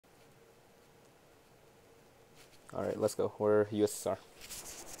All right, let's go. We're USSR.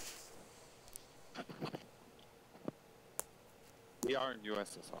 We are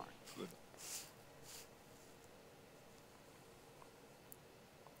USSR. Good.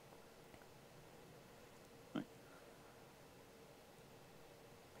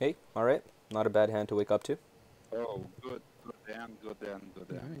 Hey, all right. Not a bad hand to wake up to. Oh, good. Good end, good end,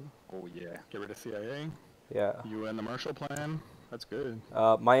 good end. Oh, yeah. Get rid of CIA. Yeah. UN the Marshall Plan. That's good.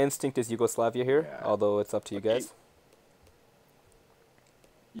 My instinct is Yugoslavia here, Yeah. although it's up to you Okay. guys.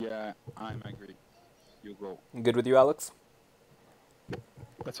 Yeah, I'm agree. You go. Good with you, Alex?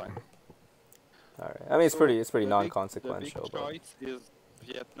 That's fine. All right. I mean, it's So, pretty the non-consequential, big but choice is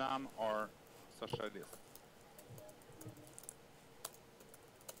Vietnam or socialist.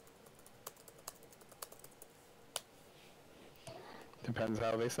 Depends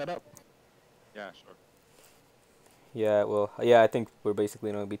how they set up. Yeah, sure. yeah, well, yeah, I think we're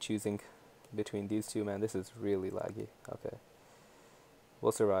basically going to be choosing between these two, man. This is really laggy. Okay.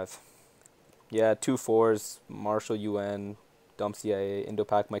 We'll survive. Yeah, 2 4s, Marshall UN, dump CIA,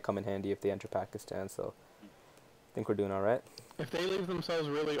 Indo-Pak might come in handy if they enter Pakistan, so I think we're doing all right. If they leave themselves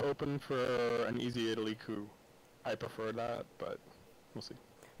really open for an easy Italy coup, I prefer that, but we'll see.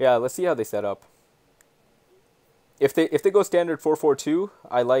 Yeah, let's see how they set up. If they go standard 4-4-2,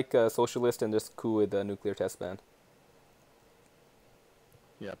 I like socialist and just coup with a nuclear test ban.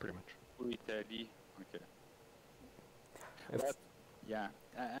 Yeah, pretty much. Italy. Okay. If, But, yeah.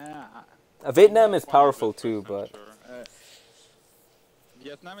 Vietnam I'm is not powerful 100% too, but sure.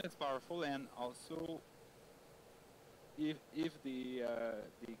 Vietnam is powerful, and also if they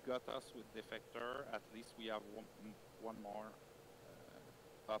got us with defector, at least we have one more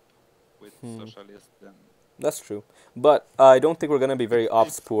up with socialist than. that's true. But I don't think we're gonna be very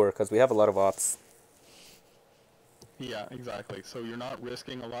ops poor because we have a lot of ops. Yeah, exactly. So you're not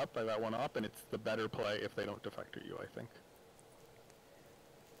risking a lot by that one up, and it's the better play if they don't defector you, I think.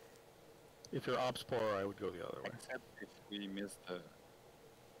 If you're ops poor, I would go the other way. Except if we miss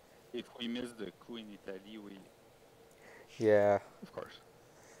the coup in Italy, we. Yeah, Of course.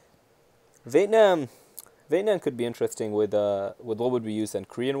 Vietnam could be interesting with what would we use in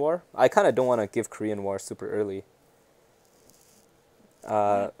Korean War. I kind of don't want to give Korean War super early.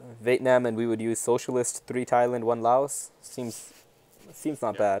 Vietnam, and we would use socialist 3 Thailand 1 Laos. Seems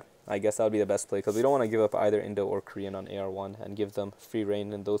not bad. I guess that would be the best play because we don't want to give up either Indo or Korean on AR1 and give them free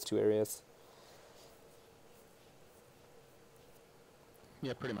reign in those 2 areas.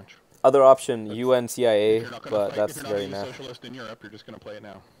 Yeah, pretty much. Other option, That's, UN CIA, if you're not gonna but fight, that's if you're very not nah. a socialist in Europe, you're just going to play it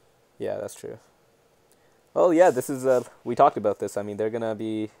now. Yeah, that's true. Well, yeah, this is we talked about this. I mean, they're gonna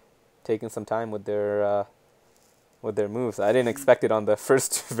be taking some time with their moves. I didn't expect it on the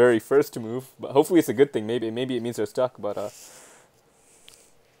very first move, but hopefully it's a good thing. Maybe it means they're stuck, but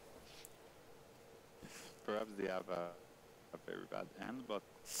Perhaps they have a very bad hand, but.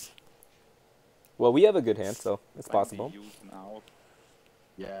 well, we have a good hand, so it's like possible. they use now.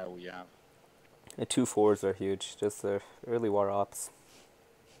 Yeah, we have. The 2 4s are huge. Just their early war ops.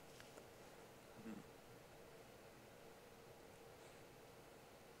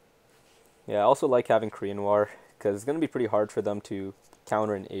 Yeah, I also like having Korean War because it's gonna be pretty hard for them to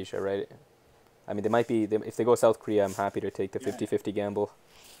counter in Asia, right? I mean, if they go South Korea, I'm happy to take the 50-50 gamble.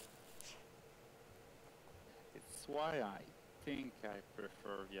 It's why I think I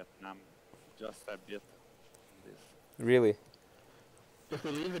prefer Vietnam just a bit. This. Really? If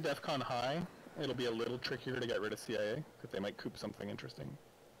they leave the DEFCON high, it'll be a little trickier to get rid of CIA, because they might coup something interesting.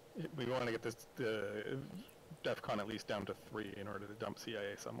 We want to get the DEFCON at least down to 3 in order to dump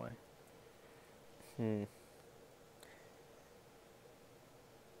CIA some way.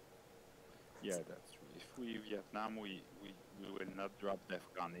 Yeah, that's true. If we Vietnam, we will not drop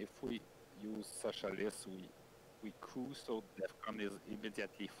DEFCON. If we use socialists, we coup, so DEFCON is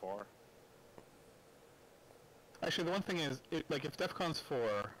immediately 4. Actually, the one thing is, like, if DEFCON's 4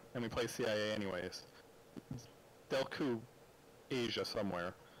 and we play CIA anyways, they'll coup Asia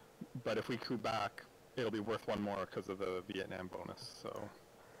somewhere. But if we coup back, it'll be worth 1 more because of the Vietnam bonus. So.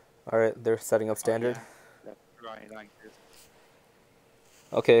 All right, they're setting up standard. Yeah, that's right, like this.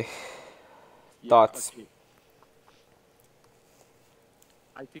 Okay. Yeah, Thoughts? okay.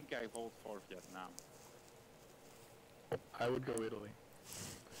 I think I vote for Vietnam. I would go Italy.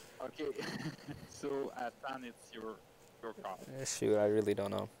 Okay, so Atan, it's your call. Shoot, I really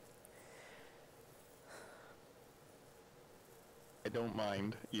don't know. I don't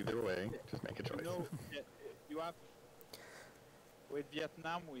mind either way. Just make a choice. No, you have with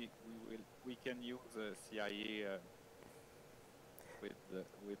Vietnam. We can use CIA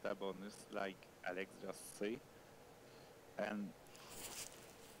with a bonus, like Alex just say, and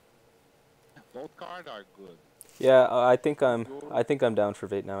both cards are good. Yeah, I think I'm down for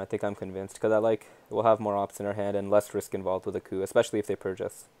Vietnam. I think I'm convinced because we'll have more ops in our hand and less risk involved with a coup, especially if they purge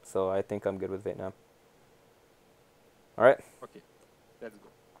us. So I think I'm good with Vietnam. All right. Okay, let's go.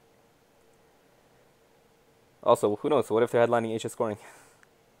 Also, who knows? What if they're headlining Asia scoring?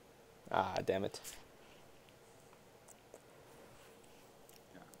 Ah, damn it.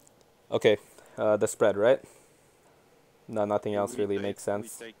 Okay, the spread, right? No, nothing else really makes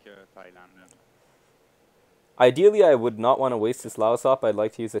sense. We take Thailand. Then. Ideally, I would not want to waste this Laos op. I'd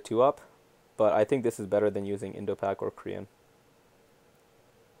like to use a 2-op, but I think this is better than using Indo-Pak or Korean.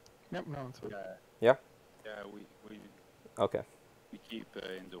 Yep, no, it's okay. Yeah? Yeah, we Okay. we keep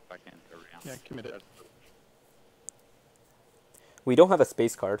Indo-Pak and Korean. Yeah, committed. We don't have a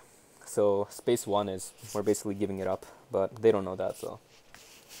space card, so space 1 is, we're basically giving it up, but they don't know that, so.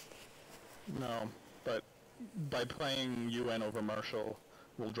 No, but by playing UN over Marshall,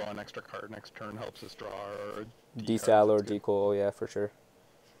 we'll draw an extra card next turn, helps us draw our Desal or Deco, yeah, for sure.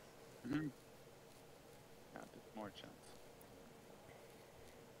 Mm-hmm. Yeah, a bit more chance.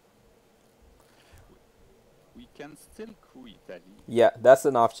 We can still coup Italy. Yeah, that's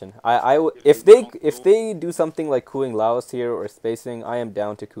an option. If they do something like coups Laos here or spacing, I am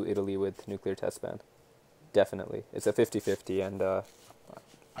down to coup Italy with nuclear test ban. Definitely. It's a 50-50 and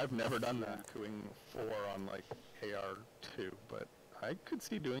I've never done that, coups 4 on like AR2, but I could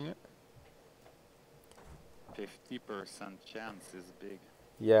see doing it. 50% chance is big.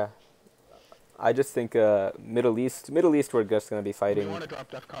 yeah. I just think Middle East we're just going to be fighting. We want to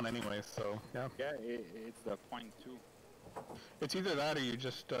drop DEFCON anyways, so yeah. Yeah, it's the point too. It's either that or you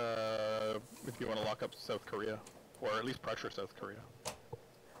just, if you want to lock up South Korea, or at least pressure South Korea.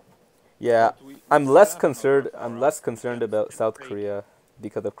 Yeah, I'm less concerned about South Korea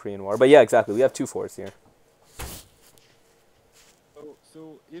because of Korean War. But yeah, exactly. We have 2 forts here.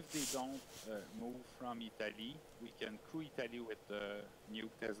 So if they don't move from Italy, we can coup Italy with the nuke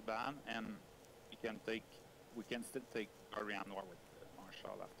test ban, and we can still take Korean War with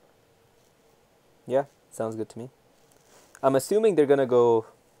Marshall after. Yeah, sounds good to me. I'm assuming they're gonna go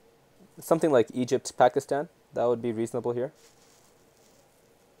something like Egypt, Pakistan. That would be reasonable here.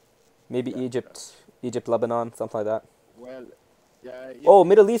 Maybe Yeah, Egypt, Lebanon, something like that. Well, yeah. Oh,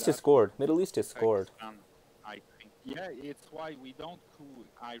 Middle East just scored. Middle East just scored. Pakistan, I think. Yeah, it's why we don't coup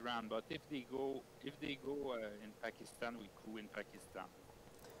Iran. But if they go in Pakistan, we coup in Pakistan.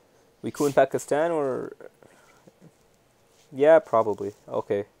 We coup in Pakistan or? Yeah, probably.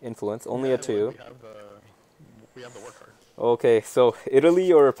 Okay, influence. Only Yeah, a 2. We have the war card. Okay, so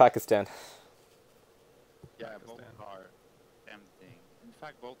Italy or Pakistan? Yeah, Pakistan. both are tempting. In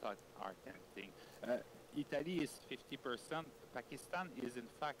fact, both are tempting. Italy is 50%. Pakistan is in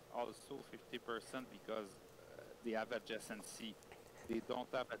fact also 50% because they have adjacency. They don't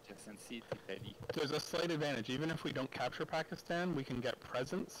have adjacency to Italy. There's a slight advantage. Even if we don't capture Pakistan, we can get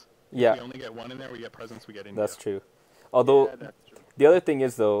presence. Yeah. If we only get 1 in there, we get presence, we get India. That's true. Although, Yeah, that's true. the other thing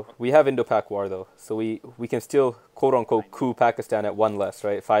is, though, we have Indo-Pak War, though. So we can still, quote-unquote, coup Pakistan at 1 less,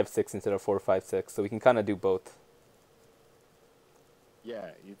 right? 5-6 instead of 4-5-6. So we can kind of do both.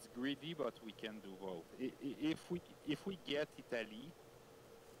 Yeah, it's greedy, but we can do both. If we get Italy,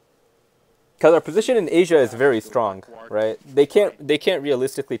 Because our position in Asia is very strong, right? They can't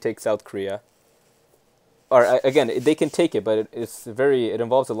realistically take South Korea. Or again, they can take it, but it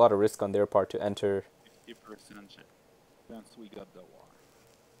involves a lot of risk on their part to enter. 50% chance we got the war.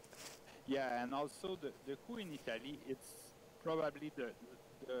 Yeah, and also the coup in Italy, it's probably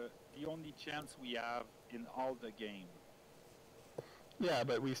the only chance we have in all the game. Yeah,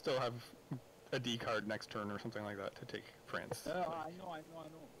 but we still have a D card next turn or something like that to take France. I know.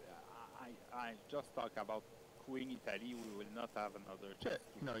 I just talk about coups Italy. We will not have another chance.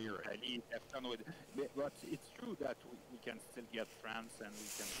 No, you're right. Italy, but it's true that we can still get France and we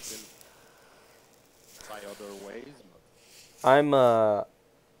can still try other ways. But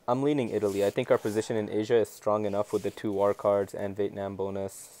I'm leaning Italy. I think our position in Asia is strong enough with the 2 war cards and Vietnam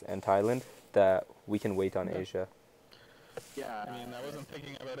bonus and Thailand that we can wait on Asia. yeah, I mean, I wasn't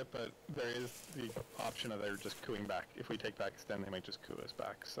thinking about it, but there is the option of they're just coupping back. If we take Pakistan, they might just coup us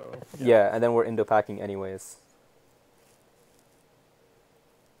back, so... Yeah, and then we're Indo-Packing anyways.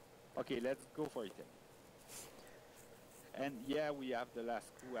 okay, let's go for Italy. And yeah, we have the last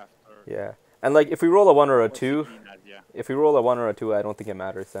coup after. Yeah. And like if we roll a 1 or a 2, Yeah. if we roll a 1 or a 2, I don't think it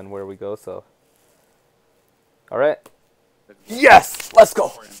matters then where we go, so. All right. Yes! Let's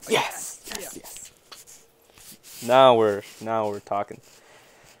go. Yes. Yes. Now we're talking.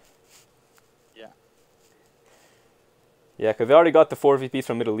 Yeah. Yeah, because they already got the 4 VPs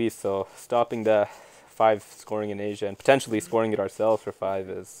from Middle East, so stopping the 5 scoring in Asia and potentially scoring it ourselves for 5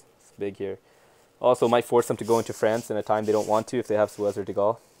 is big here. Also, might force them to go into France in a time they don't want to if they have Suez or de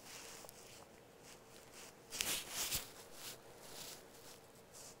Gaulle.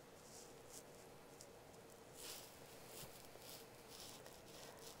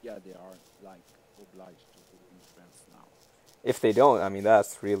 Yeah, they are like obliged to go in France now. If they don't, I mean,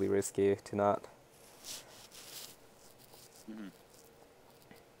 that's really risky to not.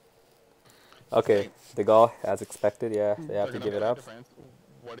 Okay, de Gaulle, as expected, yeah, they have to give it up.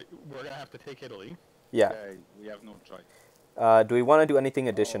 We're gonna have to take Italy. Yeah. We have no choice. Do we want to do anything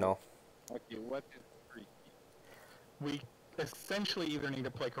additional? Okay, what is tricky? We essentially either need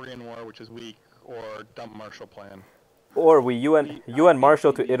to play Korean War, which is weak, or dump Marshall Plan. Or UN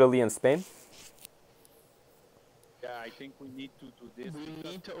Marshall to Italy and Spain? Yeah, I think we need to do this. We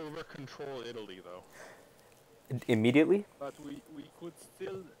need to over-control Italy, though. Immediately? But we could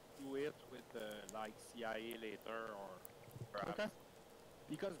still do it with like CIA later or perhaps. Okay.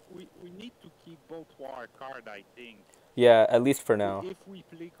 Because we need to keep both war card, I think. Yeah, at least for now. If we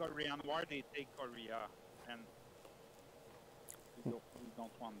play Korean War, they take Korea, and we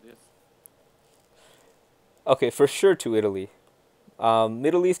don't want this. Okay, for sure to Italy.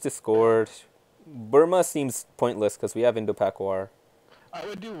 Middle East is scored. Burma seems pointless because we have Indo-Pak War. I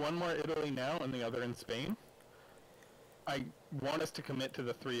would do one more Italy now and the other in Spain. I want us to commit to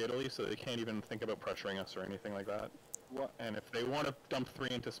the 3 Italy so they can't even think about pressuring us or anything like that. And if they want to dump 3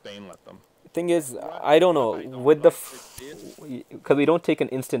 into Spain, let them. Thing is, I don't know, with the because we don't take an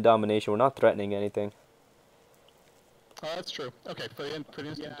instant domination, we're not threatening anything. Oh, that's true. Okay, for the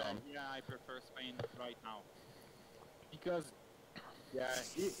instant dom. Yeah, I prefer Spain right now. Because, yeah,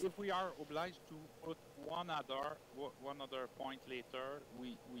 if we are obliged to put one other point later,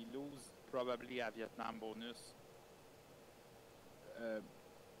 we lose probably a Vietnam bonus.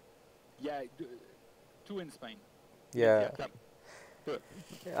 Yeah, 2 in Spain. Yeah.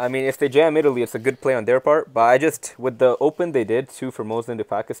 I mean, if they jam Italy, it's a good play on their part. But with the open they did, 2 Formosa into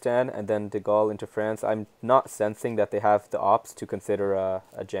Pakistan and then de Gaulle into France, I'm not sensing that they have the ops to consider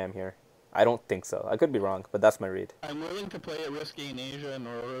a jam here. I don't think so. I could be wrong, but that's my read. I'm willing to play it risky in Asia in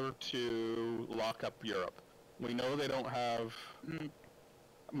order to lock up Europe. We know they don't have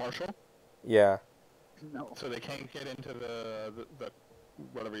Marshall. Yeah. No. So they can't get into the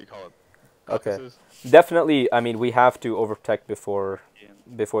whatever you call it. Okay. Caucasus. Definitely, I mean, we have to overprotect before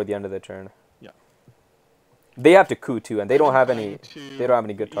the end of the turn. Yeah. They have to coup too, and they don't have any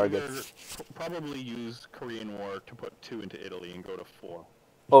good targets. Probably use Korean War to put 2 into Italy and go to 4.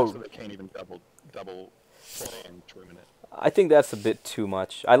 Oh. So they can't even double play and ruin it. I think that's a bit too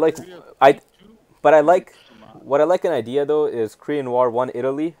much. What I like an idea though is Korean War 1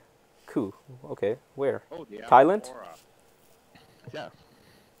 Italy, coup. Okay, where? Oh, Thailand? Yeah.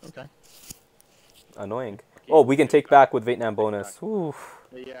 Okay. Annoying. Oh, we can take back with Vietnam bonus. Ooh.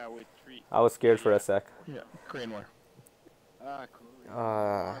 Yeah, with 3. I was scared for a sec. Yeah, Korean War. Korean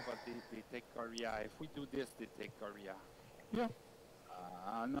War, but they take Korea. If we do this, they take Korea. Yeah.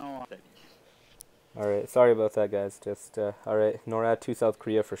 No. Alright, sorry about that, guys. Just, alright, NORAD 2 South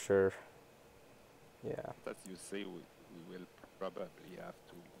Korea for sure. Yeah. As you say, we will probably have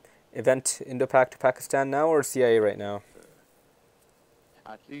to... Event Indo-Pak to Pakistan now or CIA right now?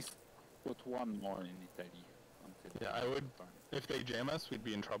 At least put 1 more in Italy. Yeah, I would. If they jam us, we'd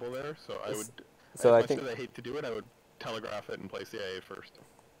be in trouble there. So I would. So as much as I hate to do it, I would telegraph it and play CIA first.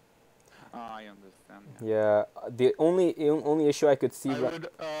 I understand. Yeah. The only issue I could see. I would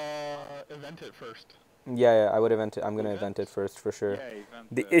event it first. Yeah, I would event it. I'm gonna event it first for sure. Yeah,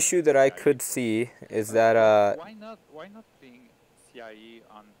 the issue that I could see is that Why not playing CIA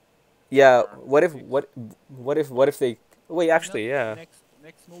on? Yeah. What if they? Wait, actually, yeah.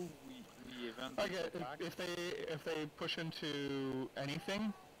 Next move we event. Okay, if they push into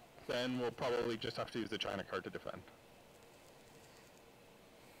anything, then we'll probably just have to use the China card to defend.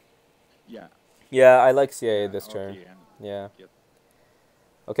 Yeah. Yeah, I like CIA this turn. Yeah.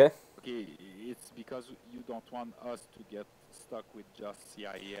 Okay. Okay, it's because you don't want us to get stuck with just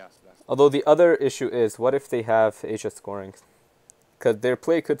CIA as last. Although the other issue is, what if they have Asia scoring? Because their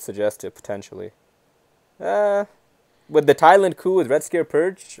play could suggest it potentially. With the Thailand coup with Red Scare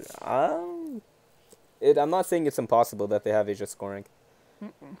Purge, I'm not saying it's impossible that they have Asia scoring.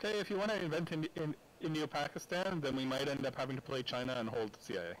 Okay, if you want to invent in India-Pakistan, then we might end up having to play China and hold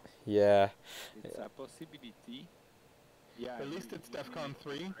CIA. Yeah. It's a possibility. Yeah. At least it's DEFCON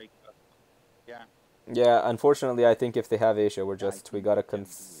 3. Yeah. Yeah, unfortunately, I think if they have Asia, we gotta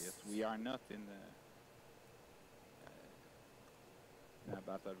we are not in a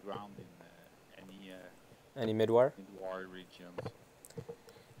battleground in any mid-war regions.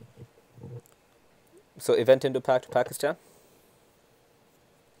 So event Indo-Pak to Pakistan?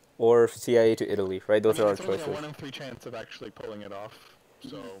 or CIA to Italy, right? Those I mean, are our it's only choices. a 1 in 3 chance of actually pulling it off.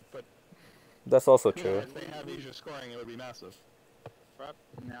 So, but That's also you know, true. if they have Asia scoring, it would be massive.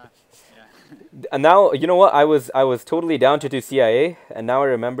 Nah, yeah. And now, you know what? I was totally down to do CIA, and now I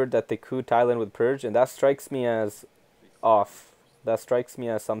remembered that they coup Thailand with Purge, and that strikes me as off. That strikes me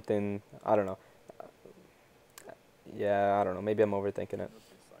as something, I don't know. Yeah, I don't know. Maybe I'm overthinking it.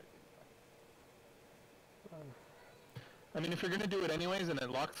 I mean, if you're going to do it anyways and it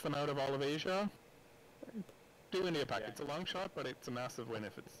locks them out of all of Asia, do India Pac. Yeah. It's a long shot, but it's a massive win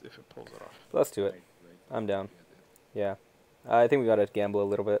if it pulls it off. Let's do it. I'm down. Yeah. I think we gotta gamble a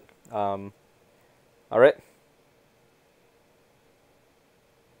little bit. Alright.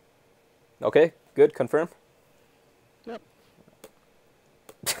 Okay, good. Confirm. Yep.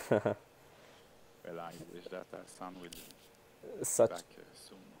 Well, I wish that our son will be Such. back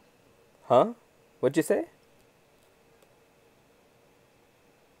soon. Huh? What'd you say?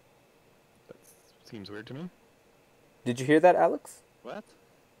 That seems weird to me. Did you hear that, Alex? What?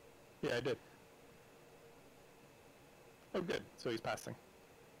 Yeah, I did. Oh, good. So he's passing.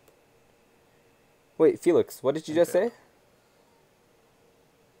 Wait, Felix, what did you just Okay. say?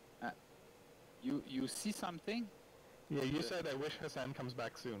 You see something? Yeah, you said I wish Hassan comes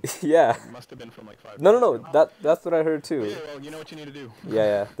back soon. Yeah. It must have been from like 5 No, no, minutes no. ago. That's what I heard too. Yeah, well, you know what you need to do. Yeah,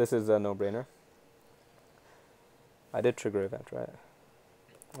 yeah. This is a no-brainer. I did trigger event, right?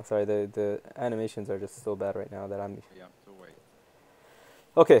 Oh, sorry, the animations are just so bad right now that I'm... We have to wait.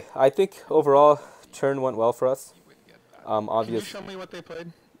 Okay, I think overall, turn went well for us. He will get back. Can you Obvious... show me what they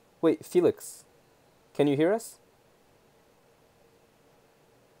played? Wait, Felix. Can you hear us?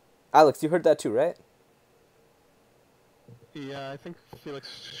 Alex, you heard that too, right? Yeah, I think Felix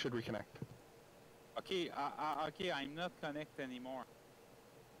should reconnect. Okay, okay, I'm not connected anymore.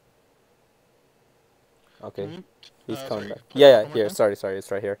 Okay, Can you- he's coming sorry, back. play Yeah, it yeah, one more here, time? sorry,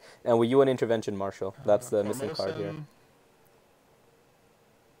 it's right here. And with you an intervention, Marshall. That's the missing card here. Formosan-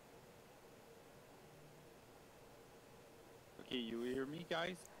 Okay, you hear me,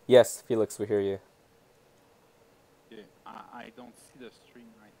 guys? Yes, Felix, we hear you. Okay, I don't see the stream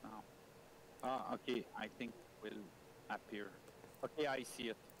right now. Okay, I think it will appear. Okay, I see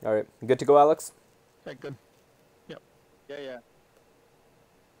it. All right, good to go, Alex? Okay, good. Yeah, yeah.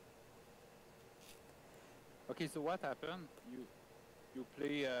 Okay, so what happened? You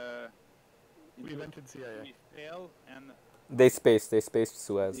play We into invented CIA. Israel and They spaced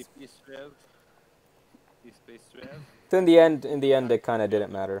Suez. Israel. Israel. So in the end, it kind of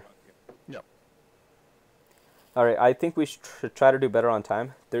didn't matter. Yep. All right, I think we should try to do better on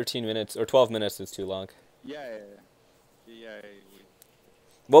time. 13 minutes or 12 minutes is too long. Yeah, yeah.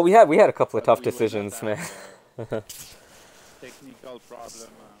 Well, we had a couple of But tough we will not decisions, have, man. Technical problem.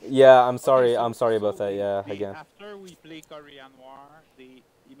 Yeah, I'm sorry. Okay, so- I'm sorry so about that. Yeah, we- again. After we play Korean War, they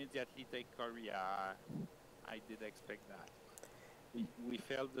immediately take Korea. I did expect that. We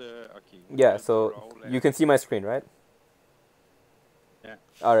failed the okay. we Yeah, failed the so role you and- can see my screen, right? Yeah.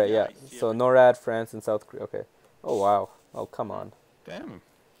 All right, Yeah, yeah. I see So everything. NORAD, France, and South Korea. Okay. Oh wow. Oh come on. Damn.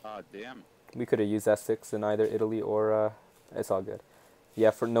 Ah, damn. We could have used S6 in either Italy or it's all good.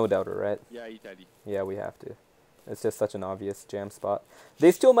 Yeah, for no doubter, right? Yeah, Italy. Yeah, we have to. It's just such an obvious jam spot.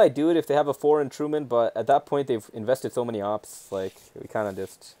 They still might do it if they have a 4 in Truman, but at that point they've invested so many ops, like we kind of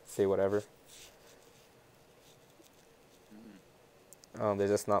just say whatever. There's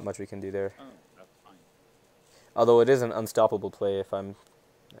just not much we can do there. Oh, that's fine. Although it is an unstoppable play if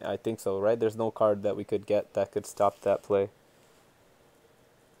I think so, right? There's no card that we could get that could stop that play,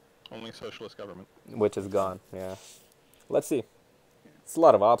 Only socialist government. which is gone. Yeah. Let's see. It's a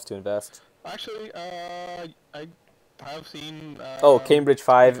lot of ops to invest. Actually, I have seen. Oh, Cambridge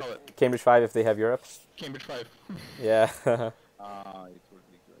what do you 5. call it? Cambridge 5 if they have Europe. Cambridge 5. Yeah. It would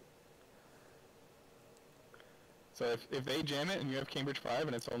be great. So if they jam it and you have Cambridge 5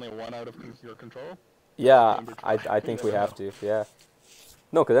 and it's only 1 out of your control, Yeah, Cambridge I 5. think You we never have know. to. Yeah.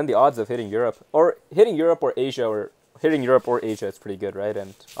 No, because then the odds of hitting Europe or Asia or hitting Europe or Asia is pretty good, right?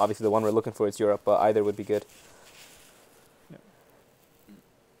 And obviously the one we're looking for is Europe, but either would be good.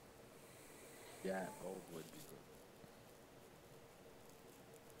 Yeah, both would be good.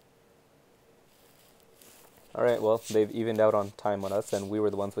 All right. Well, they've evened out on time on us, and we were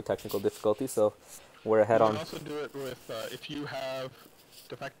the ones with technical difficulty, so we're You ahead can on. also do it with if you have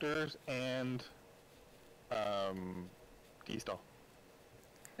defectors and D-stall.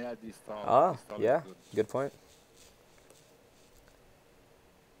 Yeah, this stall. Ah, this stall is yeah. good. Good point.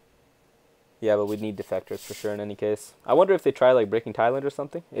 Yeah, but we'd need defectors for sure in any case. I wonder if they try like breaking Thailand or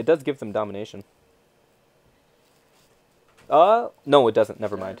something. It does give them domination. No, it doesn't.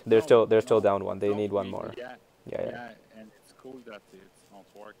 Never Yeah, mind. no, They're still no, down 1. They no, need 1 we- more. Yeah, Yeah, yeah. yeah, and it's cool that it's not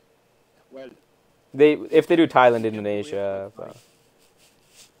work. Well, If they do Thailand, they can do it, Indonesia, but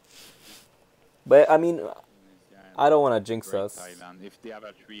but I mean, Tunisia I don't and want to jinx break us. Thailand. If they have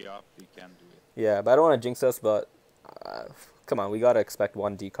a 3-up, they can do it. Yeah, but I don't want to jinx us. But come on, we gotta expect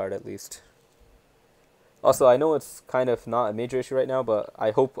one D card at least. Also, I know it's kind of not a major issue right now, but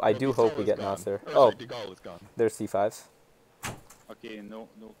I do hope we get Nasser. Oh, Oh, sorry, De Gaulle is gone. there's C5. Okay, no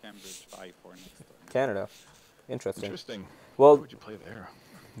Cambridge 5 for next turn. Canada. Interesting. Interesting. Well, What would you play there?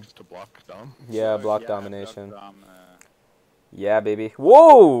 Just to block Dom? yeah, block Yeah, domination. block Yeah, baby.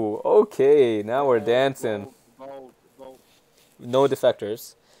 Whoa! Okay, now we're dancing. Vote. No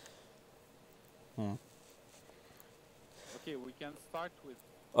defectors. Okay, we can start with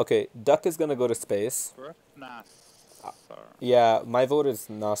Okay, Duck is gonna go to space. first Nasser. Yeah, my vote is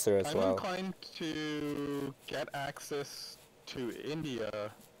Nasser as I'm well. inclined to get access to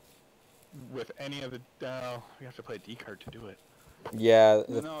India with any of the... we have to play a D card to do it. Yeah,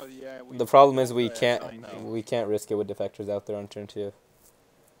 the problem is we can't risk it with defectors out there on turn 2.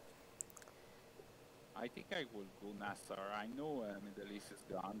 I think I will go Nasser. I know Middle East is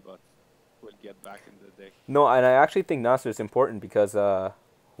gone, but we'll get back in the deck. No, and I actually think Nasser is important because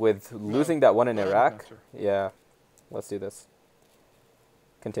with losing that one in I like Iraq, Nasser. yeah, let's do this.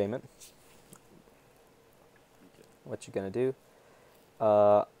 Containment. Okay. What you gonna do?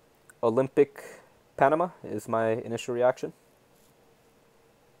 Olympic Panama is my initial reaction.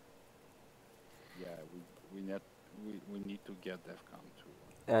 Yeah, we need to get DEFCON too.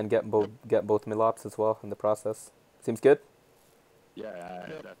 And get both Milops as well in the process. Seems good? Yeah,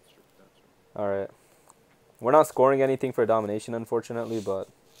 Yep. that's true. Alright. We're not scoring anything for domination, unfortunately, but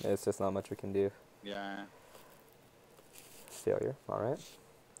it's just not much we can do. Yeah. Failure. Alright.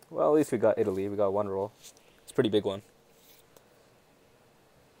 Well, at least we got Italy. We got one roll. It's a pretty big one.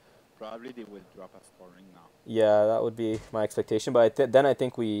 Probably they will drop a scoring now. Yeah, that would be my expectation. But then I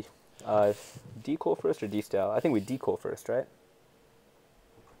think we decoal first or destyle? I think we decoal first, right?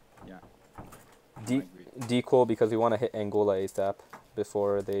 Yeah. Decoal because we want to hit Angola ASAP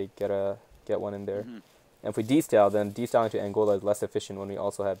before they get one in there. Mm-hmm. And if we destyle, then destyling to Angola is less efficient when we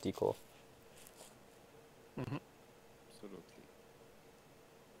also have decoal. Mm-hmm.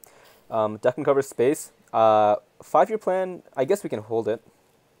 Absolutely. Duck and cover space. 5-year plan, I guess we can hold it.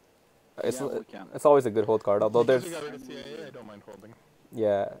 Yeah, we can. It's always a good hold card, although Because there's... we got rid of CIA, I don't mind holding.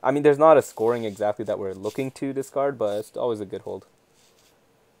 Yeah, I mean, there's not a scoring exactly that we're looking to discard, but it's always a good hold.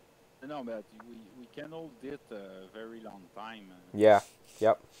 No, but we can hold it a very long time. Yeah,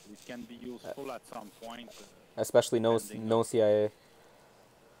 yep. It can be useful at some point. Especially no CIA.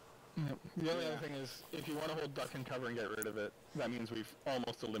 Yep. The only other thing is, if you want to hold Duck and cover and get rid of it, that means we've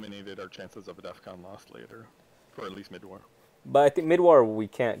almost eliminated our chances of a DEFCON loss later, for at least mid-war. But I think mid-war we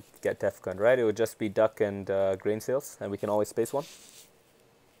can't get DEFCON, right? It would just be Duck and grain sales, and we can always space one?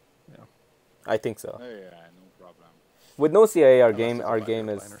 Yeah. I think so. Oh, yeah, no problem. With no CIA, our Unless game it's a 5-year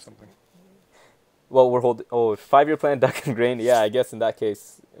is... plan or something. Well, we're holding... Oh, 5-year plan, Duck and grain. Yeah, I guess in that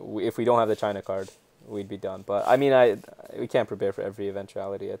case, if we don't have the China card, we'd be done. But, I mean, we can't prepare for every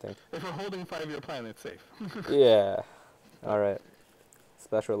eventuality, I think. If we're holding 5-year plan, it's safe. Yeah. Alright.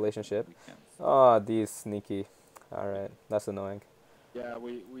 Special relationship. We can. Oh, these sneaky. Alright, that's annoying. Yeah,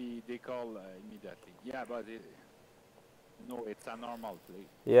 they call immediately. Yeah, but no, it's a normal play.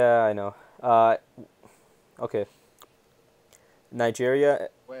 Yeah, I know. Okay. Nigeria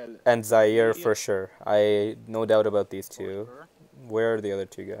Well, and Zaire Nigeria- for sure. I no doubt about these two. for sure. Where are the other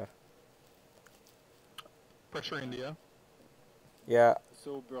two go? Pressure India. Yeah,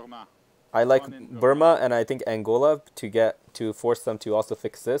 So Burma. I like One in Burma Burma. and I think Angola to force them to also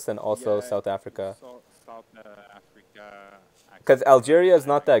fix this, and also Yeah, South Africa. South Africa. Because Algeria is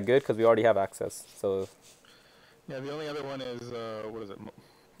not that good because we already have access. So Yeah, the only other one is, what is it,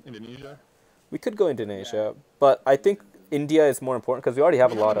 Indonesia? we could go Indonesia, but I think India is more important because we already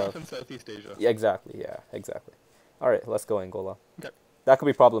have a lot enough of... in Southeast Asia. Yeah, exactly. Yeah, exactly. All right, let's go Angola. Okay. That could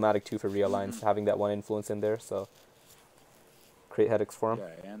be problematic too for real lines, having that one influence in there. So create headaches for him.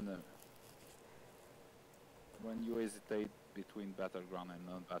 Yeah, and when you hesitate between battleground and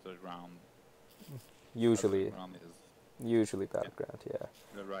non-battleground, Usually battleground is battleground. Yeah.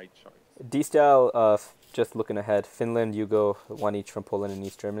 the right choice. D-style. Just looking ahead. Finland, Yugo, one each from Poland and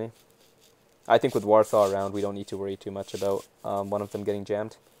East Germany. I think with Warsaw around, we don't need to worry too much about one of them getting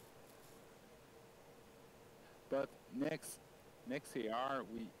jammed. But next AR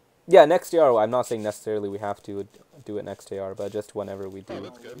Yeah, next AR. I'm not saying necessarily we have to do it next AR, but just whenever we do. Oh,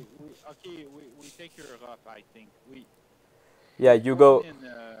 that's good. we take Europe. I think we. Yeah, Yugo, one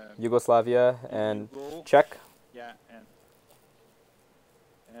in, Yugoslavia and Yugo, Czech. Yeah,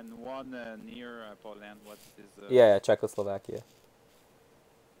 and one near Poland. What is? Yeah, Czechoslovakia.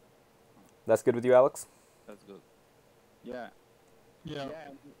 That's good with you, Alex? That's good. Yeah. Yeah.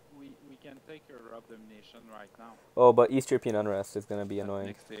 Yeah, we can take Europe domination right now. Oh, but East European unrest is going to be At annoying.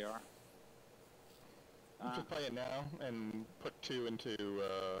 next AR. Just play it now and put 2 into,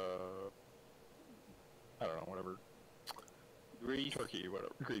 I don't know, whatever. Greece. Turkey,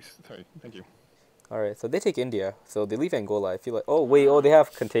 whatever. Greece, sorry, thank you. Alright, so they take India. So they leave Angola. I feel like... Oh, wait. Oh, they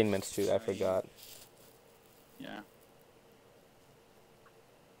have containments too. I forgot. Yeah.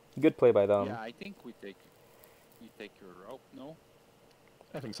 Good play by them. Yeah, I think we take Europe, no?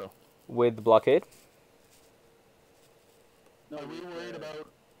 I think so. With blockade? No, are we worried about...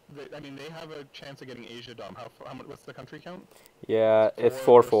 I mean, they have a chance of getting Asia Dom. How much? What's the country count? Yeah, it's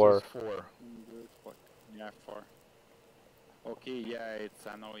 4-4. 4. Yeah, 4. Okay, yeah, it's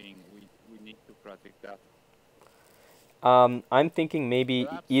annoying. We need to protect that. I'm thinking maybe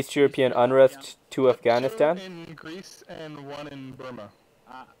Perhaps East European East unrest European. to Afghanistan. 2 in Greece and 1 in Burma.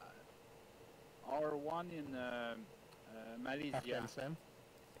 Or 1 in Malaysia. Afghanistan.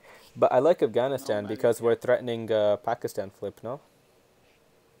 But I like Afghanistan No, because Malaysia. we're threatening Pakistan flip, no?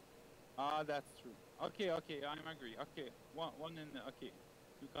 That's true. Okay, I'm agree. Okay, one in. Okay,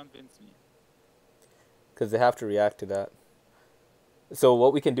 you convince me. Because they have to react to that. So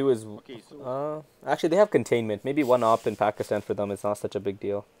what we can do is... Okay, so actually, they have containment. Maybe 1 op in Pakistan for them is not such a big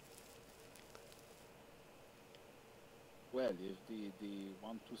deal. well, if they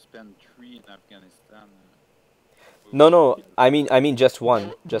want to spend 3 in Afghanistan. No. I mean just 1.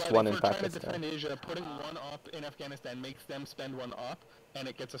 Well, Just if 1 in we're trying to Pakistan. defend Asia, putting 1 op in Afghanistan makes them spend 1 op, and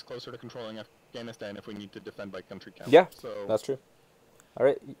it gets us closer to controlling Afghanistan if we need to defend by country count. Yeah, so that's true. All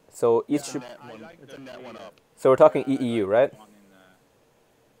right. So East it's a Europe... net 1. It's a net 1 op. So we're talking EEU, right?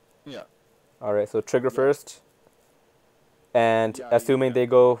 Yeah. All right. So trigger first. And Yeah, assuming yeah. they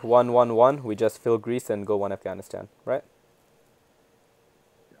go 1-1-1, we just fill Greece and go 1 Afghanistan, right?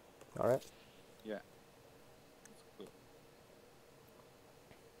 Yeah. All right. Yeah. That's good.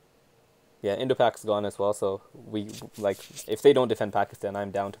 Yeah, Indo-Pak's gone as well, so we, like, if they don't defend Pakistan,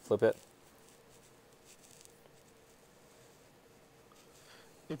 I'm down to flip it.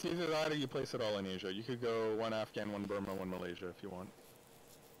 It's either that or you place it all in Asia. You could go 1 Afghan, 1 Burma, 1 Malaysia if you want.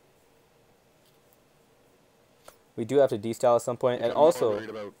 We do have to destyle at some point, If and I'm more also... worried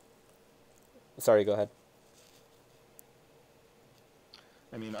about, Sorry, go ahead.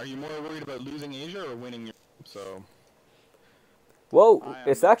 I mean, are you more worried about losing Asia or winning Europe? So, Well, I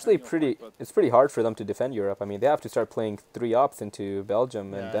it's am actually your pretty... point, but- It's pretty hard for them to defend Europe. I mean, they have to start playing 3 ops into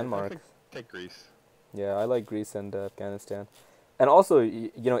Belgium and yeah, Denmark. I think take Greece. Yeah, I like Greece and Afghanistan. And also,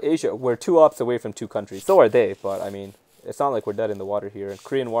 you know, Asia, we're 2 ops away from 2 countries. So are they, but I mean, it's not like we're dead in the water here.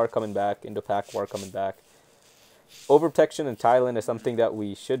 Korean War coming back, Indo-Pak War coming back. Overprotection in Thailand is something that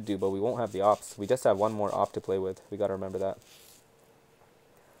we should do, but we won't have the ops. We just have 1 more op to play with. We gotta remember that.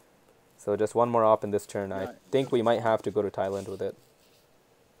 So just 1 more op in this turn. I Yeah. think we might have to go to Thailand with it.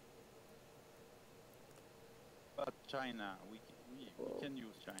 But China, we can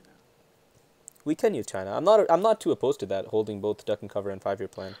use China. We can use China. I'm not too opposed to that, holding both duck and cover and 5-year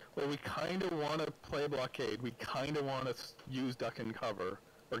plan. Well, we kind of want to play blockade. We kind of want to use duck and cover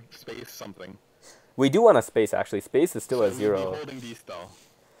or space something. We do want a space, actually. Space is still So a we'd be 0. holding D-style.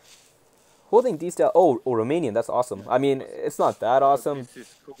 Holding D style. Oh, Romanian. That's awesome. I mean, it's not that awesome This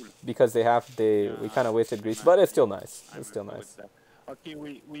is cool. because we kind of wasted Greece, but it's still nice. I'm It's still okay nice. with that. Okay,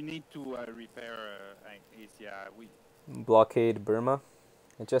 we need to repair Asia. Blockade Burma.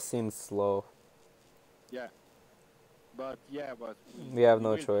 It just seems slow. But We have no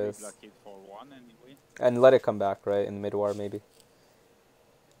will play choice. blockade for 1 anyway. And let it come back, right, in mid-war maybe.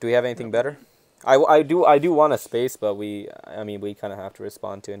 Do we have anything better? I do want a space, but we kind of have to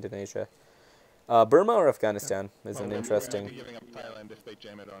respond to Indonesia. Burma or Afghanistan is Well, an we're interesting... gonna be giving up Thailand if they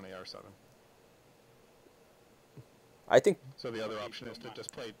jam it on AR7. I think... So the other option is to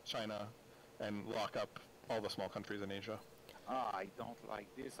just play China and lock up all the small countries in Asia. I don't like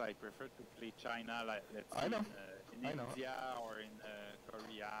this. I prefer to play China, like let's say I know. in I know. India or in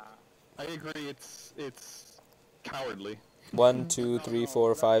Korea. I agree. It's cowardly. 1, 2, 3,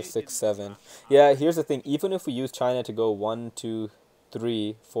 4, 5, 6, 7. Yeah, here's the thing. Even if we use China to go 1, 2,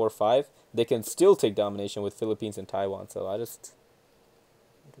 3, 4, 5, they can still take domination with Philippines and Taiwan. So I just...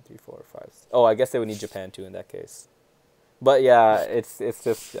 1, 2, 3, 4, 5. Oh, I guess they would need Japan too in that case. But yeah, it's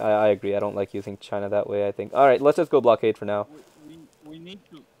just... I agree. I don't like using China that way, I think. Alright, let's just go blockade for now. We need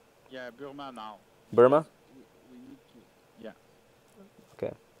to... Yeah, Burma now. Burma? We need to... Yeah.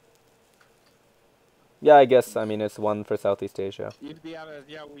 Okay. Yeah, I guess, I mean, it's 1 for Southeast Asia. If they have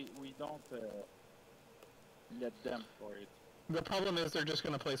Asia, we don't let them for it. The problem is they're just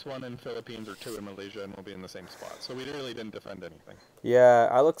going to place 1 in Philippines or 2 in Malaysia and we'll be in the same spot. So we really didn't defend anything. Yeah,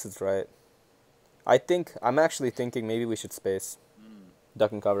 Alex is right. I'm actually thinking maybe we should space Mm.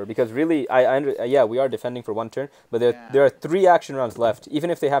 duck and cover because really yeah, we are defending for one turn, but there Yeah. are 3 action rounds left. Even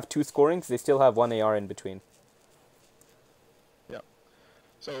if they have 2 scorings, they still have 1 AR in between. Yeah.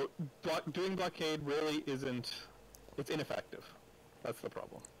 So doing blockade really isn't. It's ineffective. That's the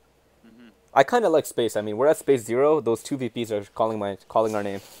problem. Mm-hmm. I kind of like space. I mean, we're at space 0. Those 2 VPs are calling our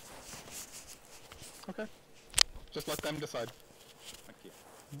name. Okay. Just let them decide. Okay.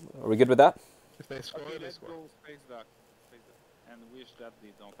 Are we good with that? If they score, Okay, they let's score. go space duck. And wish that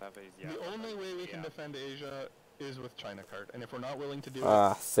they don't have Asia. The only way we can defend Asia is with China card, and if we're not willing to do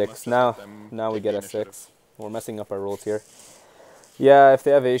it, 6. let's just Now let them we take get the a initiative. 6. We're messing up our rolls here. Yeah, if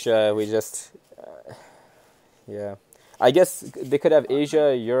they have Asia, we just... yeah. I guess they could have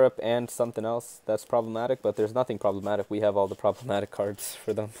Asia, Europe, and something else that's problematic, but there's nothing problematic. We have all the problematic cards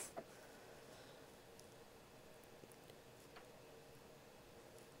for them.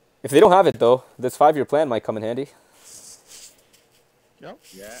 If they don't have it, though, this 5-year plan might come in handy. Yep.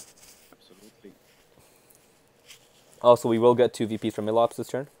 Yeah, absolutely. Also, we will get 2 VPs from Milops this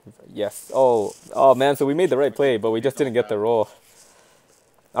turn. Yes. Oh, man, so we made the right play, but we just didn't get the roll.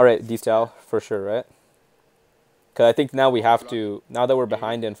 All right, D-Style, for sure, right? Because I think now we have to, now that we're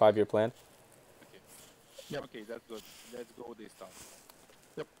behind in 5-year plan. Okay. Yep. Okay, that's good. Let's go this time.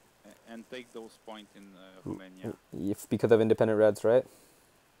 Yep. And take those points in Romania. It's because of independent reds, right?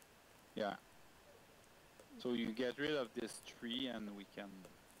 Yeah. So you get rid of this 3 and we can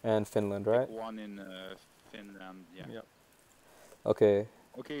And Finland, right? pick 1 in Finland. Yeah. Yep. Okay.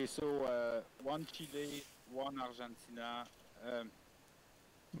 Okay, so 1 Chile, 1 Argentina,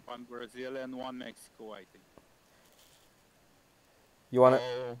 1 Brazil, and 1 Mexico, I think. You want All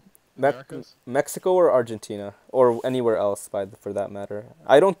to Americas? Mexico or Argentina or anywhere else for that matter?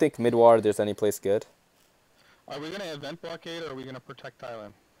 I don't think mid-war there's any place good. Are we going to event blockade, or are we going to protect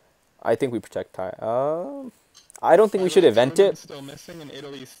Thailand? I think we protect Thai. I don't think we should event Truman's it. still missing, and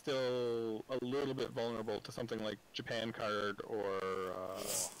Italy's still a little bit vulnerable to something like Japan card or.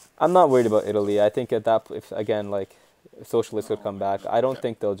 I'm not worried about Italy. I think at that, if again, like, socialists would No, come I back. don't I don't Okay.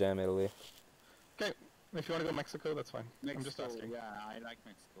 think they'll jam Italy. Okay, if you want to go Mexico, that's fine. I'm just Mexico, asking. yeah, I like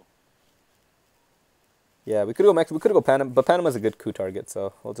Mexico. Yeah, we could go Mexico. We could go Panama, but Panama's a good coup target,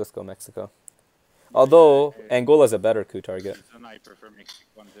 so we'll just go Mexico. Although Angola's a better coup target. And I prefer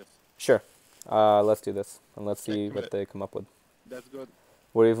Mexico on this. Sure. Let's do this, and let's see Okay, what they come up with. That's good.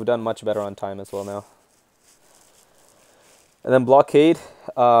 We've done much better on time as well now. And then blockade.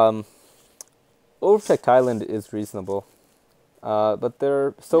 Overprotect Thailand is reasonable. But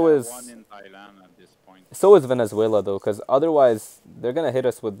so Yeah, is 1 in Thailand at this point. so is Venezuela though, because otherwise they're gonna hit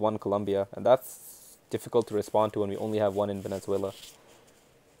us with 1 Colombia, and that's difficult to respond to when we only have 1 in Venezuela.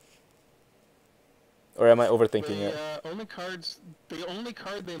 Or am I overthinking it? The only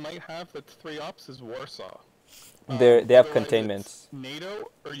card they might have that's 3 ops is Warsaw. They have Otherwise containment. it's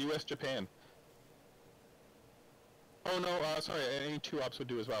NATO or US Japan. Oh no, sorry, any 2 ops would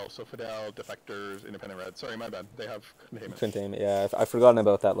do as well. So Fidel, Defectors, Independent Red. Sorry, my bad. They have containment. Containment. Yeah, I've forgotten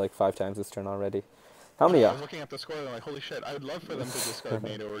about that like 5 times this turn already. How many? I was looking at the score and I'm like, holy shit, I would love for them to discard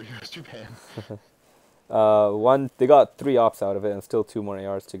NATO or US Japan. 1. They got 3 ops out of it, and still 2 more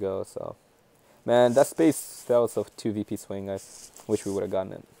ARs to go. So, man, that was a 2 VP swing. I wish we would have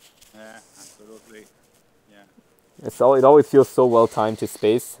gotten it. Yeah, absolutely. Yeah. It always feels so well timed to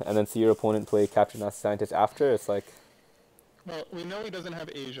space, and then see your opponent play Capture Master Scientist after. It's like, Well, we know he doesn't have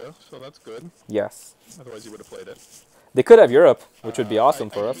Asia, so that's good. yes, Otherwise, he would have played it. they could have Europe, which would be awesome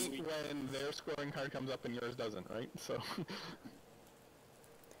for I us. hate when their scoring card comes up and yours doesn't, right? So.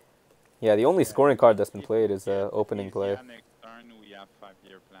 Yeah, the only scoring card that's been If played we is get opening play. Asia next turn, we have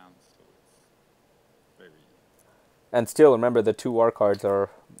 5-year plans, so it's very. And still, remember the 2 war cards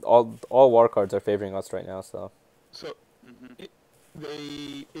are all war cards are favoring us right now. So So,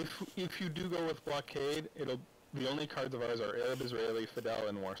 if you do go with blockade, the only cards of ours are Arab, Israeli, Fidel,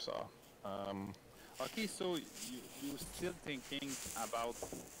 and Warsaw. Okay, so you still thinking about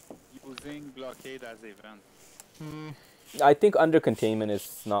using blockade as event? I think under containment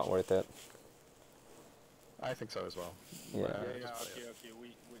is not worth it. I think so as well. Yeah. Just play it. Okay, we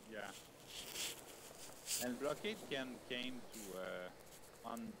yeah. And blockade came to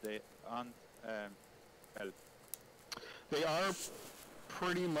help. They are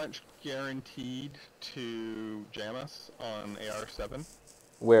pretty much guaranteed to jam us on AR7.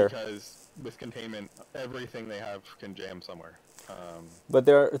 Where? Because with containment, everything they have can jam somewhere. But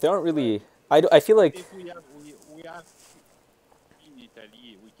they aren't really. I feel like If we have in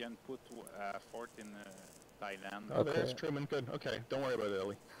Italy, we can put fort in Thailand. Oh, Okay. there's Truman. Good. Okay, don't worry about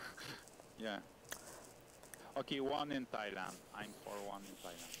Italy. Yeah. Okay, one in Thailand. I'm for one in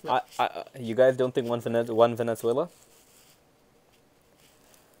Thailand. You guys don't think one Venezuela?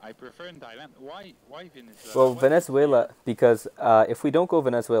 I prefer in Thailand. Why Venezuela? Well, What is Venezuela, because if we don't go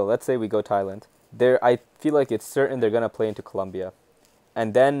Venezuela, let's say we go Thailand, I feel like it's certain they're gonna play into Colombia,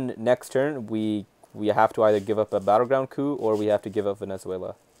 and then next turn we have to either give up a battleground coup or we have to give up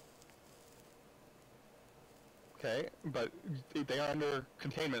Venezuela. Okay, but they are under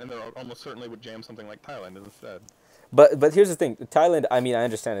containment, and they almost certainly would jam something like Thailand instead. But here's the thing, Thailand. I mean, I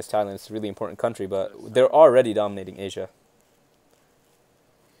understand it's Thailand; it's a really important country, but they're already dominating Asia,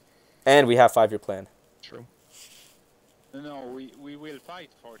 and we have 5-year plan. True. No, we will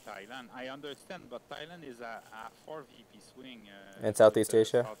fight for Thailand. I understand, but Thailand is a 4 VP swing. And Southeast with,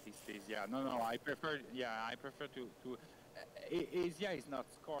 Asia? Southeast Asia. No, I prefer. Yeah, I prefer to. Asia is not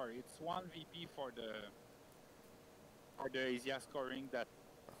score. It's 1 VP for the Asia scoring that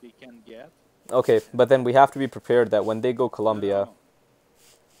they can get. Okay, but then we have to be prepared that when they go Colombia, No.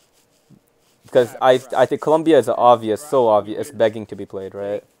 because Yeah, I think Colombia is obvious, so obvious, it's begging to be played,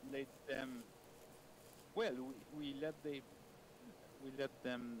 right? Let them. Well, we let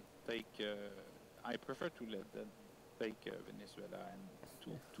them take. I prefer to let them take Venezuela and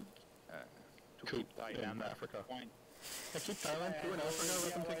to keep Thailand in at Africa. Point. Yeah, keep Thailand, coup in Africa,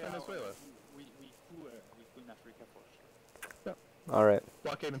 let them take Venezuela. We coup in Africa for sure. All right.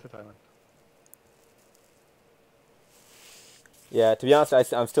 Blockade into Thailand. Yeah, to be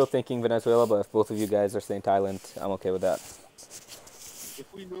honest, I'm still thinking Venezuela, but if both of you guys are saying Thailand, I'm okay with that. If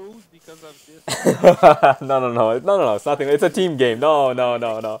we lose because of this, No, it's nothing. It's a team game. No,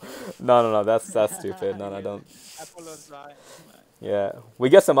 that's stupid. No, don't. apologize. Yeah, we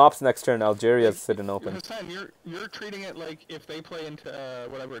get some ops next turn. Algeria's sitting open. Hassan, you're treating it like if they play into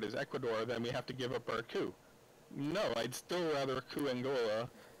whatever it is, Ecuador, then we have to give up our coup. No, I'd still rather coup Angola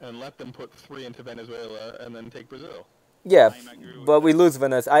and let them put 3 into Venezuela and then take Brazil. Yeah, I'm agree with but we that. lose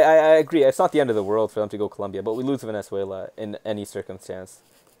Venezuela. I agree. It's not the end of the world for them to go Colombia, but we lose Venezuela in any circumstance.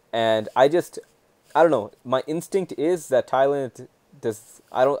 And I don't know. My instinct is that Thailand does.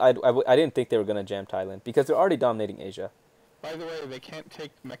 I didn't think they were gonna jam Thailand because they're already dominating Asia. By the way, they can't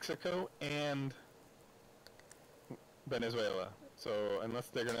take Mexico and Venezuela. So unless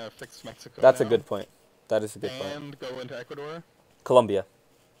they're gonna fix Mexico, That's a now good point. That is a good point. and go into Ecuador. Colombia.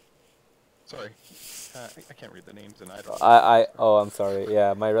 Sorry, I can't read the names, and I don't. I'm sorry.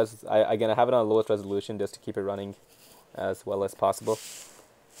 Yeah, I have it on lowest resolution just to keep it running as well as possible.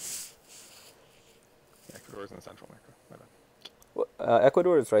 Ecuador is in Central America. My bad. Well,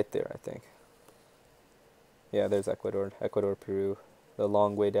 Ecuador is right there, I think. Yeah, there's Ecuador, Peru, the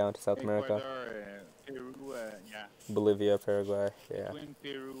long way down to South America, Ecuador, Peru, yeah, Bolivia, Paraguay. Yeah, between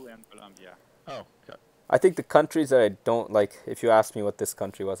Peru and Colombia. Oh, okay. I think the countries that I don't like. If you ask me what this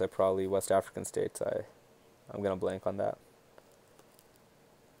country was, I probably West African states. I'm gonna blank on that.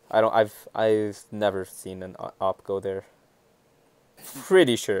 I've never seen an op go there.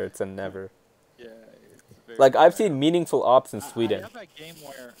 Pretty sure it's a never. Yeah, it's very Like I've rare. seen meaningful ops in I Sweden. have a game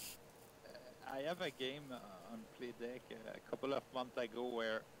where I have a game on Playdeck a couple of months ago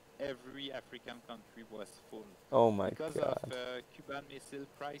where every African country was full Oh my because god. of Cuban Missile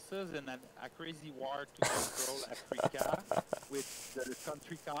Crisis and a crazy war to control Africa with the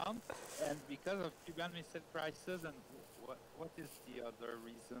country count, and because of Cuban Missile Crisis and what is the other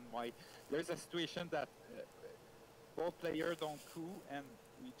reason why there's a situation that both players don't coup and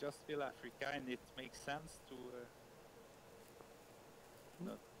we just fill Africa, and it makes sense to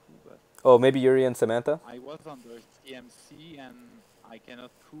not coup, but Oh, maybe Yuri and Samantha. I was under CMC and I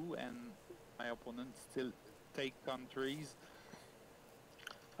cannot coup, and my opponent still take countries.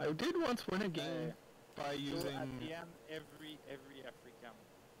 I did once win a game by So using. at the end, every African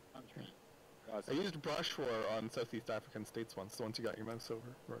country. I used Brush War on Southeast African states once. The ones you got your mouse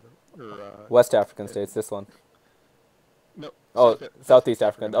over, West African states. This one. no. Oh, Southeast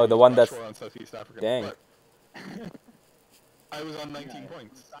African. Oh, the one Brush that's. War on Southeast African. Dang. But I was on 19 Yeah,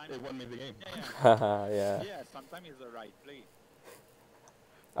 points. sometimes- It won me the game. Yeah. Yeah, sometimes it's the right play.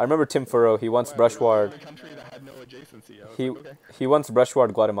 I remember Tim Furrow. He once Well, brush In warred. a country that had no adjacency. I was He like, okay. he once brush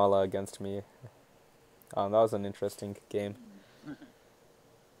warred Guatemala against me. That was an interesting game.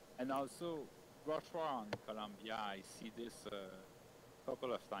 And also, rush war on Colombia, I see this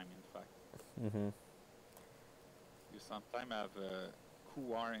couple of times, in fact. Hmm. You sometimes have a coup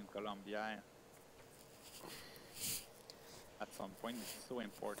war in Colombia. At some point, it's so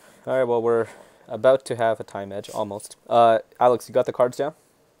important. All right. Well, we're about to have a time edge almost. Alex, you got the cards down?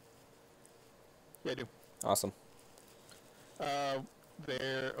 Yeah, I do. Awesome.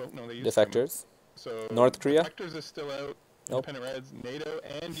 They're. Oh, no, they used them. Defectors. So North Korea? Defectors is still out. Nope. Independent Reds, NATO,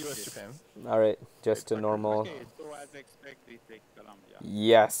 and US Japan. All right, just a normal. Okay, so as expected, they take Colombia.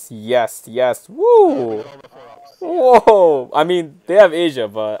 Yes, yes, yes. We Woo! got all the 4-ups. Whoa! I mean, they have Asia,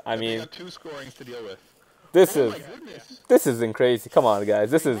 but I And they mean, got 2 scorings to deal with. this Oh is my goodness. this is crazy. Come on,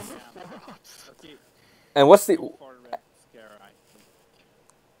 guys. This is. 4-ups. Okay, And what's the? go for Red Scare,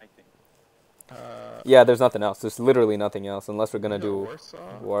 I think. Yeah, there's nothing else. There's literally nothing else unless we're gonna we got do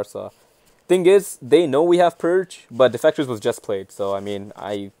Warsaw. Warsaw. Thing is, they know we have Purge, but Defectors was just played, so I mean,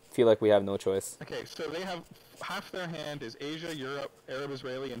 I feel like we have no choice. Okay, so they have half their hand is Asia, Europe, Arab,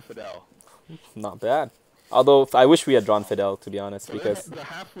 Israeli, and Fidel. Not bad. Although I wish we had drawn Fidel, to be honest, So because the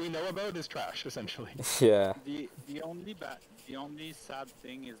half we know about is trash, essentially. yeah, The only sad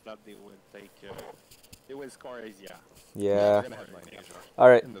thing is that they will take they will score Asia. They're yeah. gonna headline Asia, All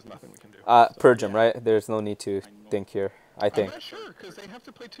right, and there's nothing we can do. So- Purge him, right? There's no need to think here. I I'm think. not sure, because they have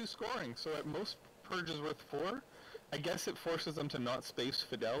to play 2 scoring, so at most Purge is worth 4. I guess it forces them to not space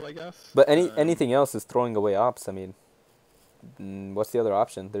Fidel, I guess. But anything else is throwing away ops. I mean, what's the other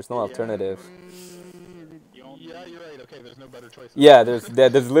option? There's no Yeah. alternative. Yeah, you're right. Okay, there's no better choice. Yeah,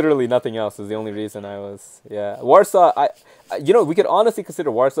 there's literally nothing else. Is the only reason I was Warsaw. You know, we could honestly consider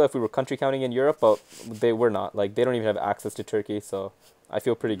Warsaw if we were country counting in Europe, but we're not. Like, they don't even have access to Turkey, so I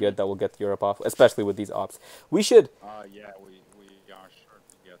feel pretty good that we'll get Europe off, especially with these ops. We should. Yeah, we are sure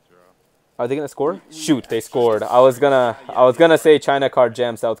to get Europe. Are they gonna score? Shoot, they scored. I was gonna say China card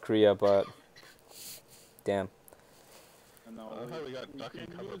jam South Korea, but damn. No, I thought we got we duck and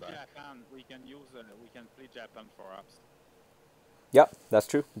can cover use back. Japan. We can play Japan for ups. Yep, that's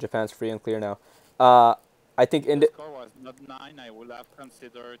true. Japan's free and clear now. I think The score was not 9. I would have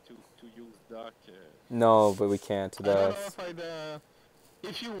considered to use duck. no, but we can't. I don't know if I'd.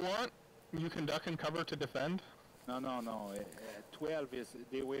 If you want, you can duck and cover to defend. No. 12 is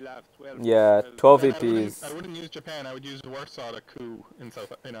they will have 12. Yeah, 12 But APs. I wouldn't use Japan. I would use Warsaw to coup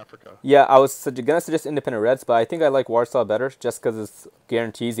in Africa. Yeah, I was gonna suggest Independent Reds, but I think I like Warsaw better just because it's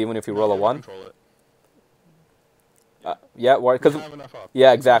guarantees even if you roll a You 1. control it. Yeah, because We have enough ops.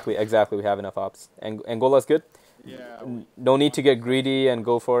 yeah, exactly. We have enough ops. And Angola's good. Yeah. No need to get greedy and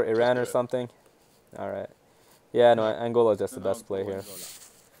go for Iran or do it. something. All right. Yeah, no, Angola is just the best play go here.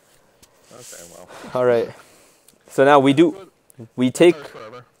 Angola. Okay, well. All right. So now we do Sorry,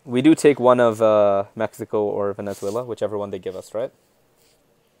 forever. we do take one of Mexico or Venezuela, whichever one they give us, right?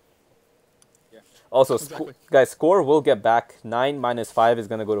 Yeah. Also, Exactly. guys, score will get back 9 minus 5 is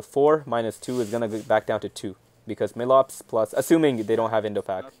gonna go to 4 minus 2 is gonna go back down to 2 because Milops plus assuming they don't have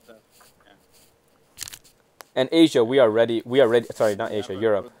Indo-Pac. Not that- yeah. And Asia, we are ready. We are ready. Sorry, not We Asia, have a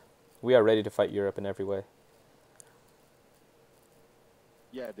Europe. good- We are ready to fight Europe in every way.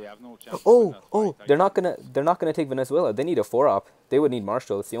 Yeah, they have no chance. Oh, they're not gonna take Venezuela. They need a 4-op. They would need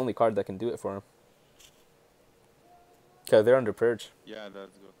Marshall. It's the only card that can do it for them. Cause they're under purge. Yeah,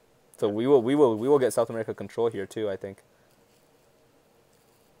 that's good. So we will get South America control here too. I think.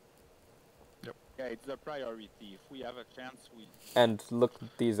 Yeah, it's a priority. If we have a chance, we. And look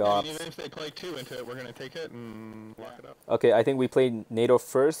these Yeah, and ops. even if they play 2 into it, we're going to take it and lock it up. Okay, I think we play NATO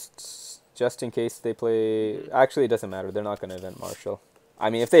first, just in case they play. Actually, it doesn't matter. They're not gonna event Marshall. I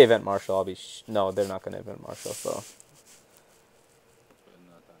mean, if they event Marshall, I'll be. No, they're not gonna event Marshall. So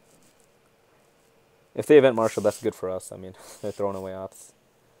if they event Marshall, that's good for us. I mean, they're throwing away ops.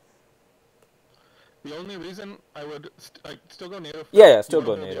 The only reason I would I'd still go NATO. Yeah, still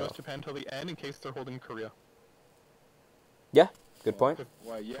go build NATO. US Japan till the end in case they're holding Korea. Yeah, good point.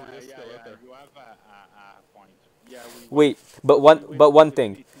 Well, yeah, Korea's still out there. you have a point. Yeah, Wait, but one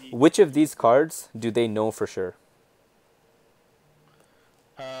thing. Which of these cards do they know for sure?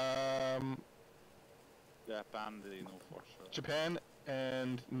 Japan, they know for sure. Japan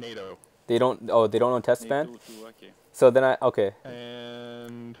and NATO. They don't. Oh, they don't know test They ban. do too, okay. So then okay.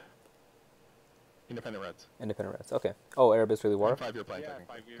 And Independent Reds. Independent Reds. Okay. Oh, Arab Israeli War. And 5-year plan, Yeah,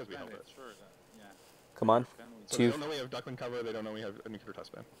 technically, 5 years because we ban, held it. it's sure that, yeah. Come on. Then we So Two. they don't know we have Duckland cover, they don't know we have a nuclear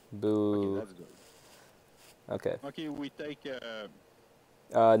test ban. Okay, Boo. that's good. Okay. Okay, we take,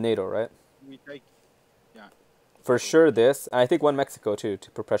 NATO, right? yeah. For sure this. I think one Mexico too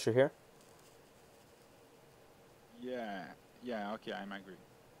to put pressure here. Yeah, okay, I'm agree.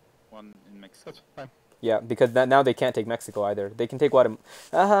 One in Mexico. That's fine. Yeah, because now they can't take Mexico either. They can take Guatemala.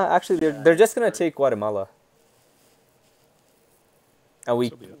 Actually, they're just gonna take Guatemala. And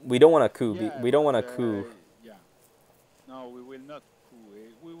So be it. we don't want to coup. Yeah, We don't want to but, coup. Yeah. No, we will not coup.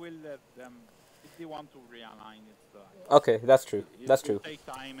 We will let them, if they want to realign, it's the... Okay, that's true. That's It will true. take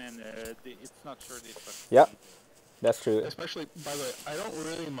time and it's not sure they succeed. Yep. That's true. Especially, by the way, I don't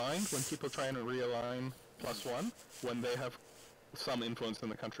really mind when people try and realign +1 when they have some influence in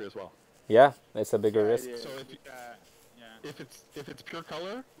the country as well. Yeah, it's a bigger risk. So if you- Yeah. if it's pure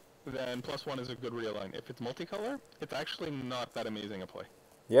color, then +1 is a good realign. If it's multicolor, it's actually not that amazing a play.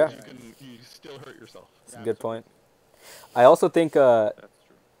 Yeah, You still hurt yourself. it's a good point. I also think That's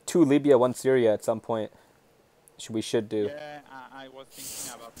true. 2 Libya, 1 Syria at some point. We should do. Yeah, I was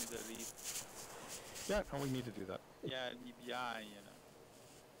thinking about Middle East. Yeah, no, we need to do that. Yeah, Libya. I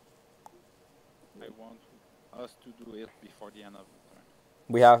want us to do it before the end of the turn.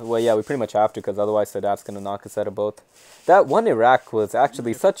 We have, well, yeah, we pretty much have to, because otherwise Sadat's going to knock us out of both. That one Iraq was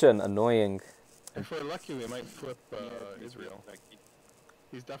actually such an annoying... If we're lucky, we might flip Yeah, Israel.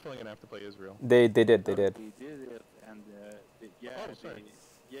 He's definitely going to have to play Israel. They did. They did it, and Oh, sorry.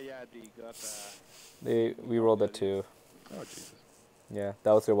 they got. We rolled a 2. Oh, Jesus. Yeah,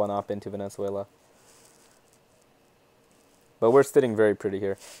 that was their one op into Venezuela. But we're sitting very pretty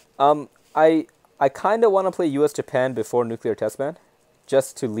here. I kind of want to play US-Japan before nuclear test ban,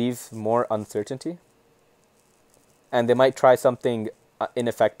 just to leave more uncertainty. And they might try something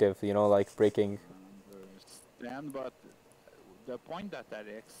ineffective, you know, like breaking... Understand, but the point that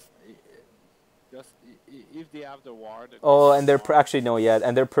Alex, just if they have the war... Oh, and they're... Actually, no, yeah,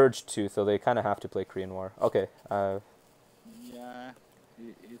 and they're purged too, so they kind of have to play Korean War. Okay. Yeah,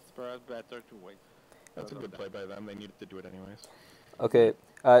 it's perhaps better to wait. That's a good play by them. They needed to do it anyways. Okay.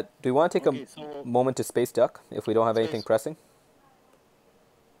 Do we want to take a moment to space duck if we don't have anything pressing?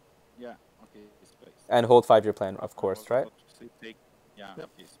 Yeah, okay, space. And hold 5-year plan, of course, right? Yeah, Yep.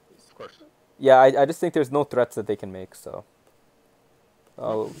 okay, space. Of course. Yeah, I just think there's no threats that they can make, so...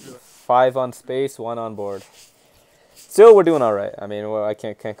 Oh, 5 on space, 1 on board. Still, we're doing all right. I mean, well, I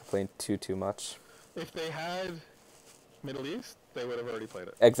can't complain too much. If they had Middle East, they would have already played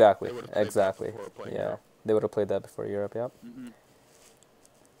it. Exactly, They would have played exactly. that before playing Yeah, Europe. they would have played that before Europe, yep. Mm-hmm.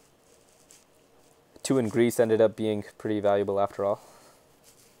 2 in Greece ended up being pretty valuable after all.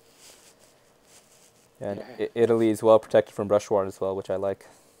 And Yeah. Italy is well protected from brush war as well, which I like.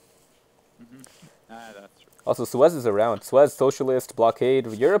 Mm-hmm. That's true. Also, Suez is around. Suez, socialist, blockade.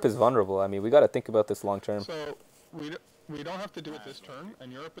 Europe is vulnerable. I mean, we got to think about this long term. So we don't have to do it this turn,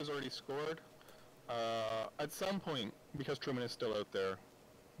 and Europe has already scored. At some point, because Truman is still out there,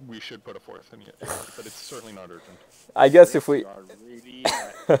 we should put a 4th in it, but it's certainly not urgent. I guess if we... You are really,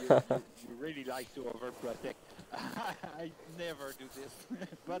 you really like to overprotect. I never do this,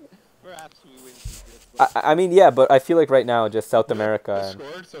 but perhaps we will do this. I mean, yeah, but I feel like right now, just South America... They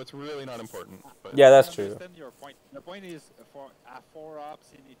And, scored, so it's really not important. But yeah, that's I true. understand your point. The point is, for 4 ops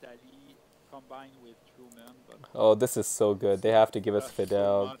in Italy, combined with Truman, but... Oh, this is so good. They have to give us so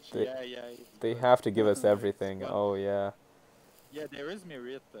Fidel. much. They, It's they good. have to give us everything. But Oh, yeah. yeah, there is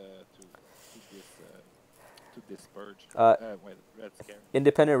merit to this purge. Red Scare.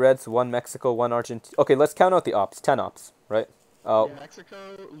 Independent Reds, 1 Mexico, 1 Argentina. Okay, let's count out the ops. 10 ops, right? yeah, Mexico,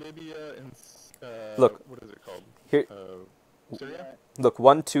 Libya, and Look. what is it called? Here, Syria? look,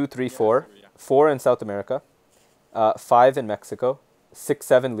 1, 2, 3, 4. Syria. 4 in South America. 5 in Mexico. 6,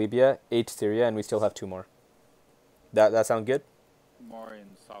 7 Libya. 8 Syria, and we still have 2 more. That sound good? More in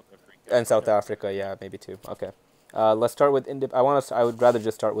South Africa. And South Africa, yeah, maybe 2. Okay. Let's start with I would rather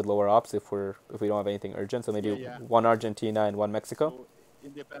just start with lower ops if we don't have anything urgent. So maybe Yeah. 1 Argentina and 1 Mexico. So,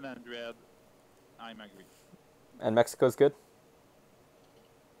 independent red, I'm agree. And Mexico's good.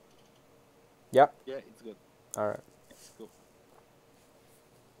 Yeah. Yeah, it's good. All right. Let's go.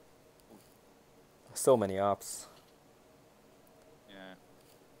 So many ops. Yeah.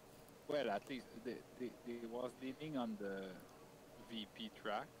 Well, at least they was leading on the VP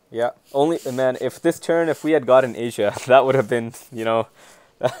track. Yeah. Only man, if we had gotten Asia, that would have been, you know,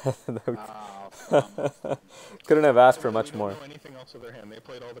 couldn't have asked for much more. We don't know anything else with their hand. They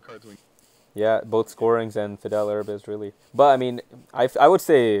played all the cards we... Yeah, both scorings and Fidel Urbis really. But I mean, I would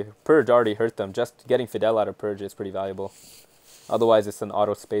say Purge already hurt them. Just getting Fidel out of Purge is pretty valuable. Otherwise, it's an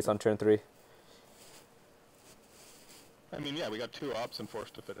auto space on turn 3. I mean, yeah, we got 2 ops and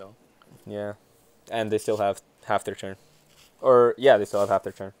forced to Fidel. Yeah, and they still have half their turn. Or yeah, they still have half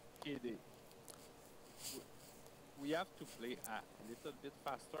their turn. Okay, we have to play a little bit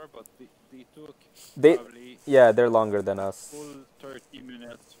faster, but they took probably they're longer than us. full 30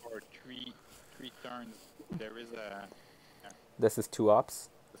 minutes for three turns. There is a This is 2 ops.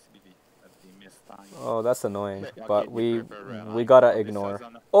 possibility that they missed time. Oh, that's annoying. Okay, But they we prepare gotta This is ignore.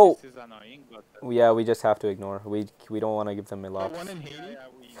 anno- Oh, This is annoying, but yeah, we just have to ignore. We don't want to give them Got Milops. 1 in Haiti.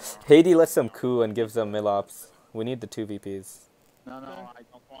 we Haiti lets them coup and gives them Milops. We need the 2 VPs. No, I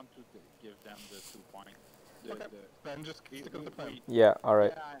don't want to give them the 2 points. Okay. Then just stick with the plan. Yeah, all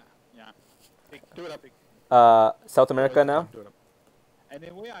right. Yeah. Do it up. South America now. Do it up.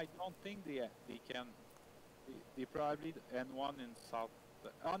 Anyway, I don't think they can. They probably and 1 in South.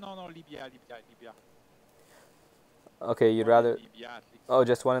 Oh no, Libya. Okay, you'd One in rather... Libya at least. Oh,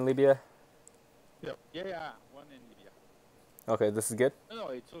 just one in Libya? Yeah, yeah, one in Libya. Okay, this is good? No,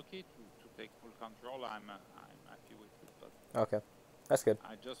 it's okay to take full control. I'm happy with it, but Okay, that's good.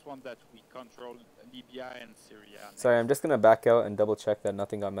 I just want that we control Libya and Syria. Sorry, I'm next. just going to back out and double check that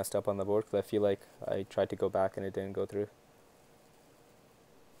nothing got messed up on the board, because I feel like I tried to go back and it didn't go through.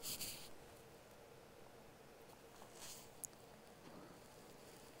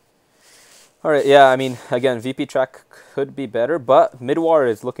 Alright, yeah, I mean, again, VP track could be better, but mid-war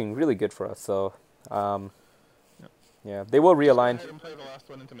is looking really good for us, so... yeah, they will realign. Just go ahead and play the last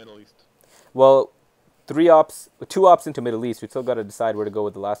one into Middle East. Well, 2 ops into Middle East. We still got to decide where to go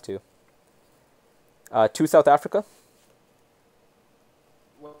with the last 2. 2 South Africa?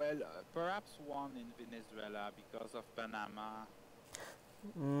 Well, perhaps one in Venezuela because of Panama.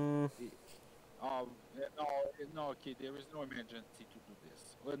 Oh, no, okay, there is no emergency to do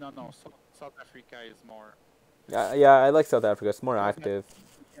this. Well, no, South Africa is more... Yeah, I like South Africa. It's more active.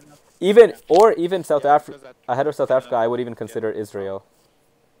 we cannot- Even South yeah, Africa, because that- ahead of South Africa, I would even consider Israel.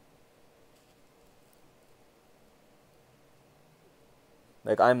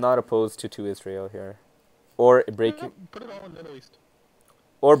 Like, I'm not opposed to Israel here. Or break Put it all in Middle East.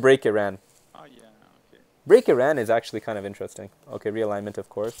 Iran. Oh, yeah, okay. Break Iran is actually kind of interesting. Okay, realignment, of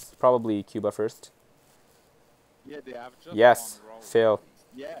course. Probably Cuba first. Yeah, they have just Yes, one row. fail.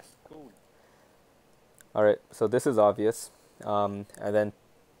 Yes, cool. Alright, so this is obvious. And then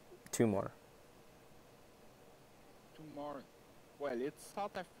 2 more. 2 more. Well, it's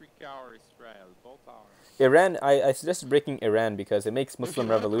South Africa or Israel. Both are. Iran, I suggested breaking Iran because it makes Muslim If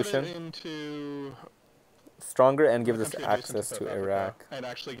you wanna revolution put it into stronger and gives a us country adjacent access South to Africa Iraq. and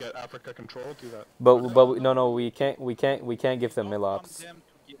actually get Africa control, do that. But no, we can't give them Don't want milops. them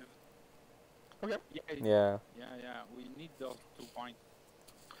to give... Okay. Yeah. Yeah, we need those 2 points.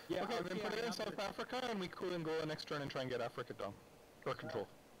 Yeah, Okay, then put it I in South understand. Africa, and we cool and go next turn and try and get Africa down. Or control.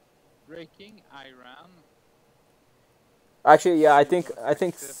 Breaking Iran. Actually, yeah, I gives think us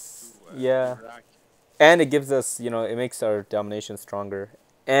access to, yeah. Iraq. And it gives us, it makes our domination stronger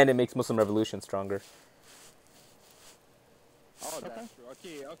and it makes Muslim revolution stronger. Oh, Okay. that's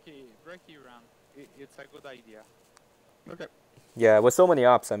true. Okay, break Iran. It's a good idea. Okay. Yeah, with so many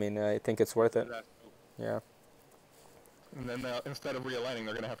ops, I mean, I think it's worth it. That's true. Yeah. And then instead of realigning,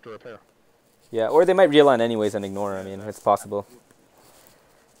 they're going to have to repair. Yeah, or they might realign anyways and ignore. I mean, it's possible.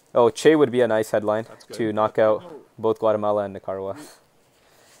 Oh, Che would be a nice headline That's good. to knock out No, both Guatemala and Nicaragua.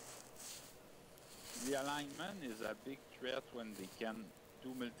 realignment is a big threat when they can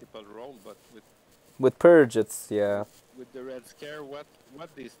do multiple roles, but With Purge, it's, yeah. with the Red Scare, what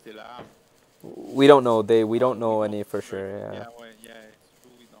they still have? We don't know. We don't know We any don't for know. sure, yeah. Yeah, well, yeah, it's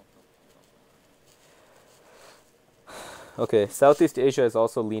true. We don't know. Okay, Southeast Asia is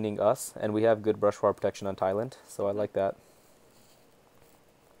also leaning us, and we have good brush fire protection on Thailand, so I like that.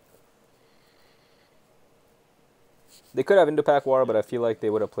 They could have Indo-Pak War, but I feel like they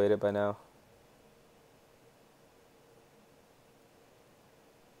would have played it by now.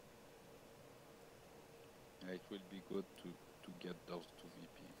 Yeah, it will be good to get those 2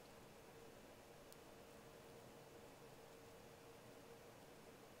 VP.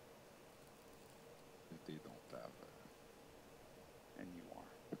 If they don't have any war.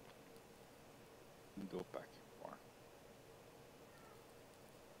 Indo-Pak war.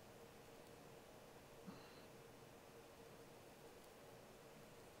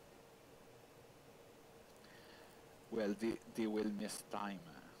 Well, they will miss time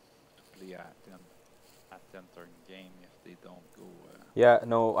to play a 10 turn game if they don't go. Yeah,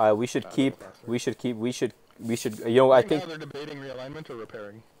 no, we should keep, I think, now they're debating realignment or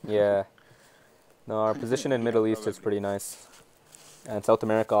repairing. yeah. No, our position in Middle East is pretty nice. And South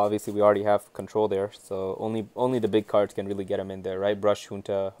America, obviously, we already have control there, so only the big cards can really get them in there, right? Brush,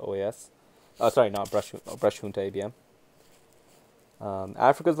 Junta, OAS. Oh, sorry, not Brush, Junta, ABM.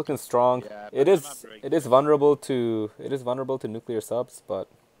 Africa's looking strong. Yeah, It Panama is break. vulnerable to nuclear subs, but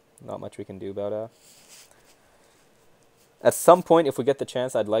not much we can do about it. At some point, if we get the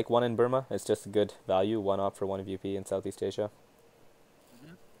chance, I'd like one in Burma. It's just a good value, 1 op for 1 VP in Southeast Asia.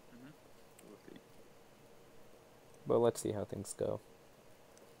 Okay. But let's see how things go.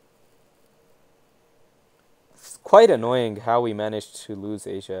 It's quite annoying how we managed to lose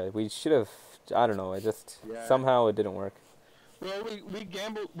Asia. We should have, I don't know, Yeah. somehow it didn't work. Well, we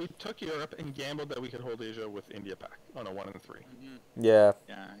gambled. We took Europe and gambled that we could hold Asia with India Pac on a 1 and 3. Yeah.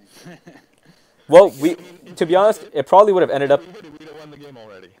 Yeah. Well, to be honest, it probably would have ended up, We'd have won the game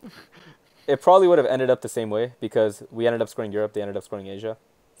already. it probably would have ended up the same way because we ended up scoring Europe, they ended up scoring Asia.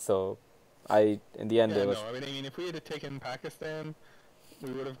 So, in the end, Yeah, it was, no, I mean, if we had taken Pakistan,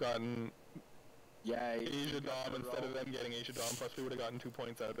 we would have gotten Yeah, Asia we got Dom the instead of roll. them getting Asia Dom. Plus, we would have gotten 2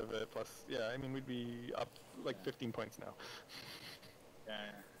 points out of it. Plus, yeah, I mean, we'd be up like Yeah. 15 points now.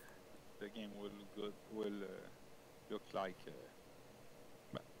 Yeah, the game will look like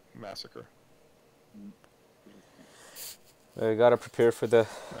Massacre. We gotta prepare for the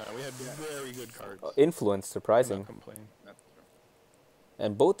We had very good cards. influence, surprising. Cannot complain. that's true.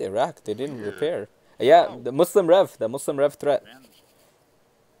 And both Iraq, they didn't Weird. repair. Yeah, Wow. the Muslim Rev threat. Revenge.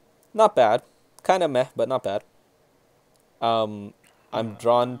 Not bad. Kind of meh, but not bad. I'm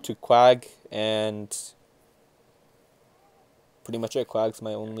drawn to Quag and pretty much it. Quag's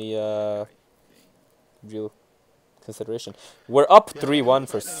my only I think. real consideration. We're up Yeah, 3-1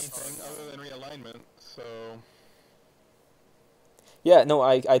 for. anything other than realignment. So Yeah, no,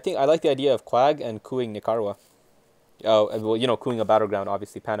 I think I like the idea of Quag and cooing Nicaragua. Oh, well, you know, cooing a battleground,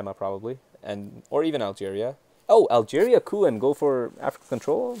 obviously Panama probably, and or even Algeria. Oh, Algeria coup and go for African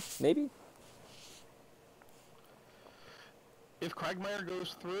control, maybe. if Quagmire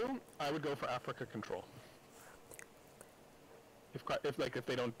goes through, I would go for Africa control. If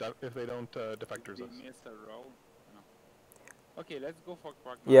they don't defectors They us. missed a roll. No. Okay, let's go for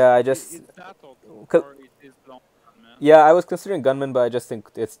Quagmire. Yeah, I just- Is that or Cause- it is long, man? Yeah, I was considering gunman, but I just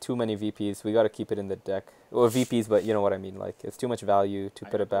think it's too many VPs. We got to keep it in the deck, or VPs, but you know what I mean. Like it's too much value to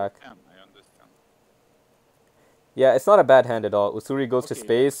put it back. I understand. Yeah, it's not a bad hand at all. Usuri goes to Okay,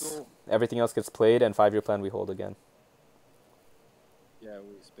 space. let's go. Everything else gets played, and 5-year plan we hold again. Yeah,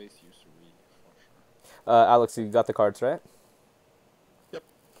 we space usury for sure. Alex, you got the cards right? Yep.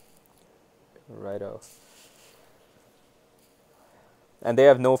 Righto. And they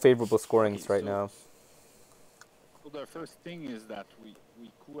have no favorable scorings Okay, right so- now. So the first thing is that we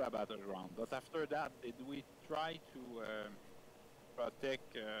coup a battleground, but after that, did we try to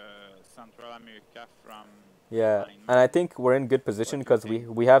protect Central America from? Yeah, alignment? and I think we're in good position What do you because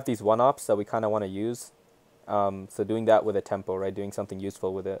think? we have these one-ops that we kind of want to use. So doing that with a tempo, right? Doing something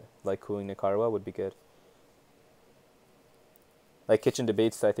useful with it, like cooing Nicaragua would be good. Like kitchen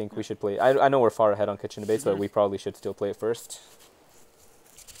debates, I think we should play. I know we're far ahead on kitchen debates, but we probably should still play it first.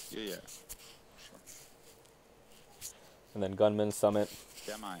 Yeah. And then gunman summit.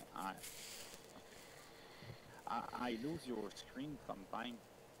 Damn, I lose your screen sometime.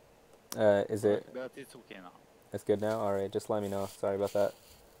 Is it? But it's okay now. It's good now. All right, just let me know. Sorry about that.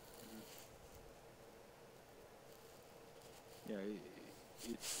 Yeah,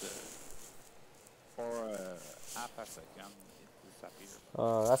 it's for half a second it disappears.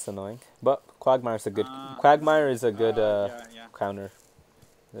 Oh, that's annoying. But Quagmire's a good. Quagmire is a good yeah. counter.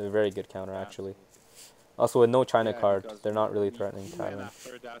 A very good counter, Yeah, actually. absolutely. Also, with no China Yeah, card, because they're not really we threatening coup and Thailand.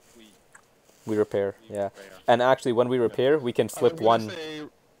 after that We repair, we yeah. repair. And actually, when we repair, we can I flip was one. gonna say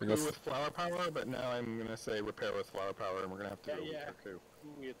coup Yes. with flower power, but now I'm gonna say repair with flower power, and we're gonna have to go Yeah. with coup.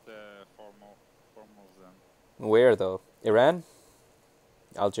 Coup with foremost Where though? Iran?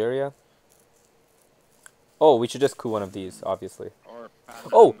 Algeria? Oh, we should just coup one of these, obviously. or Panama.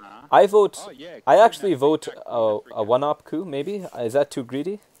 Oh, I vote. Oh, yeah, I coup in actually vote Africa, coup in a one-op coup. Maybe is that too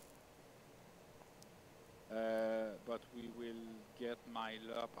greedy? but we will get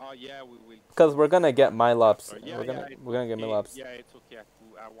Mylop. Oh yeah, we will. Because we're gonna get Mylops. Yeah, We're gonna it's get okay. Mylops. Yeah, it's okay.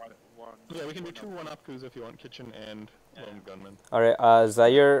 One. Yeah, we can do one two of- one-up coups if you want kitchen and Yeah. lone gunman. All right.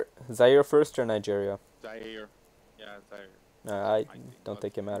 Zaire first or Nigeria? Zaire. Yeah, Zaire. I My thing, don't but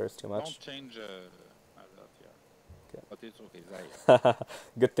think it matters too Don't much. change a lot, yeah. Okay. But it's okay, Zaire.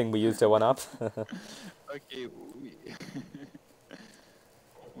 Good thing we used a one-op. Okay, we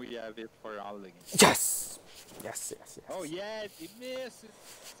we have it for all the games. Yes. Yes. Oh yeah, they missed.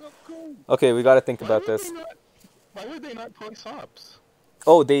 It's so cool. Okay, we gotta think Why about would this. Why would they not play sops?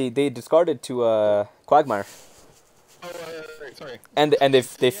 Oh, they discarded to Quagmire, Oh, right, sorry. and they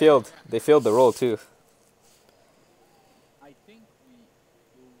failed. They failed the roll too. I think we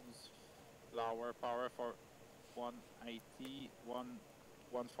use flower power for 180, one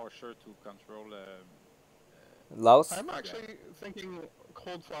for sure to control. Laos. I'm actually thinking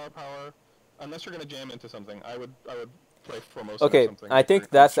cold flower power. Unless you're gonna jam into something, I would play Formosa or Okay, something. I if think you're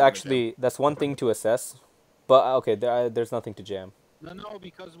that's gonna jam. actually one thing to assess, but okay, there's nothing to jam. No,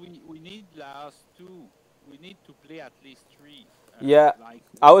 because we need last two. We need to play at least three. Yeah, like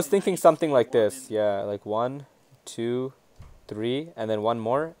I was one in thinking Haiti, something like one this. in- Yeah, like 1, 2, 3, and then one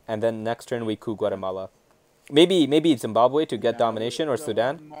more, and then next turn we coup Guatemala. Maybe Zimbabwe to get Yeah, domination or the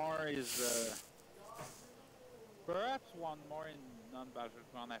Sudan. One more is perhaps one more in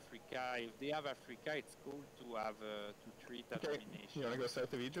non-battleground Africa. If they have Africa, it's cool to have to treat a Okay, domination. you wanna go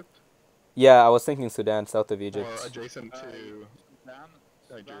south of Egypt Yeah, I was thinking Sudan, south of Egypt. or adjacent to? Sudan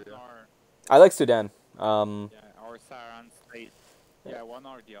Nigeria. or I like Sudan. yeah, or Saharan state. Yeah, one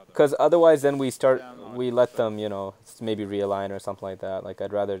or the other. Because otherwise, then we Then let them, you know, maybe realign or something like that. Like,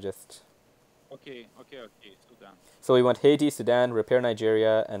 I'd rather just. Okay. Sudan. So we went Haiti, Sudan, repair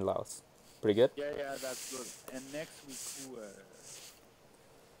Nigeria, and Laos. Pretty good. Yeah, that's good. And next we coup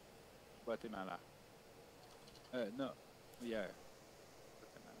Guatemala. No. Yeah.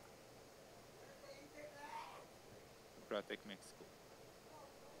 Guatemala. Protect Mexico.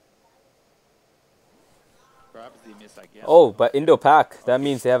 Perhaps they miss again. Oh, but Indo-Pac. That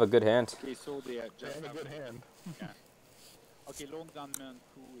means they have a good hand. Okay, so they just They have a good hand. Yeah. Okay, lone gunman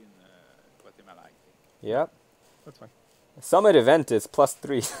coup in Guatemala, I think. Yeah. That's fine. Summit event is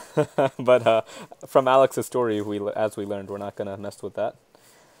 +3, but from Alex's story, as we learned, we're not gonna mess with that.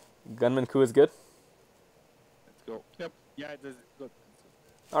 Gunman coup is good. Let's go. Yep. Yeah, it is good.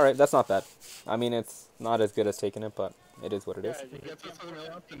 All right, that's not bad. I mean, it's not as good as taking it, but it is what it is. Yeah, It gets us to the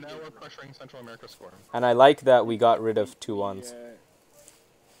middle up, and now we're pressuring Central America score. And I like that we got rid of 2 ones.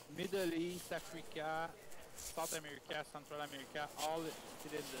 Middle East, Africa, South America, Central America, all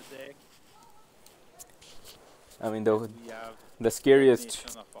still in the deck. I mean, We have the scariest,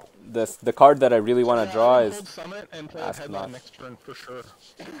 nation of all. the card that I really want to draw is. Hold Summit and play Ask headline not. next turn for sure.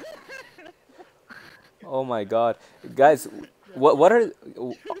 Oh my God, guys, what are?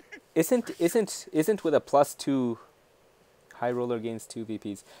 Isn't with a +2 high roller gains 2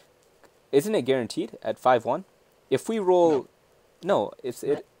 VPs? Isn't it guaranteed at 5-1? If we roll, no, it's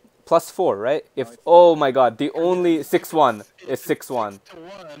it +4, right? If oh my God, the only 6-1 is 6-1.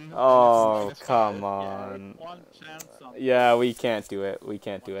 6-1. Oh, it's come -5. on. One chance on Yeah, we can't do it. We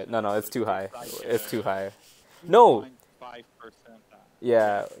can't do it. No, it's too high. It's too high. No. 2.5%.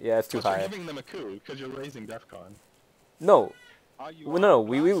 Yeah, it's too Plus you're high. giving them a coup because you're raising DEFCON. No, Are you no, on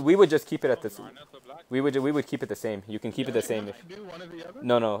we would just keep it at black? this. You are not a black? We would keep it the same. You can keep it the same. You have to do one or the other?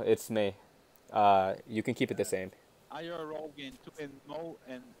 No, it's May. You can keep it the same. Are you a roll gain 2 and no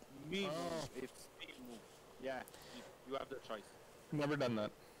and me Oh. move? It's me move. Yeah, you have the choice. Never done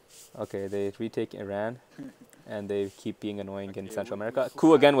that. Okay, they retake Iran, and they keep being annoying in Okay, Central we- America. we-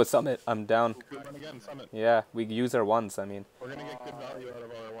 Cool again with Summit. I'm down. Good one again, Summit. Yeah, we use our ones. I mean, We're gonna get good value out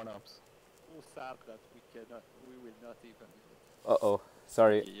of our one-ups. So sad that we will not even. oh,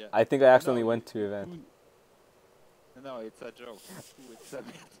 sorry. Yeah. I think I accidentally No, went to event. No, it's a joke. It's a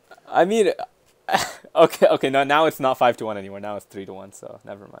I mean, okay. Now it's not 5-1 anymore. Now it's 3-1. So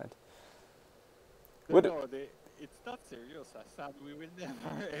never mind. What- No, it's not serious. I said we will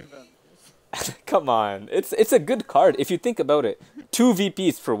never even. Come on, it's a good card if you think about it. 2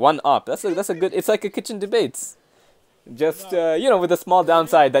 VPs for 1 up. That's a good. It's like a kitchen debates. Just with a small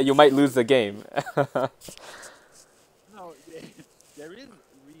downside that you might lose the game. No, there is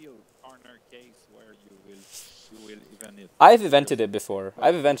real corner case where you will even it. I've evented it before. But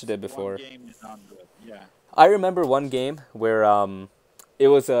I've evented it one before. game is not good. Yeah. I remember one game where it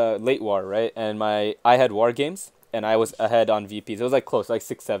was a late war, right? And I had war games and I was ahead on VPs. It was like close, like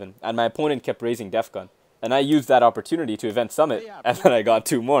 6-7, and my opponent kept raising DEFCON, and I used that opportunity to event Summit, Yeah, and then I got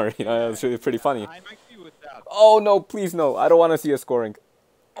 2 more. You know, it was really pretty funny. I'm agree with that. Oh no, please no! I don't want to see a scoring.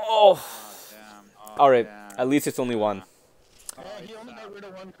 Oh, Damn. all right. Damn. At least it's only 1. Oh, Yeah, he it's only sad. got rid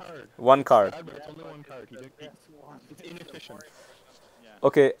of 1 card. 1 card. Sad, but it's only 1 card. It's inefficient. Yeah.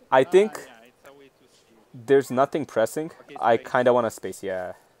 Okay, I think Yeah, it's a way to see. there's nothing pressing. Okay, I space. kind of want to space.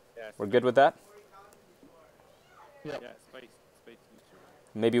 Yeah, Yeah, we're good with that. Yep. Yeah, space neutral.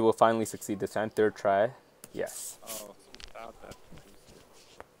 Maybe we'll finally succeed this time. 3rd try. Yes. Oh, so sad that.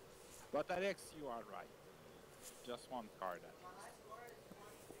 But Alex, you are right. Just 1 card at least.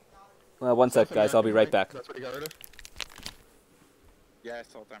 Well, 1 sec, guys. I'll be right back. That's what you got rid of? Yeah,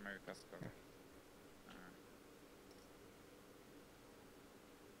 South America's card.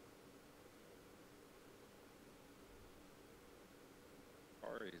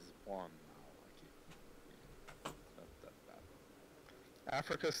 Or is 1 now? Okay. Not that bad.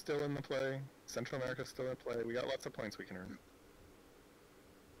 Africa's still in the play. Central America's still in play. We got lots of points we can earn.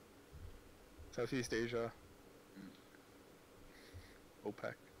 Southeast Asia.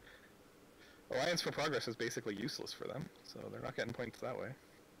 OPEC. Alliance for Progress is basically useless for them, so they're not getting points that way.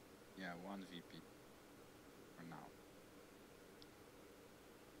 Yeah, 1 VP. For now.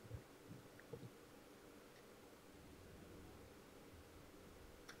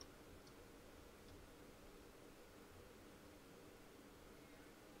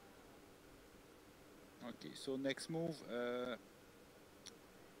 Okay, so next move,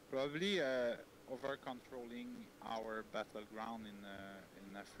 probably over controlling our battleground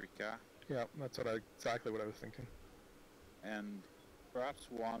in Africa, Yeah, that's exactly what I was thinking. and perhaps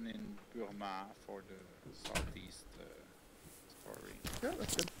 1 in Burma for the southeast story. Yeah,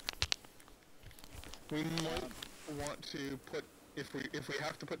 that's good. We might want to put if we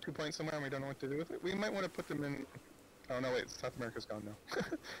have to put 2 points somewhere and we don't know what to do with it, we might want to put them in. Oh no, wait, South America's gone now.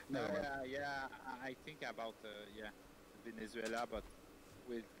 No, Never mind. yeah, I think about Venezuela, but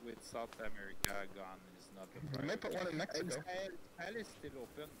with South America gone is not the We priority. might put one in Mexico. Israel is still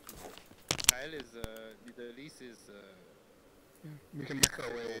open. Israel is Middle East is. We can make our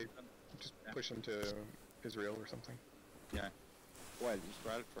way, open. just push them to Israel or something. Yeah. Well,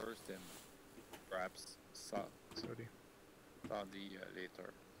 Israel first, and perhaps Saudi. Saudi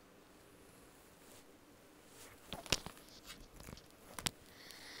later.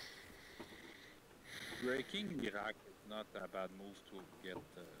 Breaking Iraq is not a bad move to get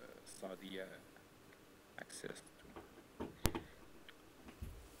Saudi access to.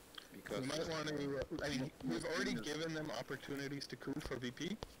 Because We might want to. I mean, we've already given them opportunities to coup for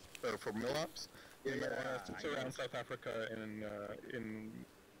VP, or for MilOps. We might want to surround South Africa in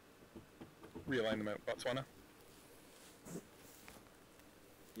realignment of Botswana.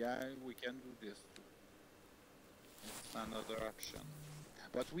 yeah, we can do this too. It's another option.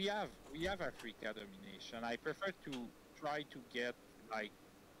 But we have Africa domination. I prefer to try to get like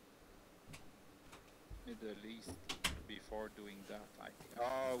Middle East before doing that. I think.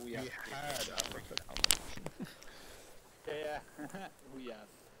 Oh, we had Africa domination. Yeah, we have.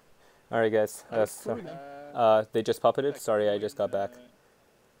 All right, guys. They just puppeted. Sorry, I just got back.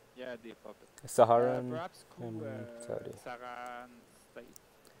 Yeah, they puppeted. Saharan Perhaps and Saudi. Saharan state.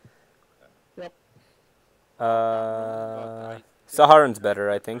 Saharan's better,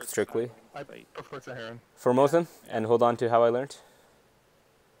 I think, strictly. I prefer Saharan. Formosan, and hold on to how I learned.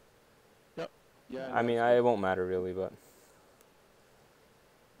 Yep. Yeah. I mean, it won't matter really, but.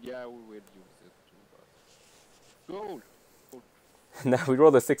 Yeah, we will use it too. But gold. No, we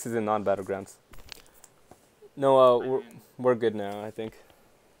roll the 6s in non-battlegrounds. No, we're good now, I think.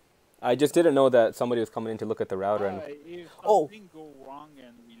 I just didn't know that somebody was coming in to look at the router. And If something go wrong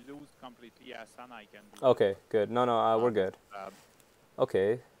and we lose completely, Hassan, I can do okay, good. No, we're good.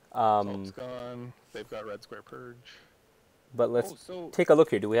 Okay. Salt's gone. They've got Red Square Purge. But let's take a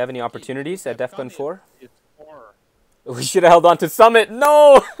look here. Do we have any opportunities at DEFCON 4? It's 4. We should have held on to Summit.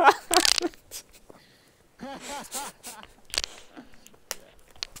 No!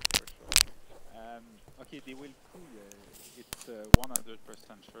 Okay, they will coup. It's 100%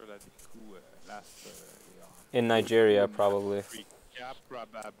 sure that they coup last year. In Nigeria, probably. Africa,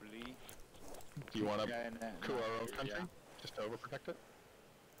 probably. Do you want to coup our own country? Just to overprotect it?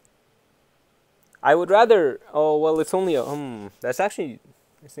 I would rather... Oh, well, it's only a... That's actually...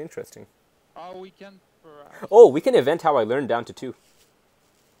 It's interesting. Oh, we can perhaps... Oh, we can event how I learned down to 2.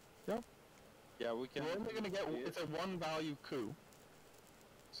 Yep. Yeah, we can... We're only going to get... It's a 1-value coup.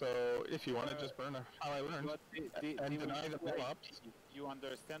 So, if you want to just burn how I learned and deny the MilOps... You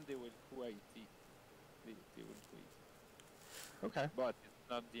understand they will coup 80. They will coup 80. Okay. But it's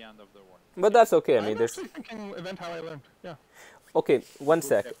not the end of the world. But that's okay. I mean, I'm there's... actually thinking event how I learned. Yeah. Okay, one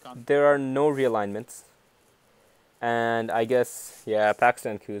sec. There are no realignments. And I guess, yeah,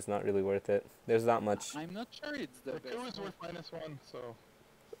 Pakistan coup is not really worth it. There's not much. I'm not sure it's the best. coup is worth -1, so...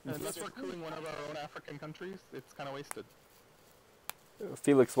 Unless we're cooing one of our own African countries, it's kind of wasted.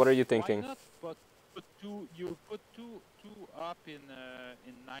 Felix, what are you thinking? Why not? But you put two up in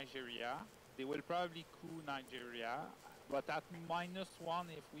Nigeria. They will probably coup Nigeria. But at -1,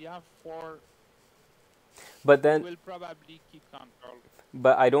 if we have 4... But then, we'll probably keep control.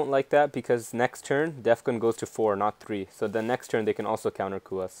 But I don't like that because next turn, DEFCON goes to 4, not 3. So the next turn, they can also counter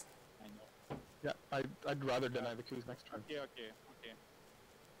coup us. I know. Yeah, I'd rather deny the coups next turn. Okay.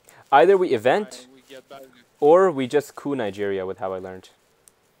 Either we event, We get back. or we just coup Nigeria with how I learned.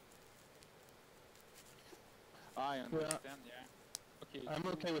 I understand, yeah. Okay. I'm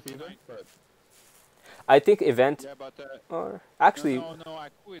okay with either, but... I think event, Yeah, but... or actually... No, a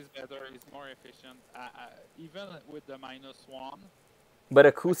coup is better, it's more efficient. Even with the -1... But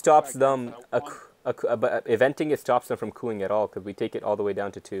a coup stops them, but eventing it stops them from cooing at all, because we take it all the way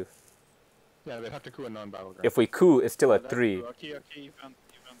down to 2. Yeah, they'd have to coup a non-battleground. If we coup, it's still at 3. Okay, event.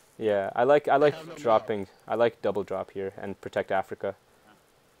 Yeah, I like dropping, I like double drop here and protect Africa.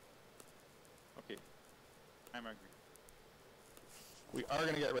 Okay, I'm agree. We are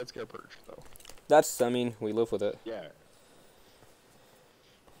going to get Red Scare Purge, though. That's, I mean, we live with it. Yeah.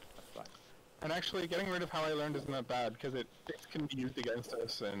 That's fine. And actually, getting rid of how I learned isn't that bad, because it can be used against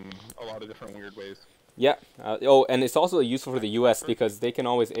us in a lot of different weird ways. Yeah. And it's also useful for the US because they can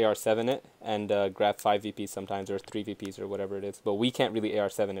always AR7 it and grab 5 VPs sometimes, or 3 VPs, or whatever it is. But we can't really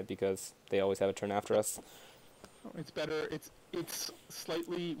AR7 it because they always have a turn after us. It's better. It's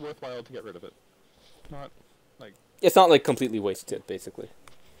slightly worthwhile to get rid of it. Not like... It's not like completely wasted, basically.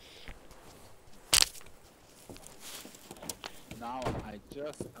 Now I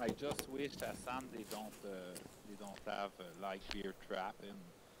just wish Hassan they don't have like beer trap and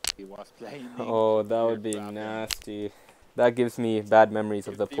he was playing. Oh, that would be nasty. That gives me bad memories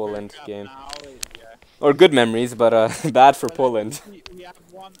of the Poland game. Now, yeah. Or good memories, but bad for Poland. We have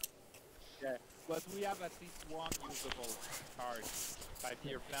one, yeah, but we have at least one usable card.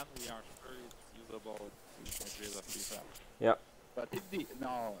 5-year plan, we are sure it's usable to get rid of beer trap. Yeah. But if they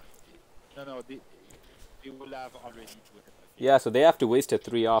will have already do it. Yeah, so they have to waste a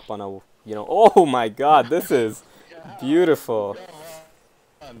 3-op on a, oh my god, this is beautiful.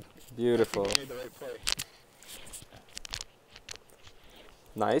 Beautiful.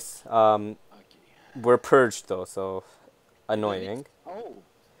 Nice. We're purged though, so annoying. Oh,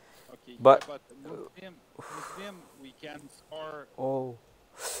 okay. But, yeah, but Muslim, we can score. Oh,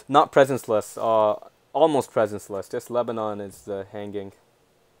 not presenceless. Almost presenceless. Just Lebanon is hanging.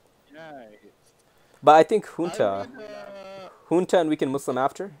 Yeah. But I think Junta and we can Muslim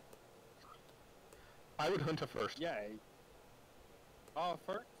after. I would Junta first. Yeah. Oh,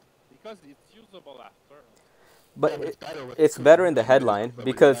 first because it's usable after. But yeah, it's better in the headline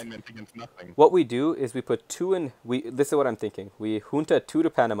because what we do is we put 2 in. This is what I'm thinking. We Junta 2 to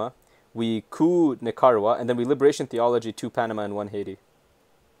Panama, we coup Nicaragua, and then we Liberation Theology 2 Panama and 1 Haiti.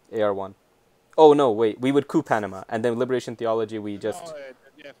 AR1. Oh no, wait. We would coup Panama and then Liberation Theology. We just. No,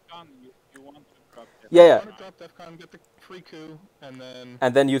 the DEFCON, you want to drop DEFCON. Yeah. You want to drop DEFCON, get the free coup,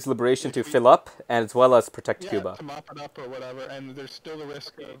 and then use Liberation to fill up as well as protect Cuba. To mop it up or whatever, and there's still the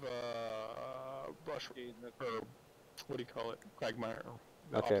risk of brush or what do you call it? Quagmire.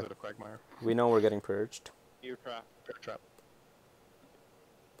 The opposite of Quagmire. We know we're getting purged. Beer trap. Beer trap.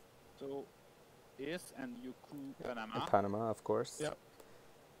 So, this and you coup Panama. Panama, of course. Yep.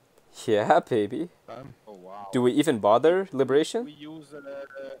 Yeah, baby. Oh wow. Do we even bother Liberation? We use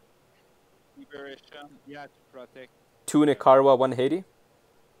Liberation, yeah, to protect. 2 Nicaragua, 1 Haiti.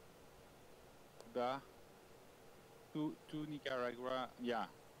 Cuba. 2 Nicaragua, yeah.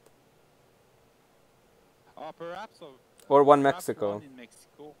 Perhaps. Or 1 perhaps Mexico. 1 in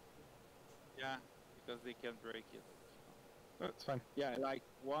Mexico. Yeah, because they can break it. That's fine. Yeah, like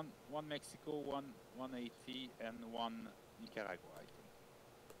one Mexico, one Haiti, and 1 Nicaragua, I think.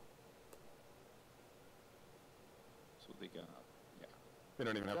 So they cannot. Yeah. They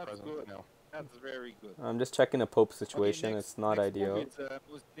don't even have That's presidents good. now. That's very good. I'm just checking the Pope situation. Okay, next, it's not ideal. It's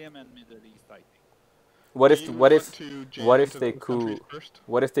Muslim and Middle East, I think. What if they coup? First?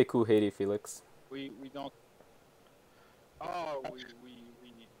 What if they coup Haiti, Felix? We don't. Oh, we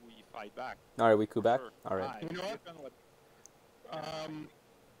fight back. All right, we coup back. Sure. All right. You know what?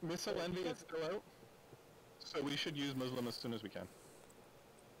 Missile Envy is still out, so we should use Muslim as soon as we can.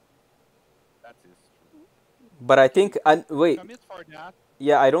 That is true. But I think wait. Commit for that.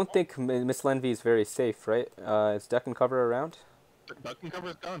 Yeah, I don't think Miss Lenvy is very safe, right? Is deck and cover around? Duck and cover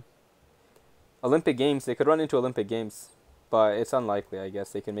is gone. Olympic Games. They could run into Olympic Games, but it's unlikely. I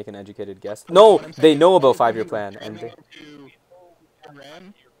guess they can make an educated guess. No, they know about 5-year plan, and they.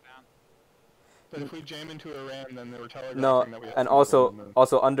 Iran. But if we jam into Iran, then they were telegraphing No, that we have and to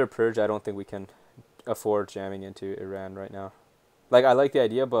also under purge, I don't think we can afford jamming into Iran right now. Like, I like the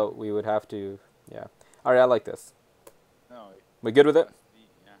idea, but we would have to. Yeah. All right, I like this. No. We good with it?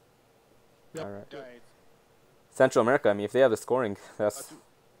 Yeah. Yep. All right. Yeah, Central America. I mean, if they have the scoring, that's.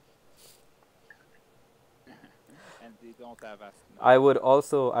 and they don't have us. I would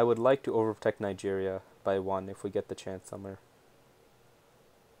like to overprotect Nigeria by 1 if we get the chance somewhere.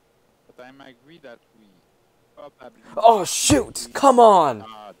 But I might agree that we probably. Oh shoot! Come on!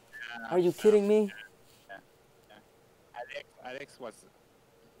 Are you kidding me? Alex was.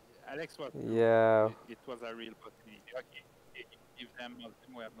 Yeah. It was a real possibility. Okay, give them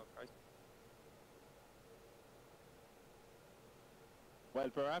Muslim. We have no choice. Well,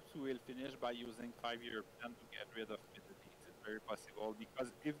 perhaps we will finish by using 5-year plan to get rid of Middle East. It's very possible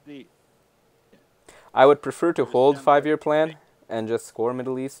because if they. I would prefer to hold 5-year plan and just score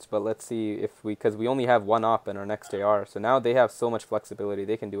Middle East, but let's see if because we only have 1 op in our next AR, so now they have so much flexibility.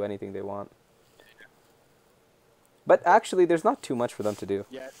 They can do anything they want. But actually, there's not too much for them to do.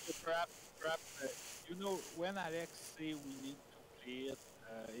 Yeah, so perhaps when Alex say we need to play it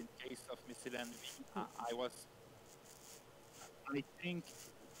in case of Missile Envy, I think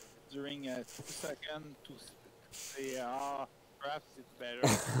during 2 seconds to say, perhaps it's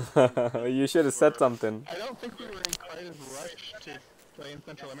better. You should have said something. I don't think we were in quite as rush to play in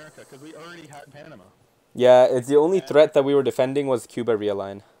Central America because we already had Panama. Yeah, it's the only threat that we were defending was Cuba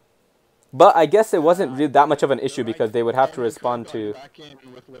realign. But I guess it wasn't really that much of an issue because they would have to respond to. Back in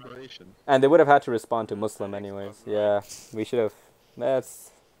with Liberation. And they would have had to respond to Muslim anyways. Yeah, we should have.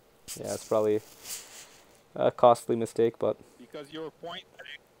 It's probably a costly mistake, but. because your point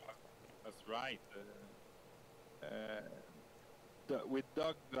was right. With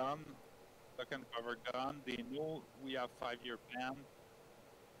Duck and Cover Gun, they know we have 5-year plan.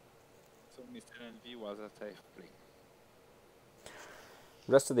 So Mr. NV was a safe play.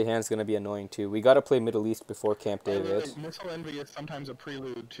 Rest of the hand's going to be annoying too. We got to play Middle East before Camp David. Missile Envy is sometimes a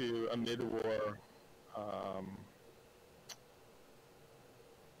prelude to a mid-war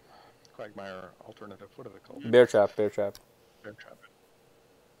Quagmire alternative. What are they called? Bear Trap, Bear Trap. Bear Trap.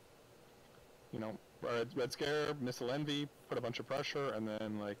 You know, Red Scare, Missile Envy, put a bunch of pressure, and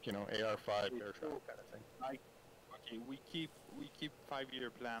then like, you know, AR5, Bear Trap kind of thing. Okay, we keep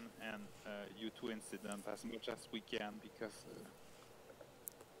 5-year plan and U2 incident as much as we can because.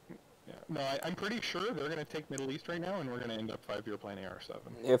 Yeah. No, I'm pretty sure they're going to take Middle East right now, and we're going to end up 5-year plan AR7.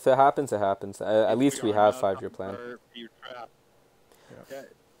 If it happens, it happens. At least we have 5-year plan. Yeah.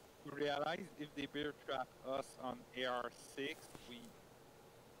 Realize if they bear trap us on AR6,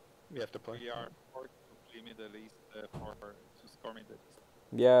 we have to play. We are forced to play Middle East to score Middle East.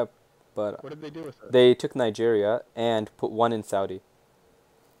 Yeah, but what did they do with it? They took Nigeria and put one in Saudi.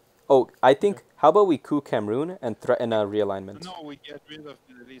 Oh, I think, how about we coup Cameroon and threaten a realignment? No, we get rid of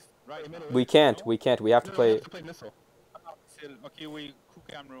Middle East. Right. We can't. We can't. We have to play. We have to play missile. Okay, we coup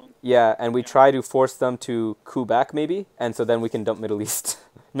Cameroon. Yeah, and we try to force them to coup back, maybe, and so then we can dump Middle East.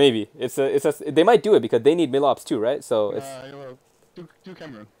 Maybe they might do it because they need Milops too, right? So it's. Well, do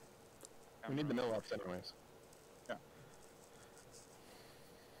Cameroon. We need the Milops anyways. Yeah.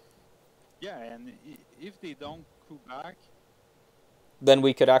 Yeah, and if they don't coup back, then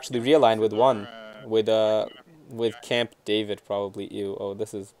we could actually realign with one, with Camp David probably. Ew. Oh,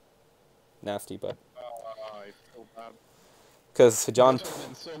 this is nasty, but. It's so bad. Because John. It would have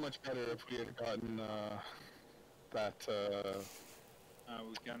been so much better if we had gotten that.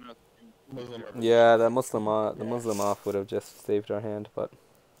 We cannot. Muslim. Yeah, the Muslim off would have just saved our hand, but.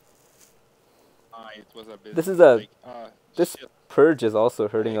 It was a bit. This is this shit. purge is also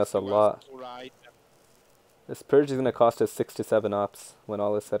hurting us a lot. Right. This purge is gonna cost us 6 to 7 ops when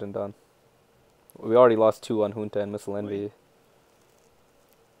all is said and done. We already lost 2 on Junta and Missile Envy.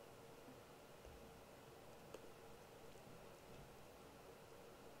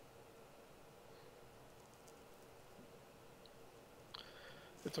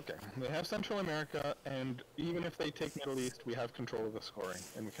 It's okay. They have Central America, and even if they take Middle East, we have control of the scoring,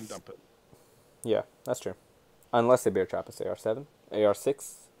 and we can dump it. Yeah, that's true. Unless they bear trap us AR7,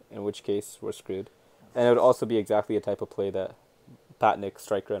 AR6, in which case we're screwed. And it would also be exactly a type of play that Patnik,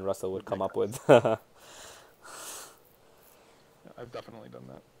 Stryker, and Russell would come up with. Yeah, I've definitely done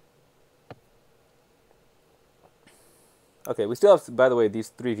that. Okay, we still have, by the way, these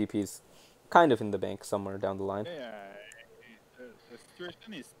 3 VPs kind of in the bank somewhere down the line. Yeah, the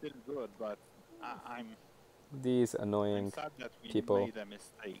situation is still good, but I'm These annoying sad that we people. made a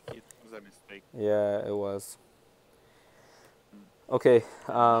mistake. It was a mistake. Yeah, it was. Okay,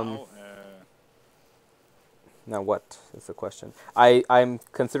 now what is the question? I'm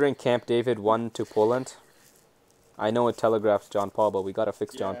considering Camp David 1 to Poland. I know it telegraphs John Paul, but we gotta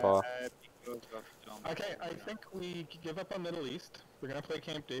fix John Paul. Because of John Okay, I think we give up on Middle East. We're going to play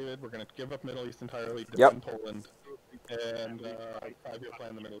Camp David. We're going to give up Middle East entirely, defend Poland, and 5-year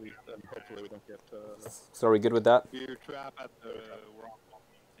plan the Middle East, and hopefully we don't get... So are we good with that? We're trapped at the wrong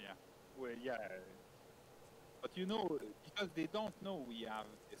moment, yeah. Well, yeah. But you know, because they don't know we have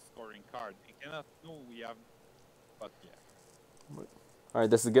a scoring card, they cannot know we have... But yeah. Alright,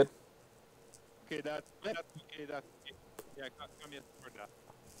 this is good? Okay, that's okay, that's okay. Yeah, commit for that.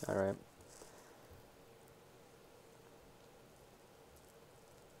 Alright.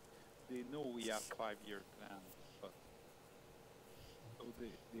 They know we have 5-year plan, but... So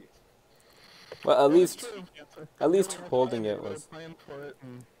they Well, at least We're holding trying it to was... plan for it,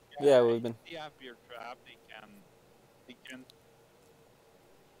 and Yeah, we've been... They have beer trap, they can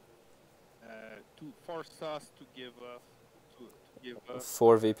to force us to give us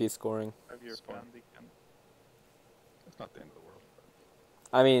 4 VP scoring. 5-year plan, they can... it's not the end of the world.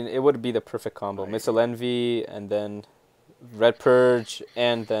 I mean, it would be the perfect combo. Missile Envy, and then Red Purge,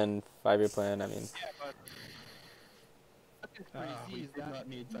 and then 5-year plan, I mean... Yeah, but what is We crazy is do that not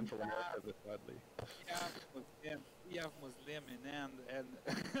need Central America this badly. we have Muslim in hand, and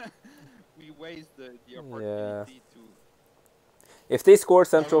we waste the opportunity to... If they score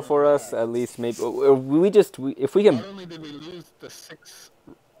Central for us, at least maybe... if we can... Not only did we lose the 6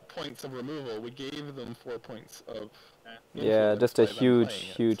 points of removal, we gave them 4 points of... Yeah, just a by them playing it,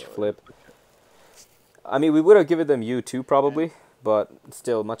 huge so flip. I mean, we would have given them U2 probably, but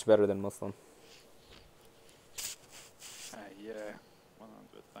still much better than Muslim. Yeah,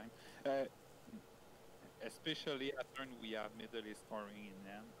 100 times. especially at turn we have Middle East scoring in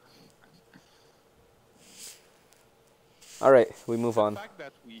them. All right, we move The on. fact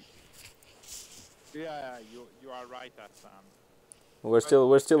that we, yeah, you are right, Hassan.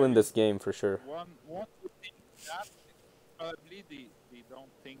 We're still in this game for sure. One would think that probably they don't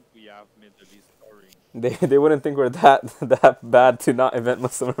think we have Middle East scoring. They wouldn't think we're that bad to not invent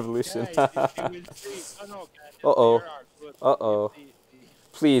Muslim Revolution. Yeah, they will say, no, Uh-oh. Canadians are good. Uh-oh.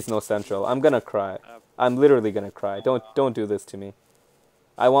 Please, no Central. I'm gonna cry. I'm literally gonna cry. Don't do this to me.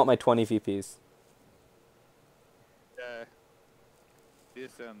 I want my 20 VPs.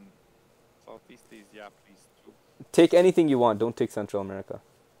 Listen, Southeast Asia, please too. Take anything you want. Don't take Central America.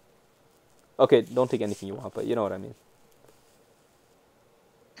 Okay, don't take anything you want, but you know what I mean.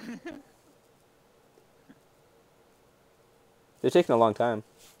 They're taking a long time.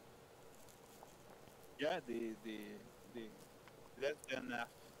 Yeah, the less than half.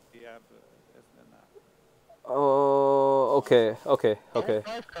 They have less than half. Oh, okay.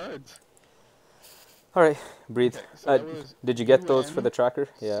 5 cards. All right, breathe. Okay, so that was Did you get those UN, for the tracker?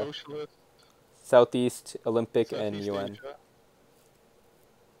 Yeah. Socialist, Southeast, Olympic, and Southeast UN. Asia.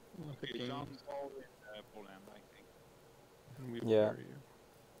 Olympic Okay, Games. John Paul in Poland, I think. And we will Yeah. carry you.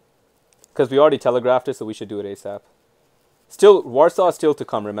 Because we already telegraphed it, so we should do it ASAP. Still, Warsaw is still to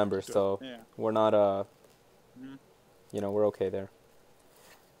come, remember, so Yeah. we're not, Mhm. you know, we're okay there.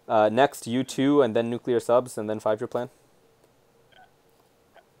 Next, U2, and then nuclear subs, and then 5-year plan.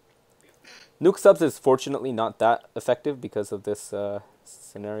 Nuke subs is fortunately not that effective because of this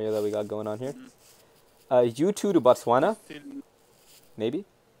scenario that we got going on here. U2 to Botswana, Still, maybe?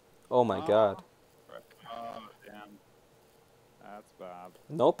 Oh my god. oh, damn. That's bad.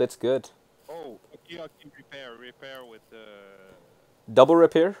 Nope, it's good. Oh, okay, repair with the... Double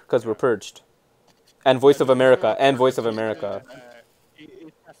repair, because we're purged. And Voice of America, and Voice of America.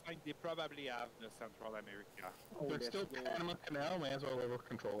 It's like they probably have the Central America. Oh, There's still Panama Canal, may as well over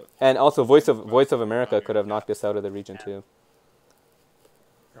control it. And also Voice of America could have knocked us out of the region too.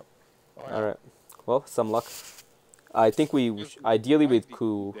 Oh, yeah. All right. Well, some luck. I think ideally we'd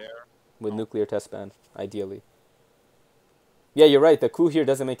coup with nuclear test ban. Ideally. Yeah, you're right. The coup here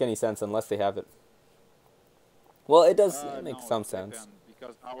doesn't make any sense unless they have it. Well, it does make some sense.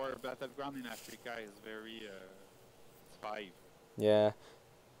 Because our battleground in Africa is very 5. Yeah.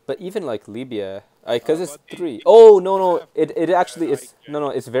 But even like Libya, because it's but 3. Oh, no. It actually is. No,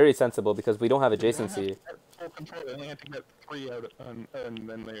 it's very sensible because we don't have adjacency. Full control, they only had to get 3 out, and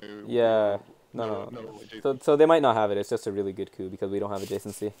then they... Yeah. No. So they might not have it. It's just a really good coup because we don't have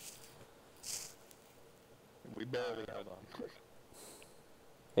adjacency. We barely held on.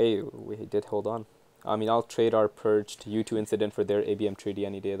 Hey, we did hold on. I mean, I'll trade our purged U2 incident for their ABM treaty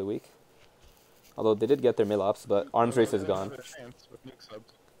any day of the week. Although they did get their mill-ups, but arms race is gone.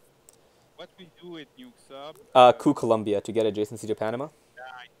 What we do with nuke sub? Coup Colombia to get adjacency to Panama. Yeah,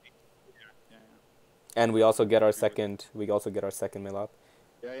 I think. Yeah. And we also get our second. We also get our second mill-up.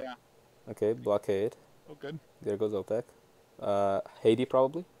 Yeah. Okay, blockade. Oh, good. There goes OPEC. Haiti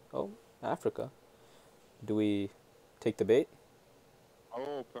probably. Oh, Africa. Do we take the bait?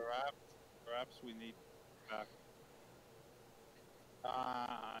 Oh, perhaps we need back.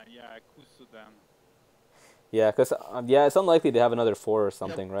 Yeah, coup Sudan. Yeah, because it's unlikely they have another 4 or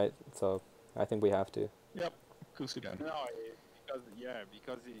something, right? So I think we have to. Yep, coup Sudan. No,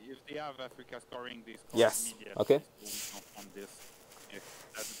 because if they have Africa scoring, they score Yes. immediately. Okay. So we don't want this. Yeah,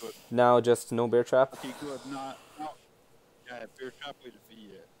 that's good. Now just no bear trap. Okay, good. No. Yeah, bear trap will be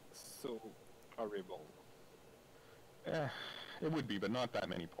so horrible. Yeah, it would be, but not that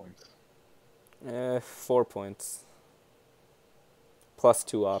many points. 4 points. Plus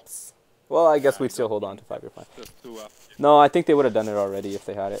 2 ops. Well, I guess we'd still hold on to 5-year plan. Just 2 up. No, I think they would have done it already if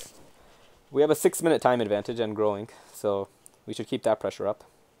they had it. We have a 6-minute time advantage and growing, so we should keep that pressure up.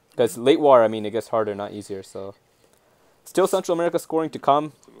 Because late war, I mean, it gets harder, not easier. So, still Central America scoring to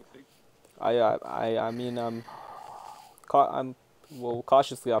come. Absolutely. I mean, I'm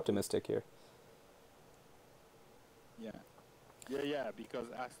cautiously optimistic here. Yeah, because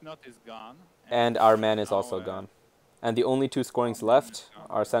Asnot is gone. And our man is now, also gone. And the only 2 scorings left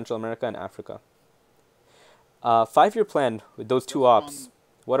are Central America and Africa. 5-year plan with those 2 ops.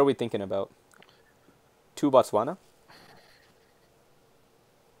 What are we thinking about? 2 Botswana?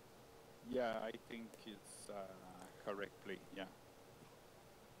 Yeah, I think it's correctly. Yeah.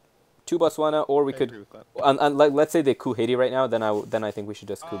 2 Botswana, or we I could. agree with that. And let's say they coup Haiti right now, then I think we should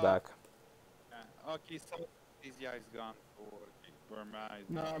just coup back. Okay, South Asia is gone for Burma.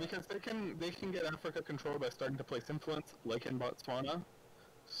 No, because they can get Africa controlled by starting to place influence, like in Botswana.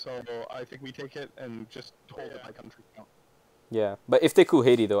 So I think we take it and just hold it by country count. Yeah, but if they coup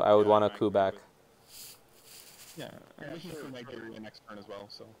Haiti though, I would Yeah, want I to coup agree back. with- Yeah, and we can crew Nigeria next turn as well,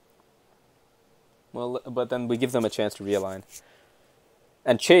 so... Well, but then we give them a chance to realign.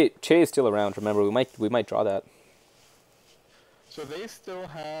 And Che is still around. Remember, we might draw that. So they still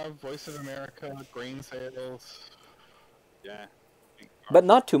have Voice of America, grain sales. Yeah. But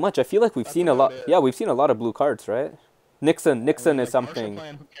not too much. I feel like we've That's seen a lot. about it. Yeah, we've seen a lot of blue cards, right? Nixon Like is Marshall something.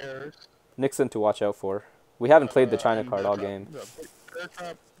 Plan, who cares? Nixon to watch out for. We haven't played the China And card all game. Bear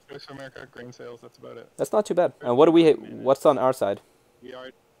Trap, Voice of America, grain sales, that's about it. That's not too bad. And what do we? What's on our side? We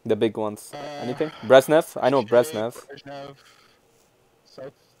are The big ones. Anything? Brezhnev? I know Che, Brezhnev.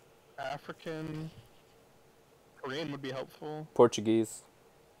 South African, Korean would be helpful. Portuguese.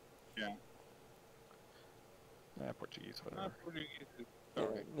 yeah. Portuguese, whatever.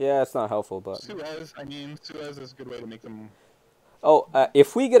 Alright. Yeah, it's not helpful, but. Suez, Suez is a good way to make them... Oh,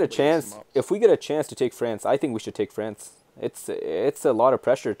 if we get a Raise chance, them up. if we get a chance to take France, I think we should take France. It's a lot of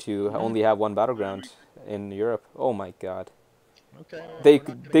pressure to only have one battleground in Europe. Oh my God, Okay. they we're not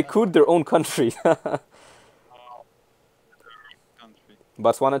getting that cooed one. their own country. Country.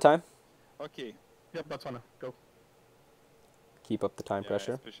 Botswana time. Okay. Yep, Botswana, go. Keep up the time Yeah,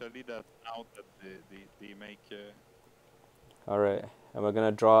 pressure. especially that now that they make All right, and we're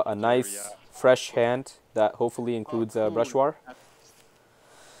gonna draw a nice Algeria. fresh hand that hopefully includes cool. Brushoir.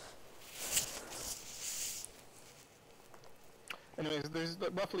 Anyways, there's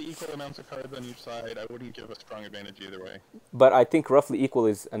roughly equal amounts of cards on each side. I wouldn't give a strong advantage either way. But I think roughly equal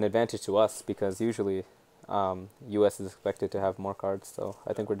is an advantage to us because usually US is expected to have more cards. So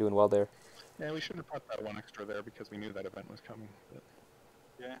I think we're doing well there. Yeah, we should have put that one extra there because we knew that event was coming. But...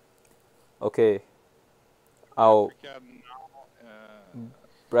 yeah. Okay. Oh, Africa now,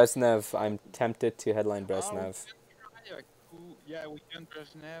 Brezhnev. I'm tempted to headline we Brezhnev. can try a coup. Yeah, we can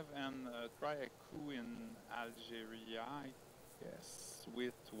Brezhnev and try a coup in Algeria. Yes.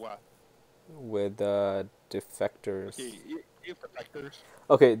 With what? With defectors. Okay, if Protectors.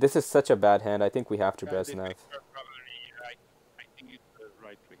 Okay, this is such a bad hand. I think we have to yeah, Brezhnev. probably right. I think it's the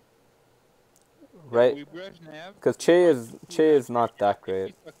right way. Right? We Brezhnev. Because Che is not that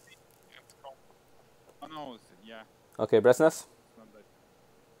great. Oh no, yeah. Okay, Brezhnev? It's not that.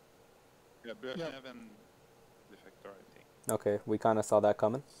 Yeah, Brezhnev and Defector, I think. Okay, we kind of saw that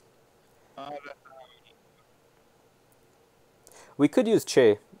coming. That's We could use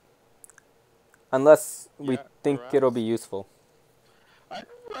Che. Unless we Yeah, think perhaps. it'll be useful. I'd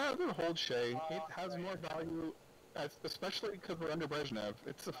rather hold Shea. It has more value, especially because we're under Brezhnev.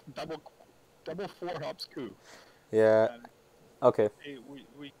 It's a double 4 hops coup. Yeah. Okay. hey, we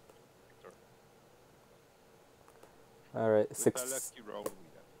Alright. with a 6. lucky roll we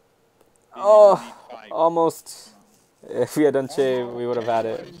got. Oh, Need 5. almost. If we had done Che, we would have had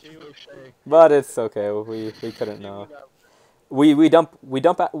Why it. didn't you go Shea? But it's okay. We couldn't know. We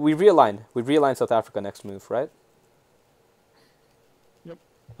realign South Africa next move, right? Yep.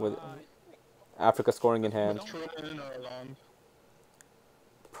 With Africa scoring in hand. With Truman or Hollande.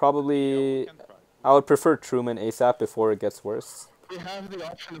 Probably can try. I would prefer Truman ASAP before it gets worse. We have the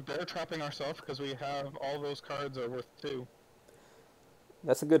option of bear trapping ourselves because we have all those cards are worth 2.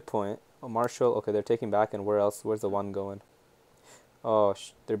 That's a good point. Oh, Marshall. Okay, they're taking back, and where else? Where's the one going? Oh,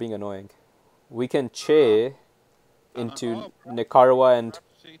 they're being annoying. We can Che into Nicaragua and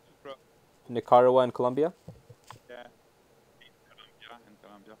Colombia. Yeah. In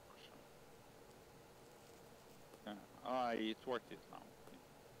Colombia for sure. Yeah. It's worth it now.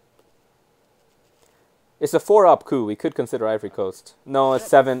 It's a 4-up coup. We could consider Ivory Coast. No, it's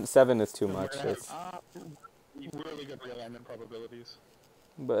 7. 7 is too So much. we're gonna It's, have really good realignment probabilities.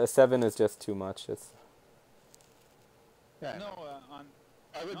 but a 7 is just too much. It's Yeah. No,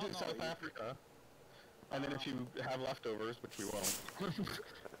 I would no, do no, South it- Africa. And then if you have leftovers, which we won't.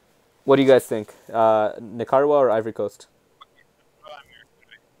 What do you guys think? Nicaragua or Ivory Coast?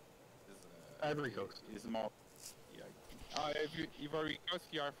 Ivory Coast. Is more. Yeah. If Ivory Coast,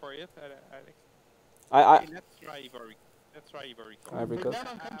 you are for it, Alex? I Hey, let's try Ivory. Let's try Ivory Coast. Ivory We're Coast. down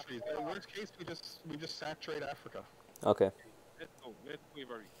on countries. In the worst case, we just saturate Africa. Okay. Let's go. Let's go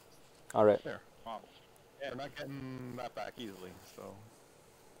Ivory Coast. All right. There. Wow. We're not getting that back easily, so...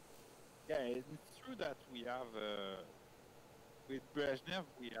 Yeah, it's true that we have with Brezhnev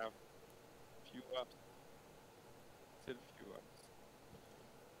we have few ups, still few ups.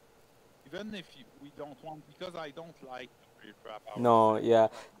 Even if we don't want, because I don't like to pre-trap ourselves. No, yeah.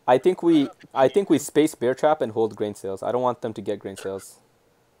 I think we space bear trap and hold grain sales. I don't want them to get grain sales.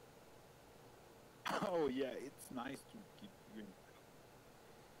 Oh yeah, it's nice to keep doing.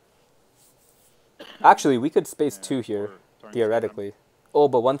 Actually, we could space 2 for here turn theoretically. Oh,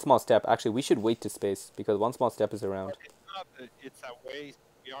 but one small step. Actually, we should wait to space because one small step is around. seven. It's not. It's a waste.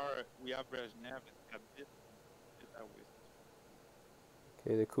 We have Brezhnev. It's a bit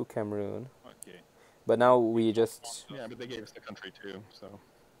Okay, they coup Cameroon. Okay. But now we just... Yeah, but they gave us the country too, so.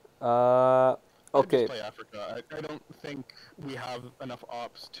 Uh, I'd just okay. play Africa. I don't think we have enough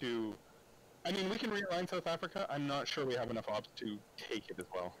ops to. I mean, we can realign South Africa. I'm not sure we have enough ops to take it as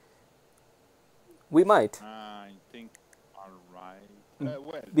well. We might. I think, alright.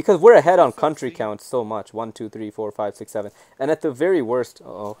 Well, Because we're ahead on just country succeed. count so much. 1, 2, 3, 4, 5, 6, 7. And at the very worst...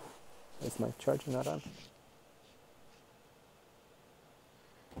 Uh-oh. Is my charger not on?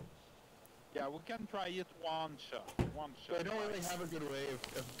 Yeah, we can try it one shot. One shot. They don't really have a good way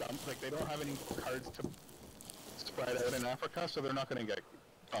of dump. Like, they don't have any cards to spread out in Africa, so they're not going to get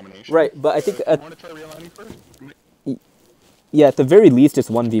domination. Right, but I think... If you want to try realigning first? Yeah, at the very least, it's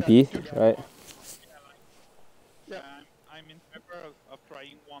 1 VP, right? Yeah, I'm in favor of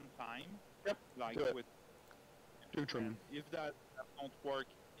trying one time. Yep, Like do it. with. Neutrum. And if that don't work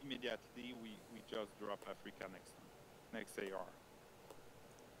immediately, we just drop Africa next AR.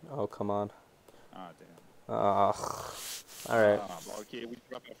 Oh, come on. Ah, damn. Alright. Okay, we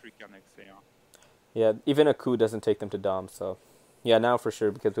drop Africa next AR. Yeah, even a coup doesn't take them to Dom, so... Yeah, now for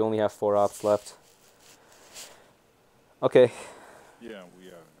sure, because we only have 4 ops left. Okay, Yeah, we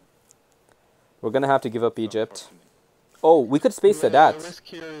are. we're gonna have to give up Egypt. Unfortunately. Oh, we could space The Sadat. risk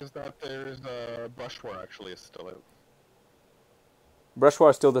here is that there's a brush war actually is still out. Brush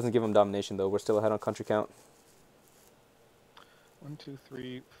War still doesn't give him domination, though. We're still ahead on country count. 1, 2,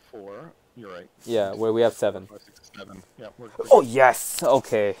 3, 4. You're right. Yeah, where we have 7. 5, 6, 7. Yeah, we're Oh, yes!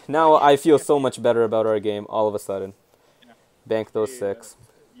 Okay, now I feel so much better about our game all of a sudden. Yeah. Bank those Okay, 6.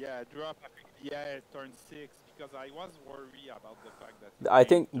 Yeah, drop Africa. Yeah, turn 6 because I was worried about the fact that. I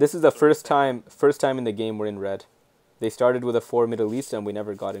think this is the first time in the game we're in red. They started with a 4 Middle East and we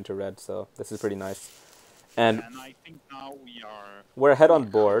never got into red, so this is pretty nice. And I think now we are. we're ahead on I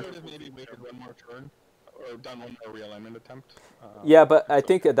board. would have maybe waited one more turn, or done one more realignment attempt. Yeah, but I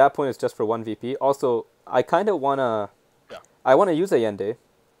think at that point it's just for 1 VP. Also, I kind of wanna... Yeah. I wanna use Allende,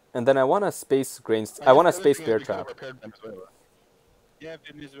 and then I wanna space grains... I wanna space Bear Trap. Yeah,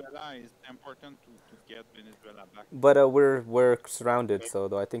 Venezuela is important to get Venezuela back. But we're surrounded, so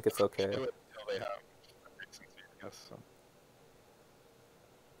though I think it's okay. Do it until they have recency, I guess. So.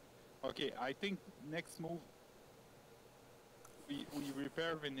 Okay, I think next move we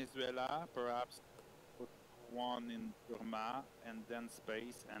repair Venezuela, perhaps put one in Burma and then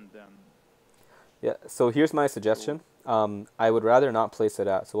space and then. Yeah, so here's my suggestion. I would rather not place it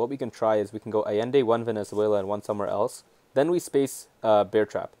at. So what we can try is we can go Allende, 1 Venezuela, and 1 somewhere else. Then we space Bear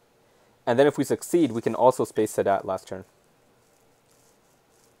Trap. And then if we succeed, we can also space Sadat last turn.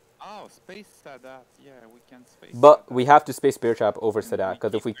 Oh, space Sadat. Yeah, we can space. But Sadat. we have to space Bear Trap over Sadat,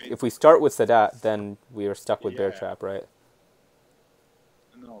 because if we start with Sadat, then we are stuck with Bear Trap, right?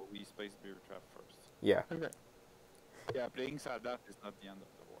 No, we space Bear Trap first. Yeah. Okay. Yeah, playing Sadat is not the end of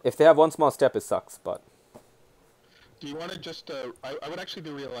the war. If they have 1 small step, it sucks, but... Do you want to just, I would actually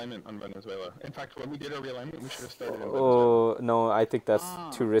do realignment on Venezuela. In fact, when we did our realignment, we should have started in Venezuela. Oh, no, I think that's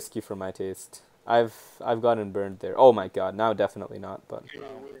too risky for my taste. I've gotten burned there. Oh my god, now definitely not, but... Okay,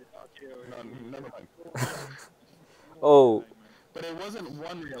 No, never mind. Oh. But it wasn't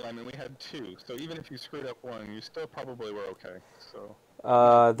 1 realignment, we had 2. So even if you screwed up 1, you still probably were okay. So.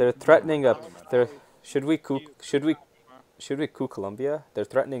 They're threatening a... Should we coup Colombia? They're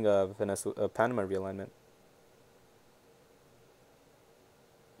threatening a Panama realignment.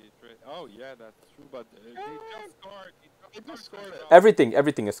 Oh yeah, that's true. But they just scored.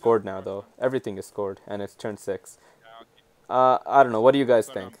 Everything is scored now, though. Everything is scored, and it's turn 6. Yeah, okay. I don't know. What do you guys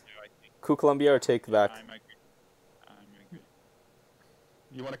think? Colombia, I think. Coup Colombia or take back? I'm agree.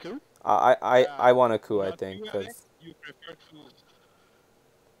 You want a coup? I want a coup, I Not think, you, because... Alex, you prefer to.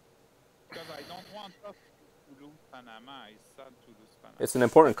 Because I don't want us to lose Panama. It's sad to lose Panama. It's an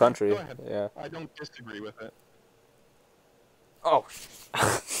important country. Go ahead. Yeah. I don't disagree with it. Oh,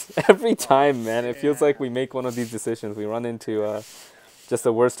 every time, man, it feels like we make one of these decisions, we run into just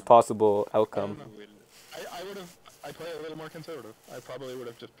the worst possible outcome. I would have. I play a little more conservative. I probably would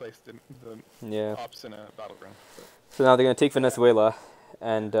have just placed the ops in a battleground. But. So now they're gonna take Venezuela,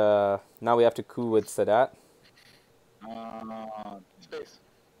 and now we have to coup with Sadat. Space.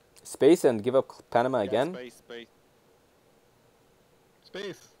 Space and give up Panama again.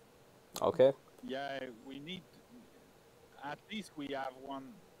 Space. Okay. Yeah, we need. At least we have one.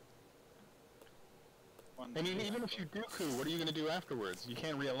 I mean, even if you do coup, what are you going to do afterwards? You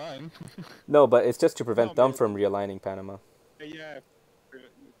can't realign. No, but it's just to prevent them from realigning Panama. Yeah,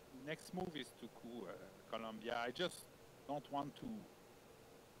 next move is to coup Colombia. I just don't want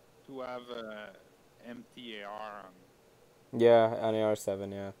to have empty AR. Yeah, an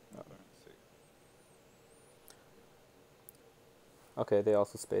AR-7, yeah. Okay, they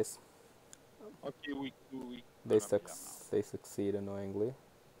also space. Okay, we They Colombia now. they succeed annoyingly.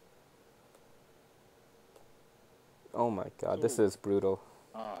 Oh my god, this So- is brutal.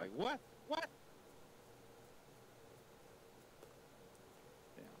 What? What?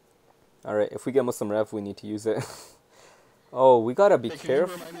 Alright, if we get Muslim Rev, we need to use it. Oh, we gotta be Hey, can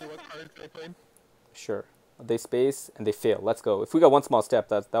careful. you remind me what cards they played? Sure. They space and they fail. Let's go. If we got one small step,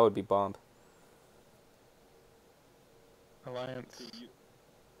 that would be bomb. Alliance. Okay,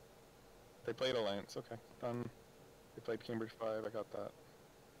 They played Alliance. Okay, done. They played Cambridge 5. I got that.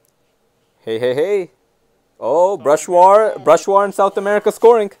 Hey, hey, hey! Oh, Brush War in South America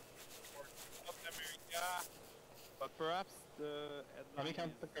scoring. South America. But perhaps the Let me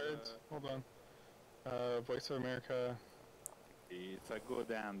headline count the is, cards. Hold on. Voice of America. it's a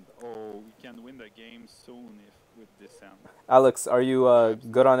good end. Oh, we can win the game soon if with this end. Alex, are you Perhaps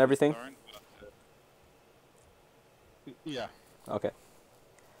good not on this everything? turn, but, Yeah. Okay.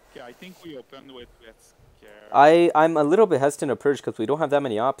 okay, I think we opened with Let's Scare. I'm a little bit hesitant to purge because we don't have that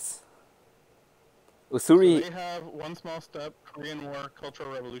many ops. So Usuri, they have One Small Step, Korean War,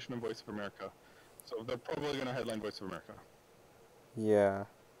 Cultural Revolution, and Voice of America. So they're probably going to headline Voice of America. yeah.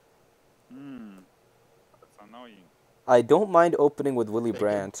 That's annoying. I don't mind opening with Willy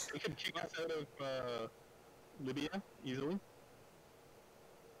Brandt. They could kick us out of Libya easily.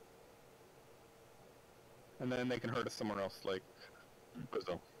 And then they can hurt us somewhere else, like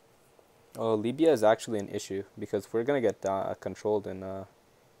Brazil. Oh, Libya is actually an issue because we're gonna get controlled in.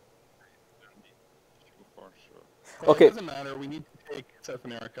 For sure. Well, Okay. It doesn't matter. We need to take South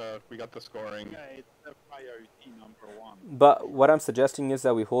America. We got the scoring. Yeah, it's a priority number one. But what I'm suggesting is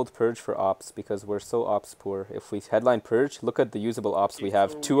that we hold purge for ops because we're so ops poor. If we headline purge, look at the usable ops we Okay,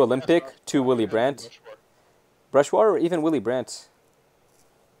 have: so 2 we Olympic, have 2 Willy Brandt, Brush War, or even Willy Brandt.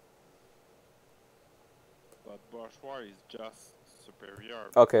 But Bourgeois is just superior.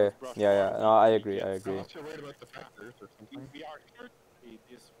 Okay. because Yeah, yeah. Bourgeois No, I we agree. get I agree. Unless you're worried about the factors or something. We are sure to play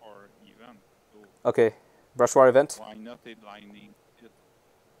this for event, so Okay. Brush War event. why not headlining it?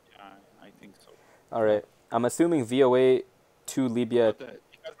 Yeah, I think so. All right. I'm assuming VOA to Libya. But,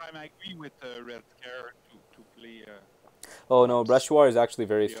 because I'm agree with Red Scare to play. Oh no, Brush War is actually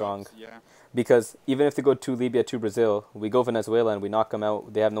very strong. Yeah. Because even if they go to Libya to Brazil, we go Venezuela and we knock them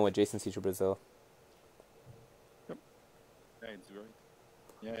out. They have no adjacency to Brazil. Yeah, it's great.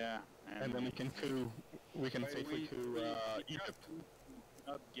 Yeah, yeah. And then we can coup. We can safely coup Egypt.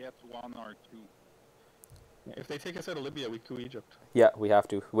 Not get 1 or 2. If they take us out of Libya, we coup Egypt. Yeah, we have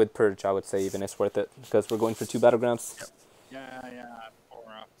to. With purge, I would say even it's worth it because we're going for 2 battlegrounds. Yeah, yeah. 4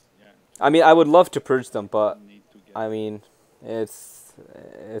 ups. Yeah. I mean, I would love to purge them, but Need to get I mean, it's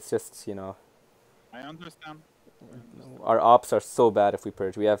just, you know, I understand. our ops are so bad if we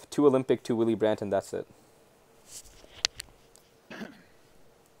purge. We have 2 Olympic, 2 Willy Brandt, and that's it.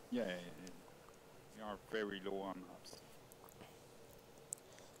 Yeah, we are very low on ups.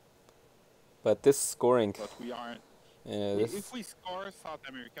 But this scoring, But we are. this, If we score South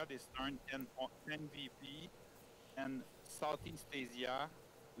America this turn 10 VP and Southeast Asia,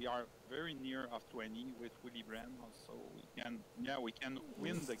 we are very near of 20 with Willy Brandt. Also, we can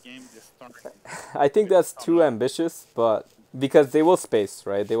win the game this turn. I think that's too ambitious, but because they will space,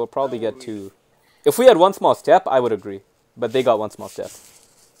 right? They will probably get 2. If we had 1 small step, I would agree. But they got 1 small step.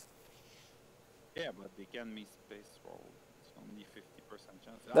 Yeah, but they can miss space for it's only 50%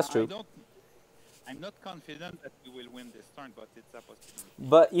 chance. That's true. I'm not confident that we will win this turn, but it's a possibility.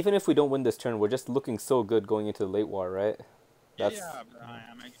 But even if we don't win this turn, we're just looking so good going into the late war, right? Yeah, but I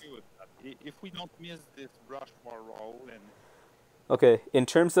agree with that. If we don't miss this brush war roll and Okay, in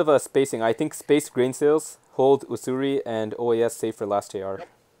terms of spacing, I think space grain sales, hold Usuri and OAS safe for last AR. Yep.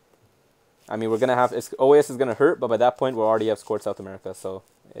 I mean, we're going to have... OAS is going to hurt, but by that point, we'll already have scored South America, so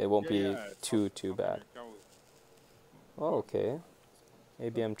it won't be too bad. Oh, okay.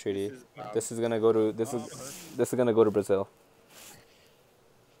 ABM treaty. This is going to go to... This is going to go to Brazil.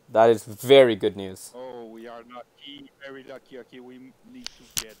 That is very good news. oh, we are lucky, very lucky. Okay, we need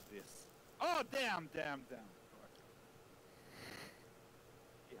to get this. Oh, damn. Okay.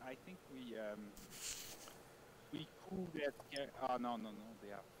 I think we could get. Oh no, they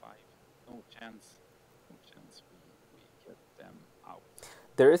have 5. No chance. We get them out.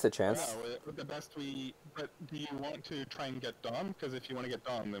 There is a chance. Yeah, with the best we... But do you want to try and get Dom? Because if you want to get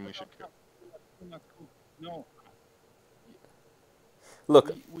Dom, then we should coup. No.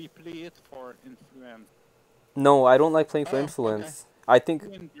 Look, We play it for influence. no, I don't like playing for Oh, influence. I think...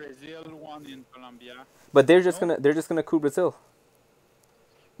 2 in Brazil, 1 in Colombia. But they're just gonna coup Brazil.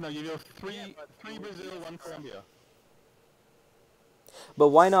 No, you do three Yeah, but Brazil, 1 Colombia. But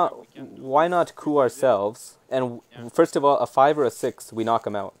why What not? we can do Why is not coup Brazil. ourselves? And Yeah. first of all, a 5 or a 6, we knock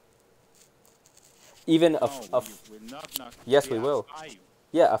them out. Even No, we will not knock. yes, They we have will. 5.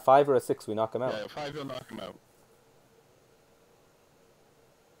 Yeah, a 5 or a 6, we knock them out. Yeah, 5 will knock him out.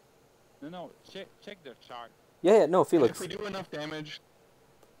 No, check the chart. Yeah, no, And Felix. if we do enough damage,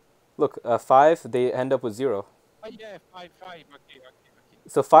 Look, a 5, they end up with 0. Oh yeah, 5. Okay.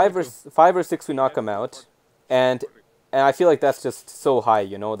 So 5 or Cool. 5 or 6, we knock Yeah, them out, perfect. and Perfect. I feel like that's just so high.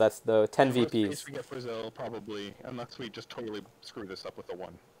 You know, that's the 10 in worst case, VPs. we get Brazil probably, unless we just totally screw this up with a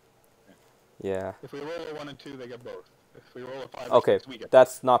 1. Yeah. If we roll a 1 and 2, they get both. If we roll a 5 or Okay, 6, we get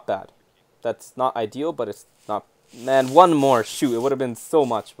that's not bad. That's not ideal, but it's not. Man, one more. Shoot, it would have been so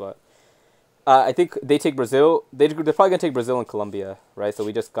much, but I think they take Brazil. They're probably gonna take Brazil and Colombia, right? So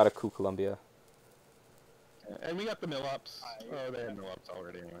we just gotta coup Colombia. And we got the mill-ups. Oh, they had mill-ups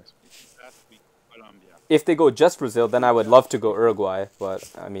already anyways. Last week, Colombia. If they go just Brazil, then I would love to go Uruguay, but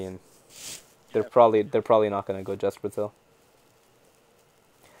I mean, they're probably not gonna go just Brazil.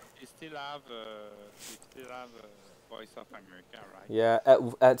 They still have Voice of America, right? Yeah,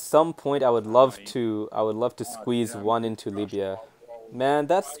 at some point I would love Why? to squeeze Yeah, one into gosh, Libya. wow. Man,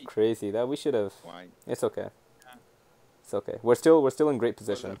 that's Why? crazy. That we should have. Why? It's okay. Yeah. It's okay. We're still in great It was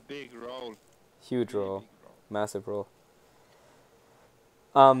position. a big role. Huge Really role. big role. Massive role.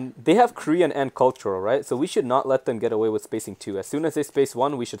 They have Korean and cultural, right? So we should not let them get away with spacing 2. As soon as they space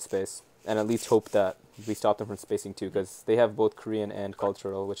 1, we should space. And at least hope that we stop them from spacing 2, because they have both Korean and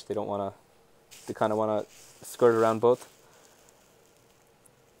cultural, which they don't want to... They kind of want to skirt around both.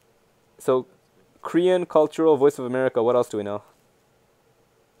 So, Korean, cultural, Voice of America, what else do we know?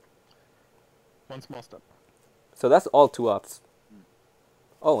 One small step. So that's all 2 ops.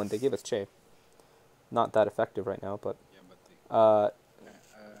 Oh, and they gave us Che. Not that effective right now, but... Yeah, but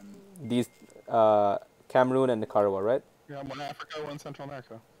These... Cameroon and Nicaragua, right? Yeah, one Africa, one Central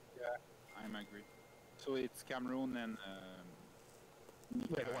America. I'm agree. So it's Cameroon and Yeah,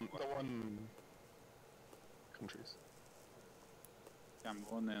 the Nicaragua. one countries.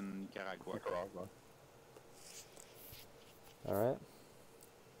 Cameroon and Nicaragua. Nicaragua. Alright.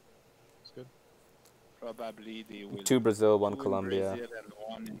 It's good. Probably they will. 2 Brazil, 1 2 in Colombia. Brazil and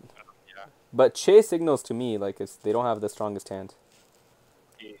 1 in Colombia. But Che signals to me like they don't have the strongest hand.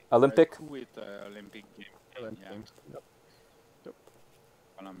 Okay. Olympic? With Olympic game. Olympic Yeah. Games. Yep.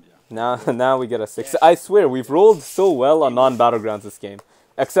 Colombia. Now we get a 6. Yeah. I swear, we've rolled so well on non-battlegrounds this game.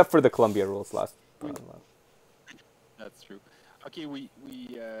 Except for the Colombia rolls last. That's true. Okay, we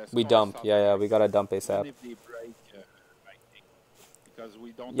We score dump. South Yeah, we Africa. gotta dump Even ASAP. if they break, I think, because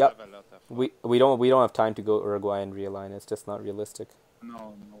we don't Yep. have a lot of. We don't have time to go Uruguay and realign. It's just not realistic.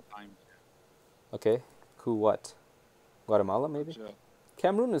 No time. Okay. Coup what? Guatemala maybe? Just-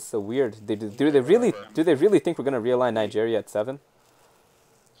 Cameroon is so weird. Do they really think we're gonna realign Nigeria at 7?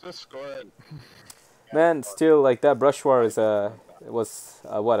 Just score it. Man, still like that brush war is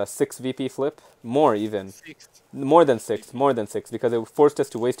what, a 6 VP flip? More even. 6. More than 6 because it forced us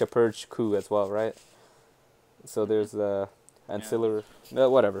to waste a purge coup as well, right? So there's the ancillary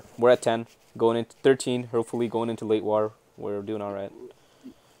whatever. We're at 10, going into 13, hopefully going into late war. We're doing all right.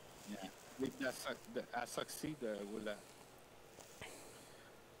 Yeah. With the succeed, will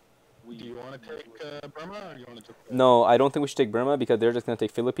Do you want to take Burma or do you want to take... No, I don't think we should take Burma because they're just going to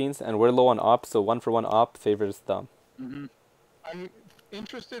take Philippines and we're low on op, so 1 for 1 op favors them. Mm-hmm. I'm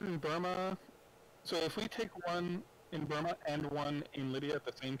interested in Burma. So if we take 1 in Burma and 1 in Libya at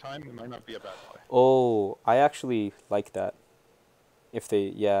the same time, it might not be a bad play. Oh, I actually like that. If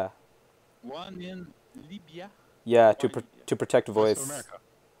they, yeah. 1 in Libya. Yeah, Why Libya? to protect Voice of voice. America.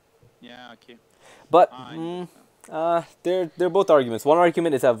 Yeah. Okay. But I they're both arguments. One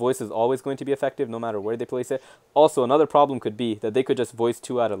argument is that voice is always going to be effective no matter where they place it. Also, another problem could be that they could just voice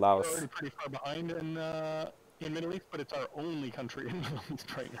 2 out of We're Laos. already pretty far behind in Middle East, but it's our only country in Middle East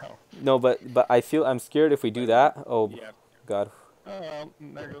right now. No, but I'm scared if we do that. Oh Yeah. God, Oh, well,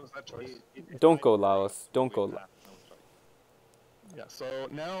 there goes that choice. don't go Laos. Don't go. No choice. Yeah, so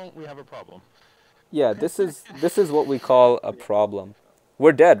now we have a problem. Yeah, this is what we call a problem.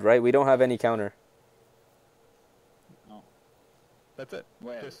 We're dead, right? We don't have any counter. No. That's it.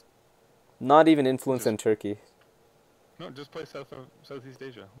 Well, Just, Not even influence in Turkey. no, just play Southeast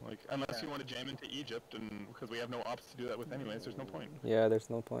Asia. Like, unless you want to jam into Egypt, and because we have no ops to do that with anyways, there's no point. Yeah, there's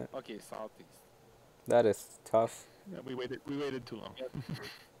no point. okay, Southeast. That is tough. Yeah, we waited too long.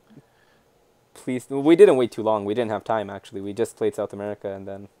 Please, we didn't wait too long. We didn't have time actually. We just played South America and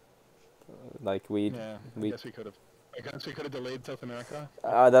then, like Yeah, I guess we could have. I guess we could have delayed South America.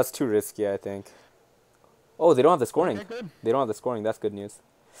 That's too risky, I think. Oh, they don't have the scoring. Okay, good. They don't have the scoring. That's good news.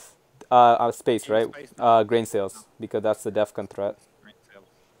 Space, Yeah, right? space now. Grain sales, because that's the DEFCON threat. Great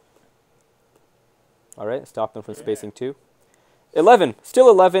All right, stop them from spacing 2. 11, still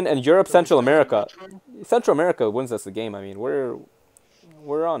 11, and Europe, Central America. Central America wins us the game. I mean, we're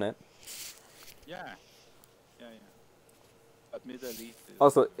on it. Yeah. But Middle East is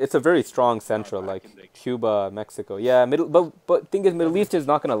Also, it's a very strong Central, like Cuba, Mexico. Yeah, but thing is, Middle East is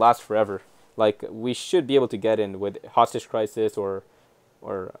not gonna last forever. Like, we should be able to get in with hostage crisis or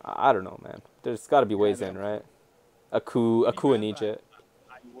I don't know, man. There's got to be ways in, right? A coup in Egypt.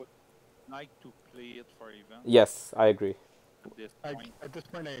 I would like to play it for even. Yes, I agree. At this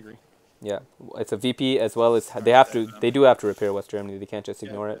point, I agree. Yeah, it's a VP as well as they do have to repair West Germany. They can't just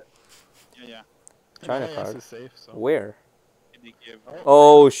ignore it. Yeah. China NIS card. is safe, so. Where? They give,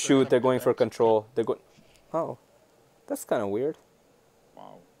 Oh shoot, they're going for control. They're going. Oh, that's kind of weird.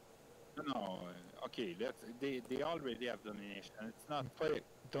 wow. No. Okay. They already have domination. It's not. Play.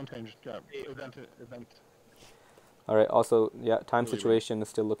 Don't change. Yeah. Event. All right. Also, yeah, time Really situation is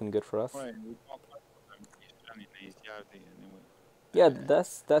still looking good for us. Well, we don't have domination in Asia anyway. Yeah,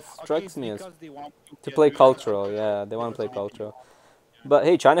 that strikes me as because they want to get play rid of cultural. it. Yeah, they want to play cultural. But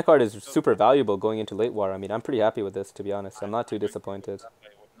hey, China card is super valuable going into late war. I mean, I'm pretty happy with this, to be honest. I'm not too disappointed. I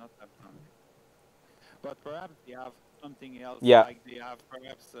would not have done it. But perhaps they have something else. Yeah. Like they have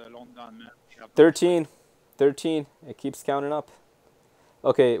perhaps long gunmen. 13. It keeps counting up.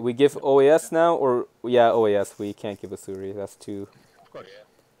 Okay, we give OAS now, or yeah, OAS. We can't give Usuri. That's too. Of course.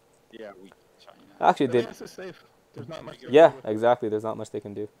 Yeah, we China. Actually, they. NIS is safe. There's not much. Yeah, exactly. There's not much they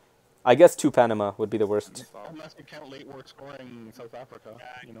can do. I guess 2 Panama would be the worst. Unless you count late war scoring in South Africa,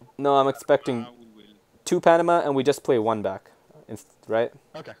 you know. No, I'm expecting We will. 2 Panama and we just play 1 back, right?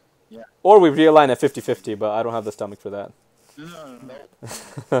 Okay. Yeah. Or we realign at 50-50, but I don't have the stomach for that. No.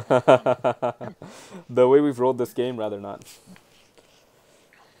 The way we've rolled this game, rather not.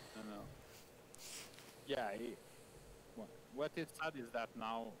 No. Yeah. What is sad is that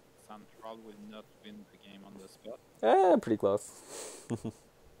now Central will not win the game on the spot. Pretty close.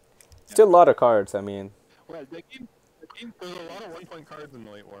 Still a lot of cards, I mean. Well, the game. There's a lot of 1-point cards in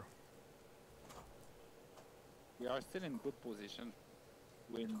the late war. We are still in good position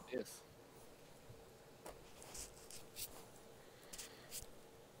to win this.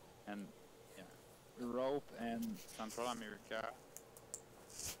 And yeah, Europe and Central America.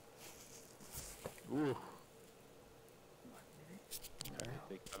 Ooh.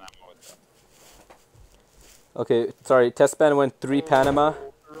 Take Panama with them. Okay, sorry, test ban went 3 Panama.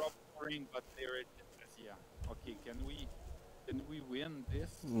 Europe scoring, but they're in yeah. Okay, can we win this?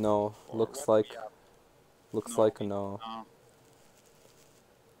 No, Or looks what like we have? looks like a no. No.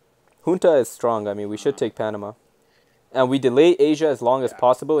 Junta is strong. I mean, we should take Panama. And we delay Asia as long as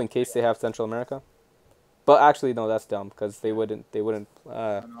possible in case they have Central America. But actually, no, that's dumb because they wouldn't. No,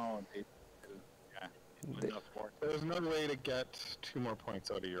 yeah, it They- would not work. There's no way to get 2 more points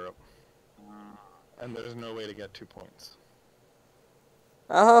out of Europe. And there's no way to get 2 points.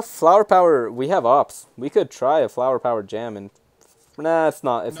 Flower power. We have ops. We could try a flower power jam and. Nah, it's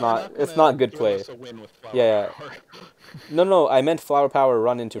not. It's not. It's not good play. Yeah. No. I meant flower power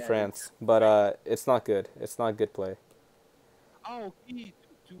run into Yeah, France, but it's not good. It's not good play. Oh, okay.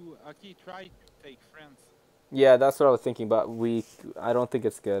 Okay, try to take France. Yeah, that's what I was thinking, but I don't think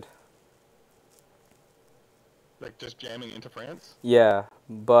it's good. Like just jamming into France? Yeah,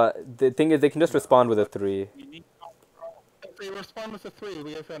 but the thing is, they can just respond with a 3. We need If they respond with a 3,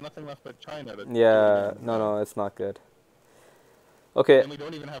 we have nothing left but China. To Yeah, do again. no, it's not good. Okay, And we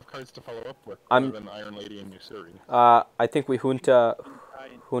don't even have cards to follow up with I'm- other than Iron Lady and Usuri. I think we junta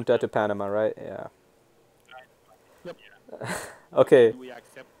to Panama, right? Yeah. Yep. Okay, we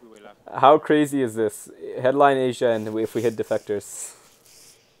accept we will have. how crazy is this? Headline Asia, and if we hit defectors.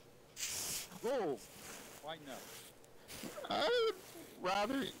 Oh, why not? I would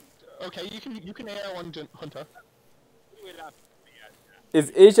rather. Okay, you can AR one Junta. We will have.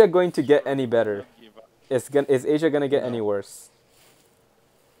 Is Asia going to get any better? Not give up. Is Asia gonna get any worse?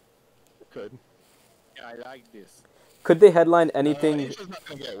 Could. Yeah, I like this. Could they headline anything? Asia's not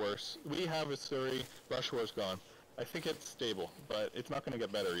going to get worse. We have Usuri. Rush War's gone. I think it's stable, but it's not going to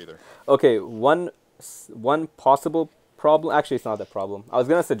get better either. Okay, one possible problem. Actually, it's not that problem. I was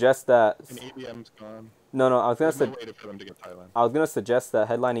gonna suggest that. And ABM's gone. No, I was gonna There's no way for them to get Thailand. I was gonna suggest that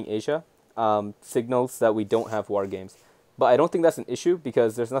headlining Asia signals that we don't have war games, but I don't think that's an issue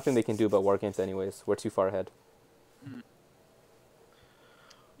because there's nothing they can do about war games anyways. We're too far ahead.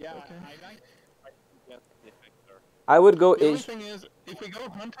 Yeah, Okay. I like to get the defector. I would go The only Asia, thing is, if we go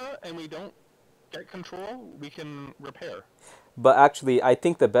Junta and we don't get control, we can repair. but actually, I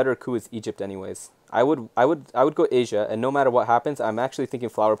think the better coup is Egypt anyways. I would go Asia, and no matter what happens, I'm actually thinking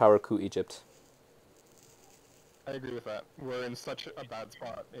flower power coup Egypt. I agree with that. We're in such a bad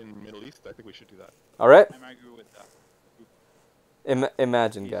spot in Middle East. I think we should do that. All right. I agree with that.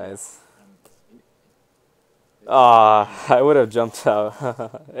 Imagine, Easier. guys. And I would have jumped out.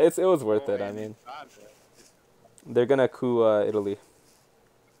 it was worth it. I and mean, it's bad, it's they're gonna coup Italy.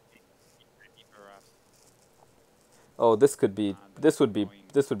 easy for us. Oh, this would be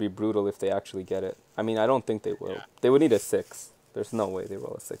Going- brutal if they actually get it. I mean, I don't think they will. Yeah. They would need a 6. There's no way they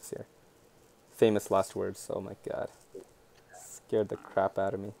roll a 6 here. Famous last words. Oh my god, scared the crap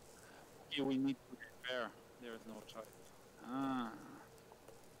out of me. Okay, we need to prepare. There's no choice. Ah,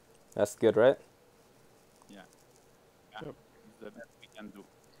 That's good, right? yeah. Yep. It's the best we can do.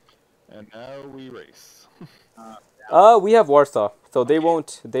 And now we race. We have Warsaw, so they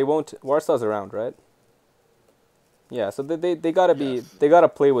won't. Warsaw's around, right? Yeah, so they gotta be. Yes. They gotta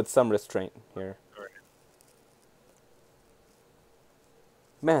play with some restraint here. Correct.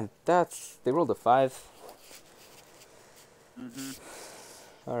 Man, they rolled a 5.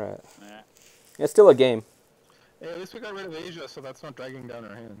 All right, Yeah. it's still a game. Hey, at least we got rid of Asia, so that's not dragging down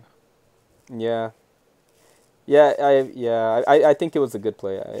our hand. Yeah. I think it was a good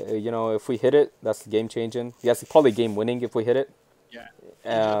play. If we hit it, that's game changing. Yes, probably game winning if we hit it. Yeah.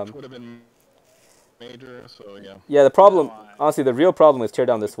 Egypt would have been major, so yeah. Yeah, the problem, No, honestly, the real problem is tear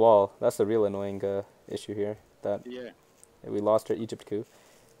down this wall. That's the real annoying issue here. That Yeah. we lost our Egypt coup.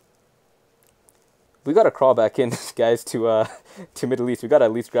 We gotta crawl back in, guys, to Middle East. We gotta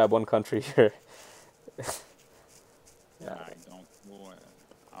at least grab one country here. Yeah, I don't know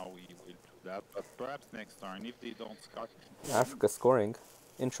how we will do that, but perhaps next turn, if they don't score. Africa scoring,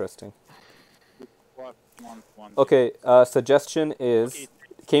 interesting. What one? Okay, suggestion is Okay,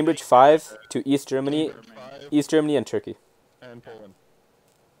 Cambridge 5 to East Germany, Cambridge 5 East Germany and Turkey and Poland.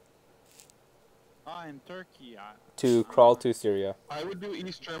 in Turkey. to crawl to Syria. I would do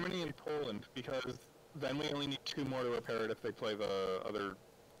East Germany and Poland because then we only need 2 more to repair it if they play the other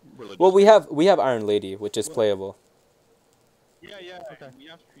religious. Well, we have Iron Lady, which is playable. Yeah. Okay. We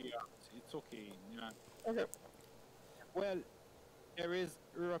have 3 hours. It's okay. Yeah. Okay. Well, there is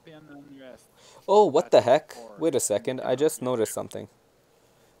European unrest. Oh, what the heck? Or- Wait a second. I just noticed something.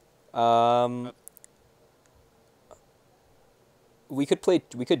 We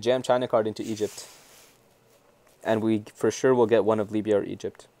could jam China card into Egypt. And we for sure will get one of Libya or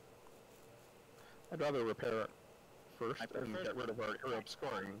Egypt. I'd rather repair it first I and prefer get rid of our Arab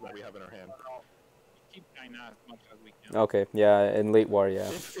scoring that we have in our hand. Keep China as much as we can. Okay, yeah, in late war, yeah.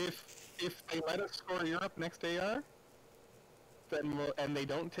 If they let us score Europe next AR, then and they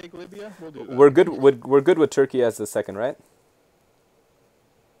don't take Libya, we'll do that. We're good with Turkey as the second, right?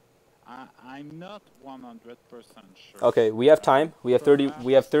 I'm not 100% sure. Okay, we have time. We have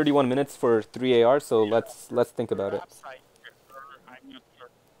 31 minutes for 3 AR, so let's think about it. Perhaps I prefer, I'm not sure.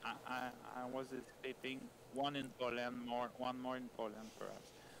 I was hesitating one more in Poland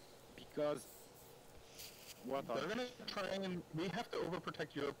perhaps. Because They're gonna try and we have to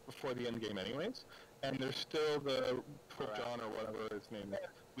overprotect Europe before the end game anyways, and there's still the Pope John or whatever his name is.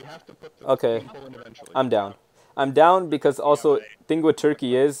 We have to put the Okay. in Poland eventually. I'm down. I'm down because also thing with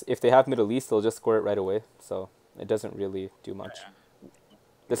Turkey is if they have Middle East, they'll just score it right away. So it doesn't really do much.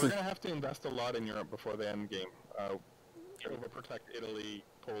 This We're is gonna have to invest a lot in Europe before the end game. Overprotect Italy,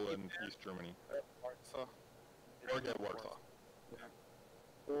 Poland, East Germany, Warsaw. or get Warsaw.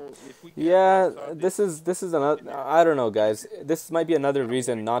 So if we get yeah. Warsaw, This is another. I don't know, guys. This might be another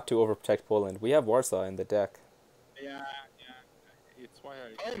reason not to overprotect Poland. We have Warsaw in the deck. Yeah. It's why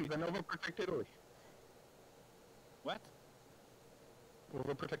Fine, then overprotect Italy. What?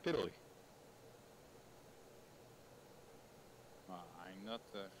 Overprotect Italy. I'm not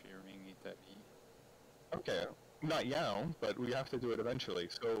fearing Italy. Okay, not now, but we have to do it eventually.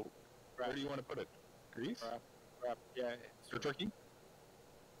 So, where do you want to put it? Greece Perhaps, yeah. or Turkey?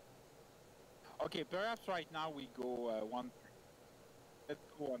 Okay, perhaps right now we go 1-3. Let's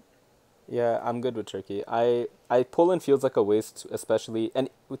go 1-3. Yeah, I'm good with Turkey. Poland feels like a waste, especially. And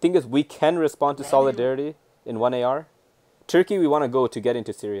the thing is, we can respond to Why do you- solidarity in 1 AR. Turkey, we want to go to get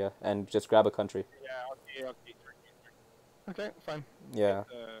into Syria and just grab a country. Yeah, okay, Turkey. Okay, fine. Yeah.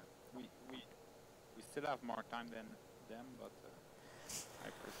 We still have more time than them, but I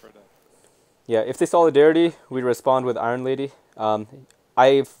prefer that. Yeah, if they solidarity, we respond with Iron Lady.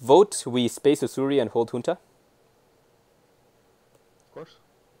 I vote we space Usuri and hold Junta. Of course.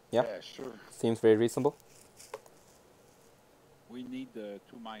 Yeah. Sure. Seems very reasonable. We need 2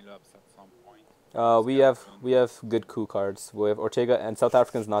 mile-ups at some point. We have good coup cards. We have Ortega, and South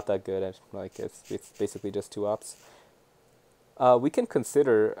African's not that good. It's basically just 2 ops. We can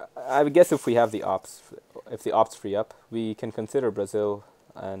consider. I would guess if we have the ops free up, we can consider Brazil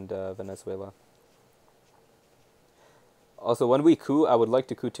and Venezuela. Also, when we coup, I would like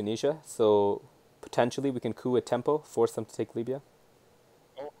to coup Tunisia, so potentially we can coup a tempo, force them to take Libya.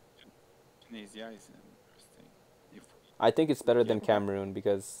 Oh, Tunisia is interesting. If I think it's better than Yeah. Cameroon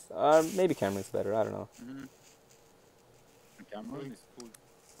because maybe Cameroon's better. I don't know. mm Cameroon is cool.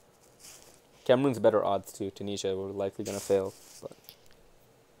 Cameroon's better odds too. Tunisia we're likely gonna fail, but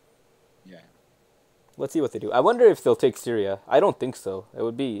Yeah. let's see what they do. I wonder if they'll take Syria. I don't think so. It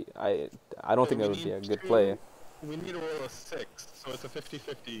would be I don't think we that would be need a good play. We need a roll of 6, so it's a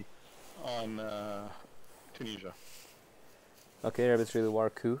 50-50 on Tunisia. Okay, arbitrary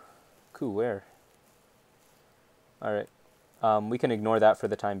war coup. Coup where? All right. We can ignore that for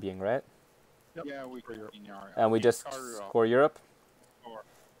the time being, right? Yep. Yeah, we For Europe. And we just score Europe. Or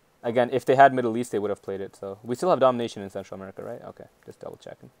Again, if they had Middle East, they would have played it. So we still have domination in Central America, right? Okay, just double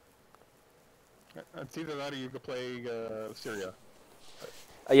checking. It's either that or you could play Syria.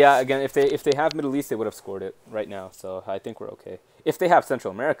 Yeah, again, if they have Middle East, they would have scored it right now. So I think we're okay. If they have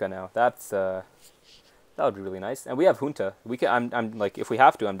Central America now, that's that would be really nice. And we have Junta. We can. I'm like, if we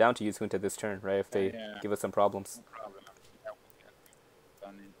have to, I'm down to use Junta this turn, right? If they give us some problems. no problem. Yeah, we can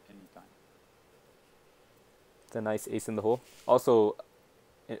done it anytime. It's a nice ace in the hole. Also,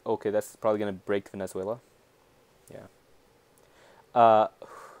 okay, that's probably gonna break Venezuela. Yeah.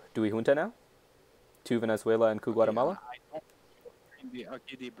 Do we Junta now? To Venezuela and coup Guatemala. I don't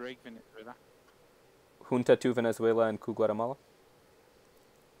okay, they break Venezuela. Junta to Venezuela and coup Guatemala.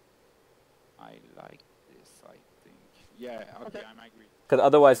 I like this. I think. Yeah. Okay, I'm agree. Because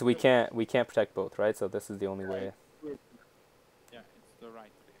otherwise we can't protect both, right? So this is the only way. Yeah, it's the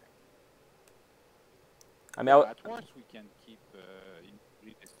right way. I mean, At worst we can keep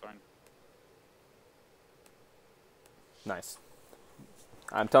in this turn. nice.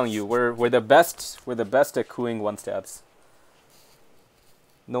 I'm telling you, we're the best. We're the best at cooing one stabs.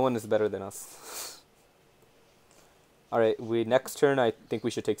 No one is better than us. All right, next turn. I think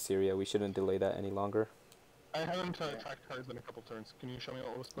we should take Syria. We shouldn't delay that any longer. I haven't attacked cards in a couple turns. Can you show me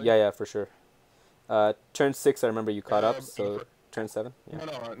what was played? Yeah, for sure. Turn 6. I remember you caught up. So turn 7. Yeah.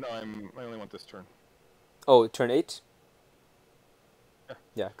 No. I only want this turn. Oh, turn 8. Yeah.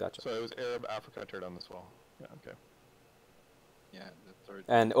 Yeah, gotcha. So it was Arab Africa turned on this wall. Yeah. Okay. Yeah, the third.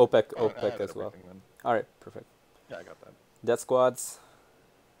 And OPEC Oh, I had as well. everything then. All right, perfect. Yeah, I got that. Death squads.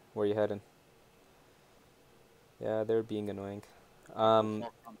 Where you heading? Yeah, they're being annoying. They go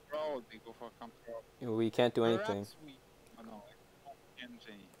for control. They go for control. We can't do anything. Perhaps we don't change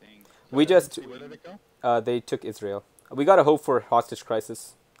anything. We just Where did it go? they took Israel. We gotta hope for hostage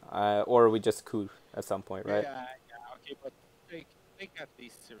crisis, or we just coup at some point, right? Yeah. Okay, but take at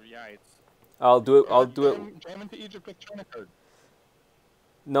least Syria. It's I'll do it. I'll do it. Jam into Egypt with China card.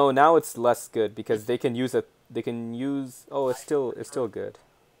 No, now it's less good because they can use it. They can use. Oh, it's still good.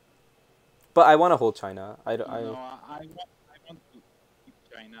 But I want to hold China. I want to keep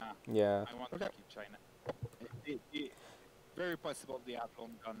China. Yeah. I want to keep China. Very possible they have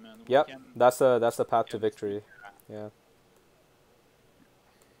lone gunmen. Yep. That's a path to victory. Yeah.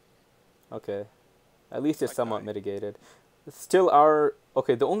 Okay. At least it's somewhat mitigated. It's still our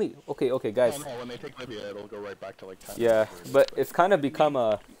the only guys. Oh, no, when they take Libya, it'll go right back to like 10. Yeah, but it's kind of become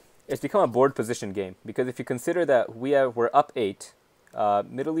a board position game because if you consider that we're up 8,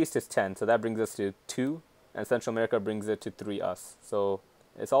 Middle East is 10, so that brings us to 2, and Central America brings it to 3 us. So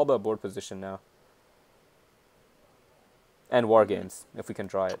it's all about board position now. And war games, if we can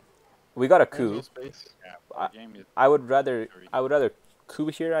draw it. We got a coup. I would rather coup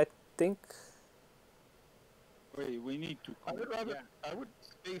here, I think. Wait, we need to. I would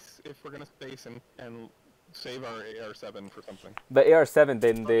space if we're gonna space and save our AR7 for something. But AR7,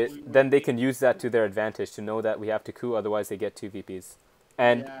 then they can use that to their advantage to know that we have to coup, otherwise they get 2 VPs.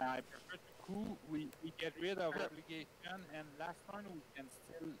 And yeah, I prefer to coup. We get rid of obligation, and last turn we can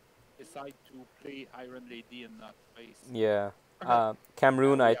still decide to play Iron Lady and not space. yeah,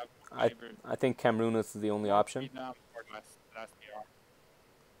 Cameroon. I think Cameroon is the only option. Last year.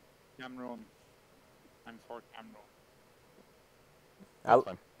 Cameroon. I'm for Cameroon. That's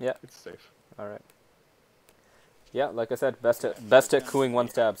fine. Yeah. It's safe. All right. Yeah, like I said, best at cooing one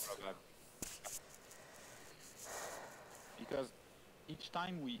stabs. Because each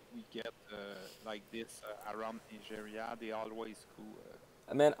time we get like this around Nigeria, they always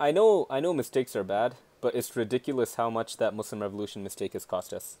coup. Man, I know mistakes are bad, but it's ridiculous how much that Muslim Revolution mistake has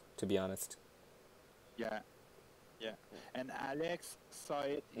cost us, to be honest. Yeah. And Alex saw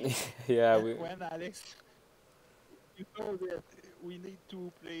it. Yeah, when Alex, you know that we need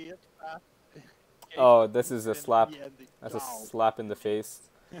to play it fast. Oh, this is a slap. That's a slap in the face.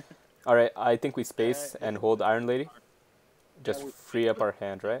 All right, I think we space and hold Iron Lady. Just free up our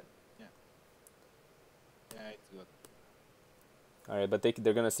hand, right? Yeah, it's good. All right, but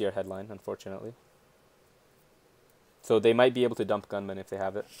they're gonna see our headline, unfortunately. So they might be able to dump gunmen if they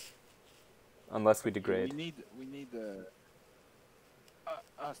have it, unless we degrade. We need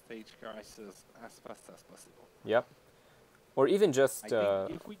a stage crisis as fast as possible. Yep. Or even just I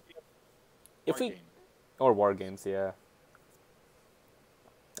think if we get war game. or war games, yeah.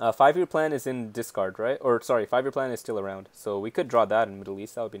 5-year plan is in discard, right? Or sorry, 5-year plan is still around, so we could draw that in Middle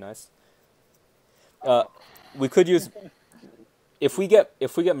East. That would be nice. We could use if we get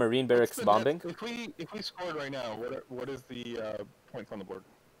marine barracks bombing. If we scored right now, what is the points on the board?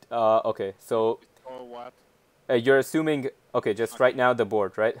 Okay, so Or what? you're assuming just right now the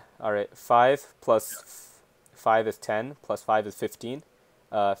board, right? All right, 5 plus 5 is 10 plus 5 is 15.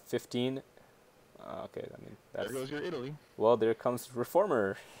 15. Okay, I mean that's. There goes your Italy. Well, there comes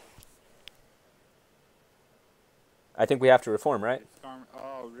reformer. I think we have to reform, right? Reformer.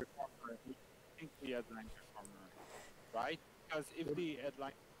 I think the headline reformer, right? Because if the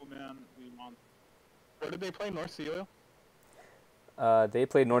headline woman, we want. Where did they play? North Sea Oil? They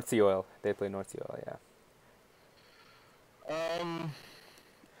played North Sea Oil. Yeah.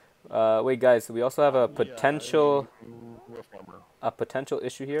 Wait, guys. We also have a potential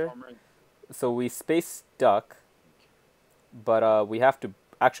issue here. Reformer. So we space duck, but we have to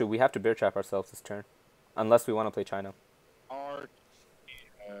bear trap ourselves this turn, unless we want to play China. Or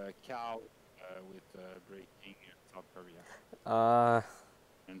Cal with breaking South Korea.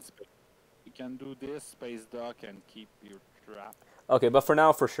 And you can do this space duck and keep your trap. Okay, but for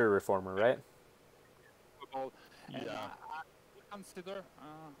now, for sure, reformer, right? And, consider.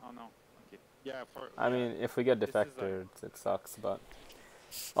 Oh no. Okay. Yeah. I mean, if we get defector, it sucks, but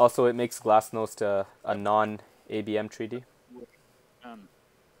also it makes Glasnost a non-ABM treaty.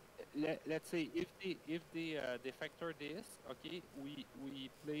 Let's say if the defector this, okay, we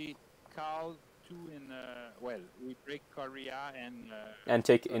play Cal 2 in we break Korea and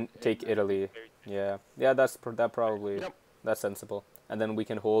take Italy. Yeah, that's probably that's sensible. And then we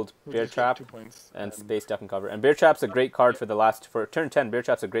can hold bear trap and space duck and cover. And bear trap's a great card for turn 10. Bear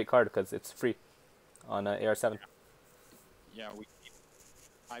trap's a great card because it's free on AR7. Yeah,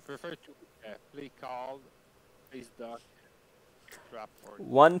 I prefer to play Cal, space duck.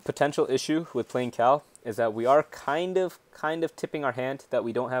 One potential issue with playing Cal is that we are kind of tipping our hand that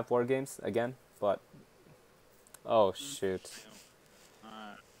we don't have war games again, but oh shoot.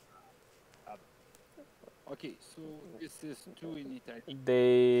 Okay, so this is 2 in Italy.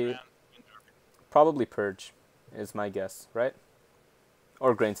 They probably Purge is my guess, right?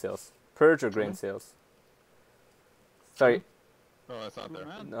 Or grain sales. Purge or grain sales. Sorry. No, that's not there.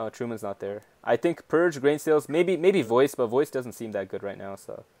 No, Truman's not there. I think Purge, grain sales, maybe Voice, but Voice doesn't seem that good right now,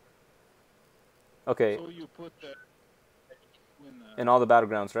 so. Okay. So you put in all the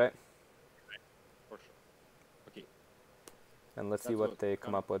battlegrounds, right? For sure. Okay. And let's see what they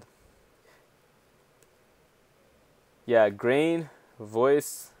come up with. Yeah, grain,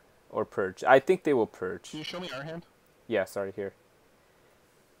 Voice, or Purge. I think they will Purge. Can you show me our hand? Yeah, sorry, here.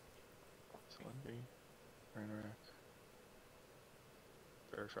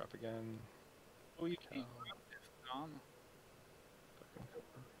 Bear trap again. Oh, you can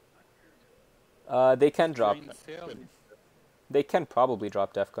they can drop. They can probably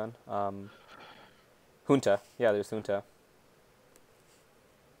drop Defcon. Junta. Yeah, there's Junta.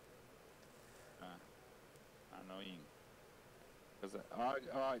 Annoying. Because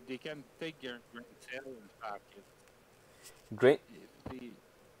they can take your grain sale in fact. Great. Grain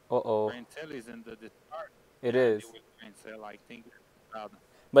sale is in the discard. It is. Grain sale, I think.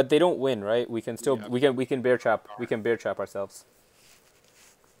 But they don't win, right? We can still we can bear trap ourselves.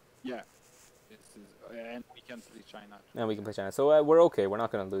 Yeah. And we can play China. And we can play China. So we're okay. We're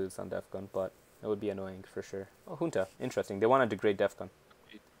not going to lose on Defcon, but it would be annoying for sure. Oh, Junta. Interesting. They want to degrade Defcon.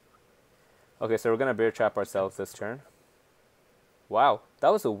 Okay, so we're going to bear trap ourselves this turn. Wow, that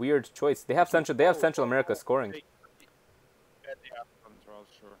was a weird choice. They have Central America scoring. Yeah, they have control,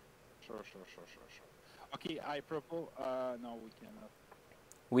 sure. Okay, I propose, no, we cannot.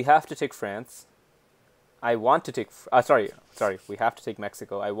 We have to take France. I want to take, sorry, we have to take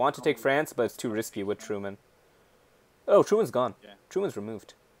Mexico. I want to take France, but it's too risky with Truman. Oh, Truman's gone. Yeah. Truman's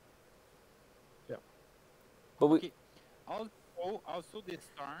removed. Yeah. But we... Okay. Also this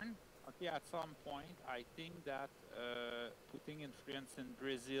turn, okay, at some point, I think that putting influence in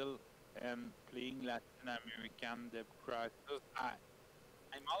Brazil and playing Latin American Democrats,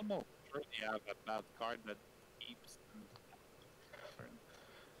 I'm almost sure they have a bad card that keeps.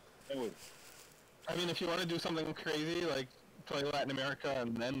 Anyway. I mean, if you want to do something crazy, like play Latin America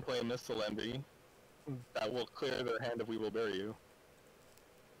and then play Missile Envy, that will clear their hand of We Will Bury You.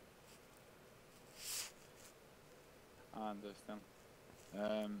 I understand.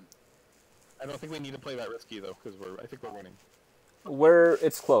 I don't think we need to play that risky though, because I think we're winning.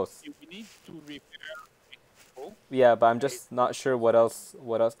 It's close. We need to repair. Mexico. Yeah, but I'm just not sure what else.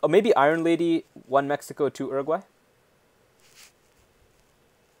 Oh, maybe Iron Lady 1 Mexico 2 Uruguay.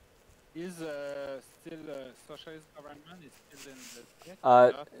 Is still socialist government is still in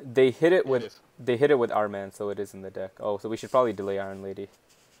the deck? They hit it It is. with our man, so it is in the deck. Oh, so we should probably delay Iron Lady.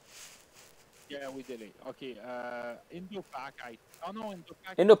 Yeah, we delay. Okay, Indo-Pac,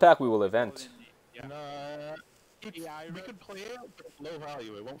 Indo-Pac. Indo-Pac we will event. Yeah. We could play it, but it's low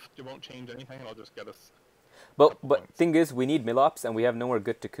value. It won't change anything. It'll just get us. But thing is, we need Milops, and we have nowhere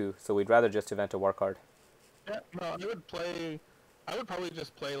good to coup, so we'd rather just event a war card. Yeah, no, I would probably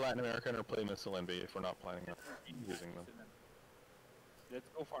just play Latin American or play Missile Envy if we're not planning on using them. Let's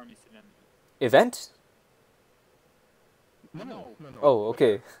go for Missile Envy. Event? No. Oh,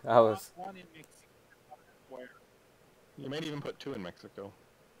 okay. I was. One in Mexico. Where? You might even put 2 in Mexico.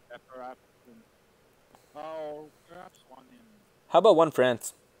 Perhaps. Oh, perhaps one in. How about 1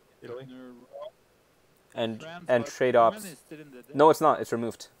 France? Italy? And France, trade Germany ops. is still in the deck. No, it's not. It's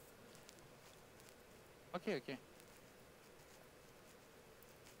removed. Okay.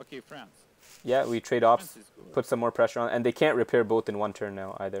 Okay, France. Yeah, we trade ops. Put some more pressure on, and they can't repair both in 1 turn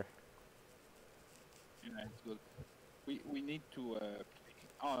now either. Yeah, it's good. We need to play.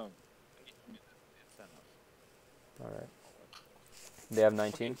 Oh, it's enough. All right. They have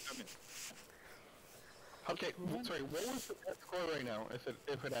 19. Okay, sorry, what was the score right now if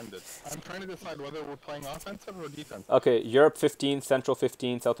it ended? I'm trying to decide whether we're playing offensive or defensive. Okay, Europe 15, Central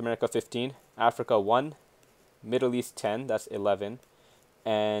 15, South America 15, Africa 1, Middle East 10, that's 11,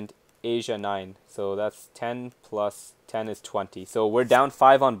 and Asia 9. So that's 10 plus 10 is 20. So we're down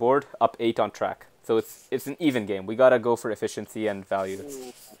 5 on board, up 8 on track. So it's an even game. We gotta go for efficiency and value.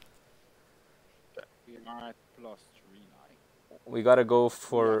 We are at +3 now. We gotta go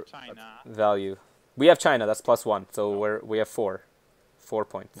for China. value. We have China, that's +1, so we have 4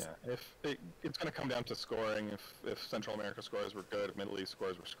 points. Yeah, it's going to come down to scoring. If Central America scores were good, if Middle East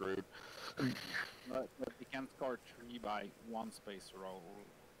scores were screwed. But we can score 3 by 1 space roll.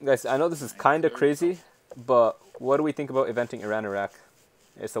 Guys, I know this is kind of crazy, but what do we think about eventing Iran-Iraq?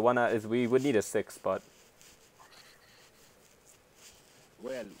 It's the one that we would need a 6, but...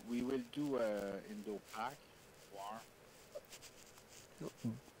 Well, we will do Indo-Pac war.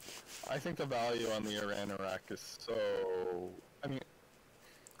 I think the value on the Iran-Iraq is so... I mean...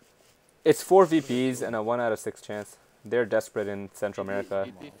 It's 4 VPs and a 1 out of 6 chance. They're desperate in Central America.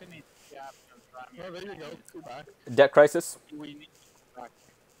 Oh, there you go. Go back. Debt crisis? We need to back.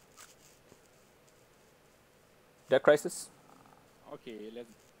 Debt crisis? Okay,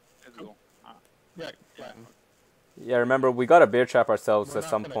 let's go. Yeah, Latin. Yeah, remember, we got to bear trap ourselves We're at not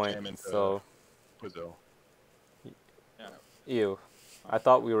some gonna point, jam into so... Brazil. Yeah. Ew. I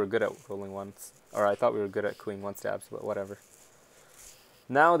thought we were good at rolling ones. Or I thought we were good at queuing 1 stabs, but whatever.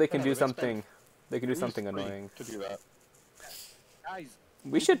 Now they can do something... They can do something annoying. To do that. Guys,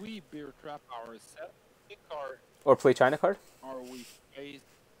 We should... we bear trap ourselves, Or play China card? or we face,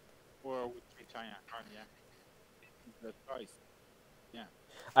 or we play China card, yeah. The choice. Yeah.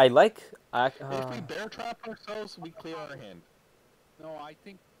 I like... If we bear trap ourselves, we clear our hand. No, I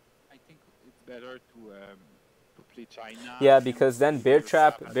think it's better to play China. Yeah, because then bear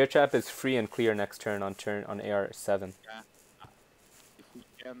trap is free and clear next turn on AR7. Yeah. If we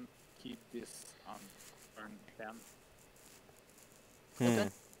can keep this on turn 10. Okay.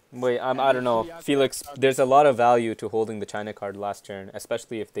 Wait, I don't know. Felix, there's a lot of value to holding the China card last turn,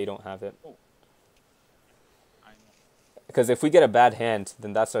 especially if they don't have it. I know. Because if we get a bad hand,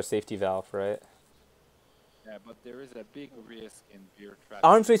 then that's our safety valve, right? Yeah, but there is a big risk in beer trap.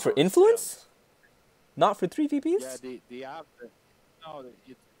 Arms race for influence? Not for 3 VPs? Yeah, they have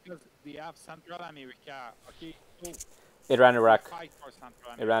it's because they have Central America. Okay, so Iran-Iraq. fight for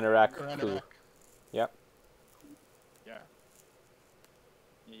Central America. Iran-Iraq. Cool. Iran-Iraq. Yep. Yeah.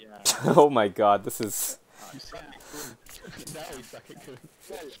 Yeah. Oh my god, this is... You suck at cooing. Now we suck at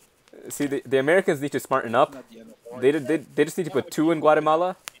cooing. See, the Americans need to smarten up. Not the end of the world. They just need to put 2 in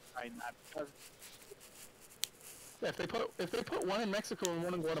Guatemala. China, because Yeah, if they put 1 in Mexico and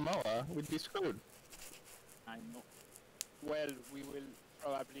 1 in Guatemala, we'd be screwed. I know. Well, we will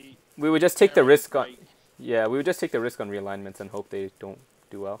probably. We would just take the risk on... like- Yeah, we would just take the risk on realignments and hope they don't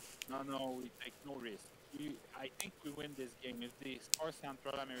do well. No, we take no risk. I think we win this game if they score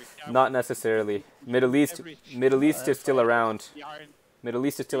Central America. Not necessarily. Middle East is still around. We are in, Middle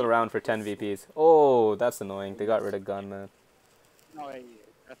East is still around for 10 VPs. Oh, that's annoying. They got rid of gun, man. no,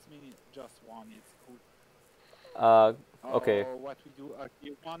 that's mean just 1. It's cool. Okay. What we do?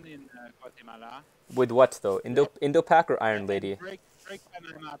 Okay, one in Guatemala. With what though? Indo-Pac or Iron And Lady? break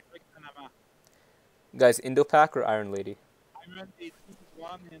Panama. Break Panama. Guys, Indo-Pac or Iron Lady? I meant they do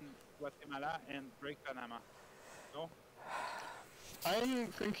one in Guatemala and break Panama. No. I'm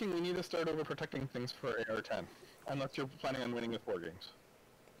thinking we need to start over protecting things for AR-10, unless you're planning on winning with 4 games.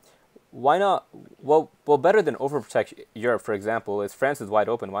 Why not? Well, better than overprotect Europe, for example, is France is wide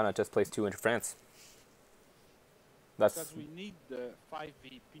open. Why not just place 2 into France? That's Because we need the 5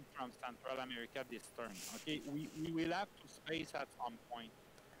 VP from Central America this turn. Okay, we will have to space at some point.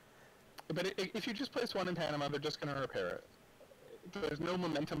 But if you just place 1 in Panama, they're just going to repair it. There's no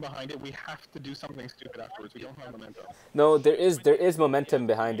momentum behind it. We have to do something stupid afterwards. We don't have momentum. no, there is momentum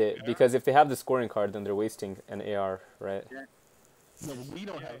behind it because if they have the scoring card, then they're wasting an AR, right? Yeah. No, we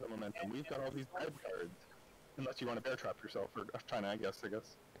don't have the momentum. We've got all these bad cards. Unless you want to bear trap yourself for China, I guess.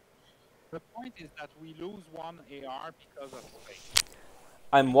 The point is that we lose 1 AR because of space.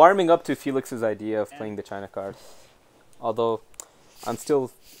 I'm warming up to Felix's idea of playing the China card, although I'm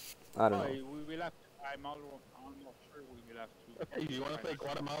still, I don't know. We will have to, I'm not sure we will have to. Okay, do you want to play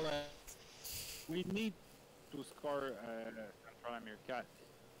Guatemala? We need to score Central America.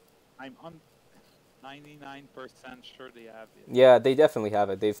 I'm 99% sure they have it. Yeah, they definitely have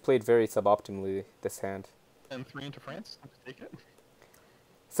it. They've played very suboptimally this hand. And 3 into France? Let's take it.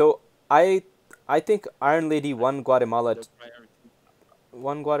 So I think Iron Lady won Guatemala. The priority.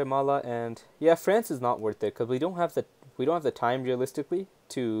 One Guatemala, and yeah, France is not worth it because we don't have the time realistically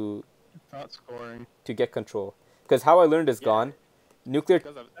to Not scoring. to get control. Because how I learned is gone. Nuclear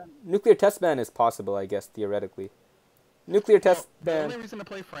test ban is possible, I guess, theoretically. Nuclear test The ban. only reason to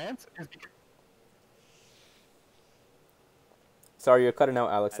play France is because Sorry, you're cutting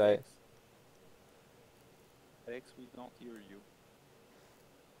out, Alex. Alex, we don't hear you.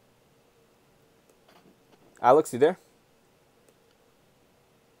 Alex, you there?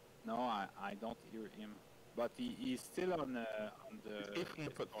 No, I don't hear him. But he's still on the If you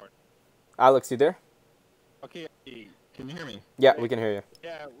put- Discord. Alex, you there? Okay. Can you hear me? Yeah, we can hear you.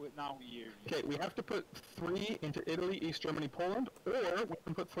 Yeah, now we hear you. Okay, we have to put 3 into Italy, East Germany, Poland, or we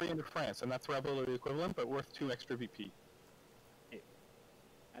can put 3 into France, and that's rebellion equivalent, but worth 2 extra VP.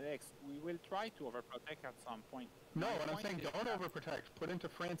 Alex, we will try to overprotect at some point. No, My and I'm point saying is don't that- overprotect. Put into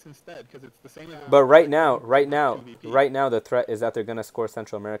France instead, because it's the same as... But right now, 2 VP. right now, the threat is that they're gonna score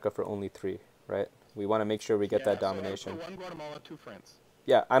Central America for only 3, right? We want to make sure we get that So domination. put 1 Guatemala, 2 France.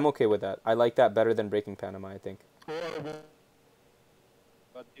 Yeah, I'm okay with that. I like that better than breaking Panama, I think. Or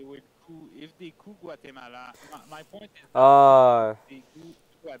But they will coup, if they coup Guatemala, my point is Uh, they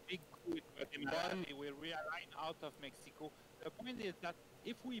do a big coup in Guatemala, they will realign out of Mexico. The point is that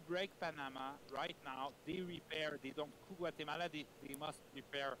if we break Panama right now, they repair, they don't coup Guatemala, they must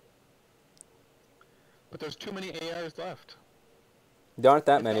repair. But there's too many ARs left. there aren't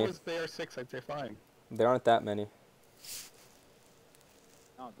that If many. that was the AR6, I'd say fine. There aren't that many.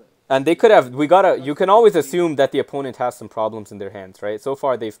 No, And they could have, you can always assume that the opponent has some problems in their hands, right? So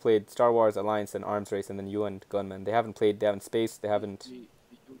far they've played Star Wars, Alliance, and Arms Race, and then UN Gunman. They haven't Space, they haven't...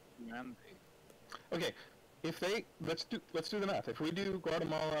 Okay, if they... Let's do the math. If we do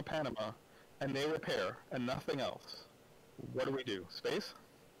Guatemala, Panama, and they repair, and nothing else, what do we do? Space?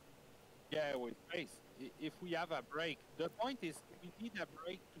 Yeah, with space. If we have a break, the point is we need a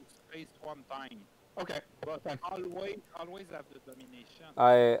break to space 1 time. Okay, But fine. always have the domination.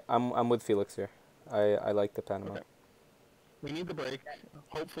 I'm with Felix here. I like the Panama. Okay. We need the break.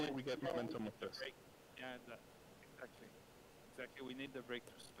 Hopefully we get momentum with this. Break. Yeah, exactly. We need the break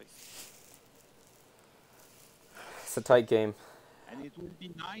to space. It's a tight game. And it would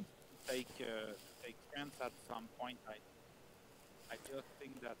be nice to take France at some point. I just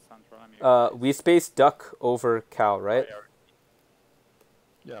think that Central America. We spaced Duck over Cal, right?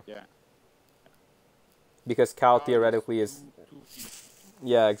 Yeah. Because Cal theoretically is... Two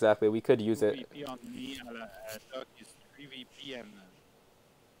Yeah, exactly. We could use it. VP on me, Duck is 3 VP, and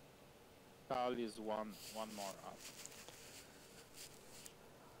Carl is one more up.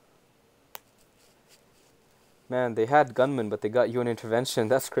 Man, they had Gunman, but they got UN Intervention.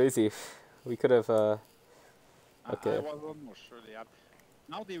 That's crazy. We could have... Okay. I wasn't more sure they had.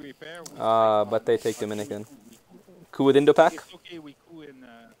 Now they repair. But they take Dominican. Coup with Indo-Pac? It's okay, we coup in.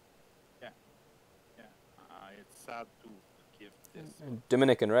 Yeah. It's sad to give this.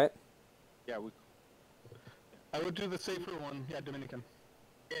 Dominican, right? Yeah, we. I would do the safer one. Yeah, Dominican.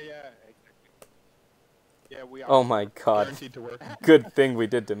 Yeah, exactly. Yeah, we are. Oh my god. Guaranteed to work. Good thing we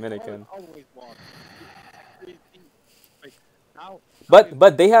did Dominican. Always want. Now.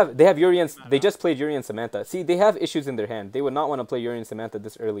 But they have Yuri and they just played Yuri and Samantha. See, they have issues in their hand. They would not want to play Yuri and Samantha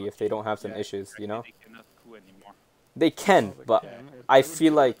this early if they don't have some issues, you know? They cannot coup anymore. They can, Well, they but can. I would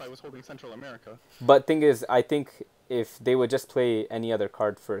feel do it like. if I was holding Central America. But thing is, I think if they would just play any other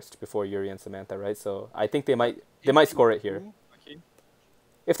card first before Yuri and Samantha, right? So I think they might score it here. Okay.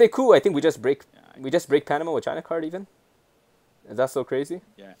 If they coup, I think we just break Yeah, Panama with China card even. Is that so crazy?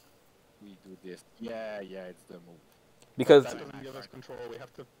 yeah. We do this. Yeah, it's the move. Because That doesn't give us control. We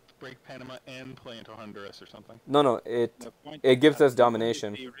have to break Panama and play into Honduras or something. no, The point it is gives that us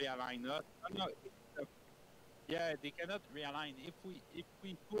domination. They realign us. No, yeah, they cannot realign. If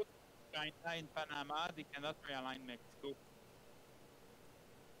we put China in Panama, they cannot realign Mexico.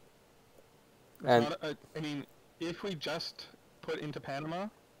 And I mean, if we just put into Panama,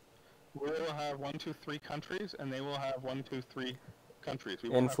 we will have 1, 2, 3 countries, and they will have 1, 2, 3 countries. We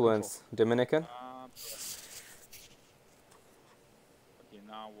won't have influence Dominican. Okay,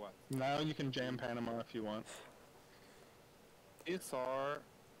 now what? control. Now you can jam Panama if you want. These are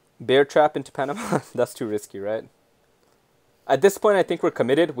Bear trap into Panama. That's too risky, right? At this point, I think we're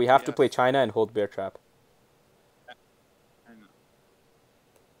committed. We have to play China and hold bear trap. I know.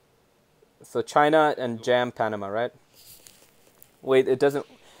 So China and jam Panama, right? Wait, it doesn't.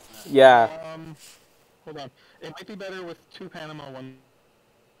 Yeah, Hold on. It might be better with 2 Panama, 1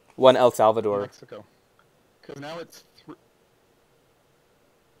 one El Salvador. Mexico. Because now it's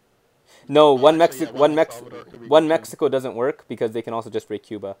No, actually, yeah, one El Salvador could be one good, Mexico doesn't work because they can also just break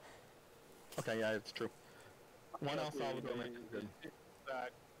Cuba. Okay, yeah, it's true. 1 El Salvador might be good.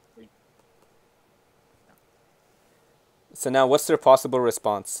 So now, what's their possible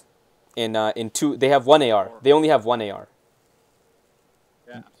response? In two, they have 1 AR. They only have 1 AR.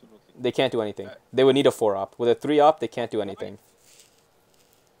 Yeah, absolutely. They can't do anything. They would need a 4 op. With a 3 op, they can't do anything.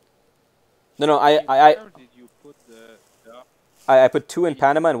 No, Where did you put I put 2 in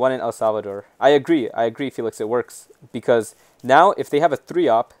Panama and 1 in El Salvador. I agree, Felix. It works because now if they have a 3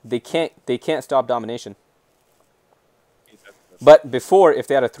 op, they can't stop domination. But before, if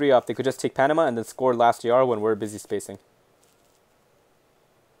they had a 3 op, they could just take Panama and then score last ER when we're busy spacing.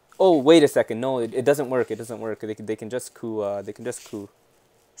 Oh, wait a second. No, it doesn't work. It doesn't work. They can just coup.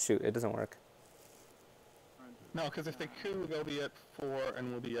 Shoot, it doesn't work. No, because if they coup, they'll be at 4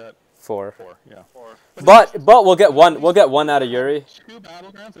 and we'll be at 4. 4. Yeah. But we'll get one. We'll get 1 out of Yuri. 2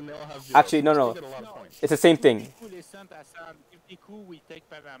 battlegrounds and they'll have 0. Actually, no. They get a lot of points. It's the same thing. If they coup, we take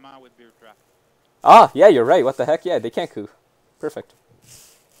Panama with beer trap. Ah, yeah, you're right. What the heck? Yeah, they can't coup. Perfect.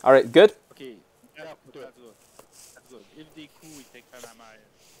 All right, good. Okay, Yeah, do it. That's good. If they coup, we take Panama.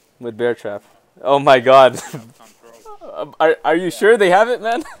 With bear trap. Oh my God. Control. Are you sure they have it,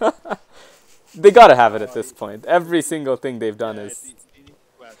 man? They gotta have it at this point. Every single thing they've done is.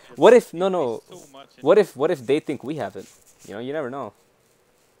 What if no? What if they think we have it? You know, you never know.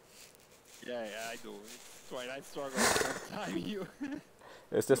 Yeah, I do. It's Twilight Struggle. Sometime you.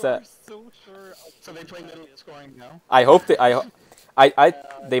 It's just you that. are so sure. So they play middle scoring now? I hope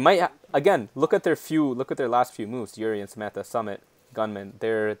they might again look at their last few moves. Yuri and Samantha, Summit, Gunman.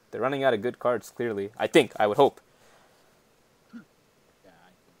 They're running out of good cards. Clearly, I would hope. Yeah,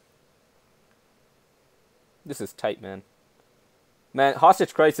 This is tight, man. Man,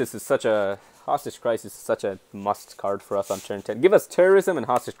 Hostage Crisis is such a must card for us on turn 10. Give us Terrorism and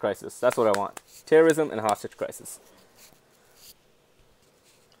Hostage Crisis. That's what I want. Terrorism and Hostage Crisis.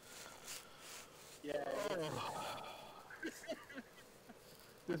 yeah.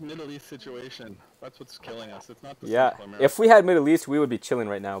 This Middle East situation, that's what's killing us. It's not the Yeah, Central America. if we had Middle East, we would be chilling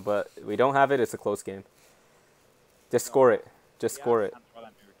right now, but we don't have it. It's a close game. Just score it. Just score it.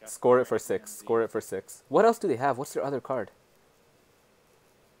 Score it for 6. Score it for 6. What else do they have? What's their other card?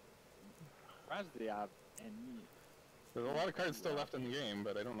 Perhaps they have any. There's a lot of cards still left in the game,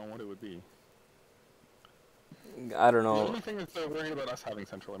 but I don't know what it would be. I don't The know. only thing is they're worried about us having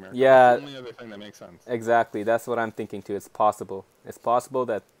Central America. Yeah. That's the only other thing that makes sense. Exactly. That's what I'm thinking too. It's possible. It's possible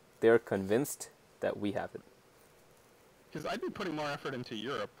that they're convinced that we have it. Because I'd be putting more effort into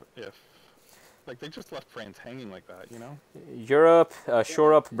Europe if, like, they just left France hanging like that, you know? Europe,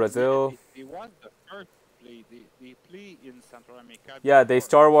 shore up Brazil. They want the first play. They play in Central America. Yeah, they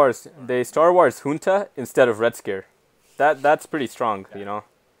Star Wars Junta instead of Red Scare. That's pretty strong, you know.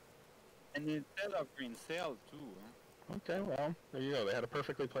 And instead of Green Sail too. Huh? Okay, well, there you go. They had a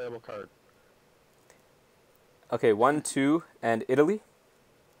perfectly playable card. Okay, 1, 2, and Italy.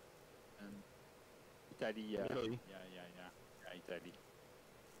 And Italy. Italy. Yeah, Italy.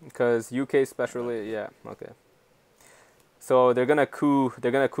 Because UK especially, yeah, okay. So they're gonna coup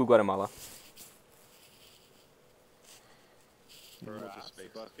Guatemala. Perhaps, Space.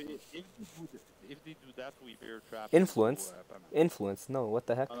 but if they do that, we bear trap. Influence? To, Panama. Influence? No, what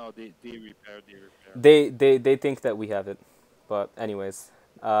the heck? Oh no, they repair. They think that we have it, but anyways,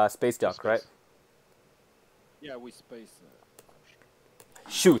 space duck, right? Yeah, we space.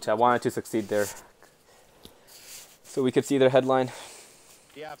 Shoot, I wanted to succeed there. So we could see their headline.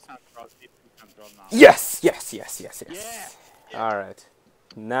 We have central, central now. Yes, yes, yes, yes, Yeah. yes. Yeah. All right.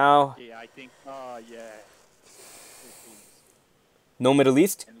 Now, Okay, I think. Oh yeah. no Middle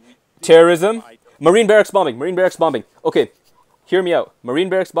East. And we Terrorism. fight. Marine barracks bombing. Marine barracks bombing. Okay, hear me out. Marine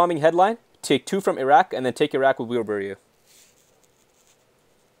barracks bombing headline. Take 2 from Iraq and then take Iraq with wheelbarrow.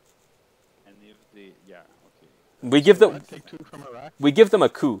 And if they, yeah, okay. We give them, Take 2 from Iraq. we give them a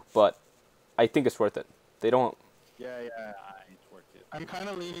coup, but I think it's worth it. They don't. Yeah, it's worth it. I'm kind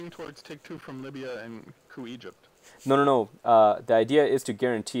of leaning towards take 2 from Libya and coup Egypt. No. The idea is to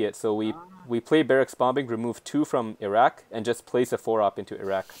guarantee it. So we play barracks bombing, remove 2 from Iraq, and just place a 4-op into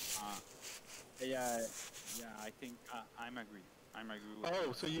Iraq. Yeah, I think I'm agree. I'm agree with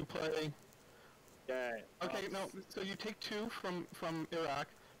Oh, so you play... Yeah. Okay, no, so you take 2 from Iraq,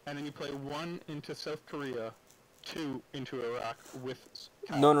 and then you play 1 into South Korea, 2 into Iraq with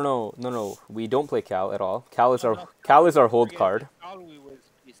Cal. No. We don't play Cal at all. Cal is our hold card.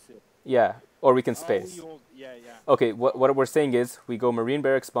 Yeah, or we can space. Yeah. Okay, what we're saying is we go Marine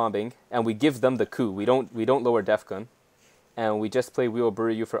barracks bombing and we give them the coup. We don't lower DEFCON, and we just play we will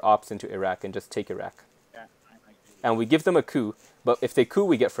bury you for ops into Iraq and just take Iraq. Yeah, I agree. And we give them a coup, but if they coup,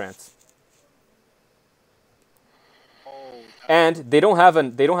 we get France. And they don't have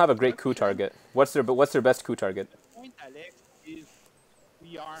a great coup target. What's their best coup target? The point, Alex, is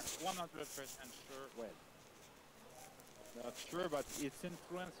we are 100% sure. Well, not sure, but it's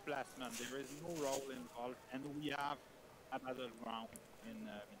influence placement. There is no role involved, and we have a battleground in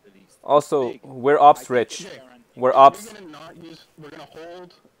Middle East. Also, Big. we're ops rich. We're We're ops. we're gonna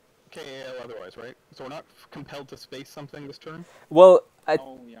hold KAL otherwise, right? So we're not compelled to space something this turn? Well,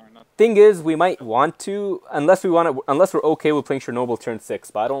 No, we are not. thing is, we might want to, unless we're okay with playing Chernobyl turn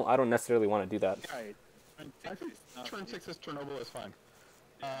 6. But I don't necessarily want to do that. Right. I think turn 6 is Chernobyl is fine.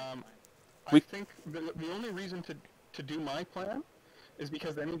 I We- think the only reason to do my plan is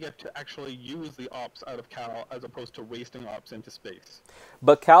because then you get to actually use the ops out of Cal as opposed to wasting ops into space.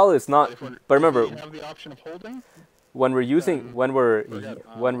 But Cal is not. If But remember, we have the option of holding, when we're using when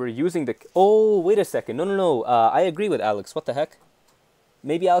we're using the. Oh, wait a second. No. I agree with Alex. What the heck?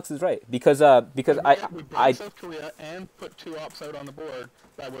 Maybe Alex is right because we break South Korea and put 2 ops out on the board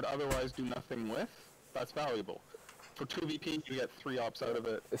that would otherwise do nothing with. That's valuable. For 2 VP, you get 3 ops out of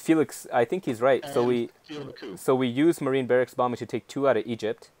it. Felix, I think he's right. And steal the coup. So we use Marine barracks bombing to take 2 out of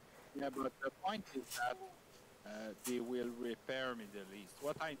Egypt. Yeah, but the point is that they will repair Middle East.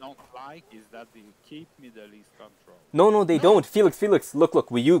 What I don't like is that they keep Middle East control. No, they don't. Felix,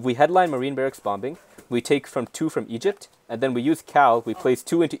 look. We headline Marine barracks bombing. We take 2 from Egypt, and then we use Cal. We place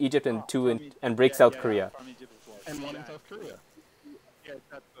 2 into Egypt and 2 and break South Korea. From Egypt as well. And 1 in South Korea. Yeah,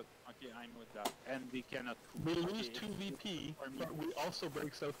 that's good. Okay, I'm with that. And they cannot. We lose 2 VP, but we also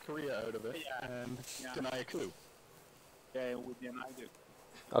break South Korea out of it and deny a coup. Yeah, we deny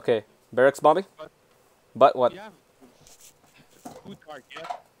the. Okay, barracks bombing. But what? We have coup target.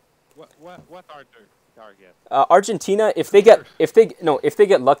 What are the targets? Argentina, if they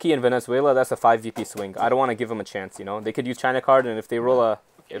get lucky in Venezuela, that's a 5 VP swing. I don't want to give them a chance. They could use China card, and if they roll a.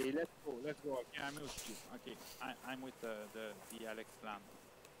 Okay, let's go. Okay, I'm with you. Okay, I'm with the Alex plan.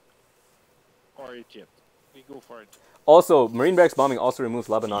 Or Egypt. We go for it. Also, Marine barracks bombing also removes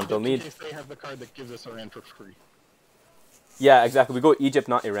Lebanon. They'll In need. case they have the card that gives us Iran for free. Yeah, exactly. We go Egypt,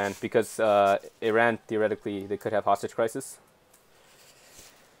 not Iran, because Iran theoretically they could have hostage crisis.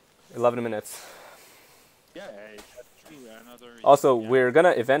 11 minutes. Yeah, that's true. Another. Also, we're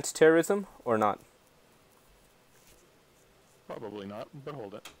gonna event terrorism or not? Probably not, but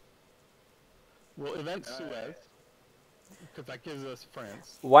hold it. We'll event Suez, because that gives us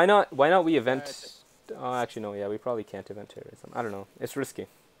France. Why not we event? Oh, actually no. Yeah, we probably can't event terrorism. I don't know. It's risky.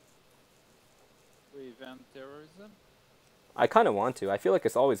 We event terrorism. I kind of want to. I feel like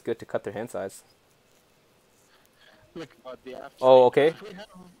it's always good to cut their hand size. Look, But they have to Oh, okay. if we have,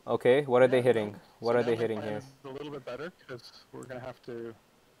 Okay. What are they hitting? so What are now they my hitting plan here? is a little bit better, because we're going to have to...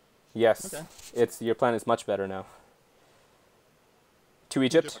 Yes. Okay. It's your plan is much better now. To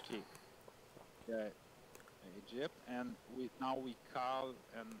Egypt. Okay. Yeah, Egypt, and we call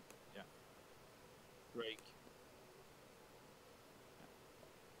and break.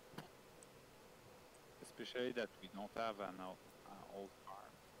 Especially that we don't have an old car.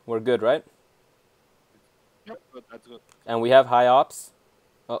 We're good, right? Yep, but that's good. And we have high ops.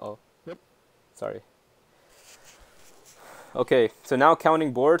 Uh-oh. Yep. Sorry. Okay, so now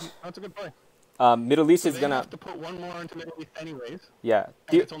counting board. That's a good play. Middle East So is they gonna. have to put 1 more into Middle East anyways, Yeah.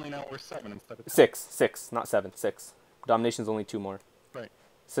 and it's only now worth 7 instead of 10. Six, not 7. 6. Domination's only 2 more. Right.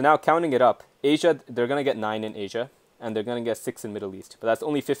 So now counting it up, Asia, they're going to get 9 in Asia, and they're going to get 6 in Middle East. But that's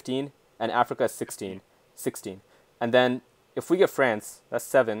only 15, and Africa is 16. 16. And then if we get France, that's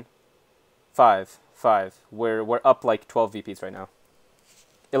 7, 5, 5. We're up like 12 VPs right now.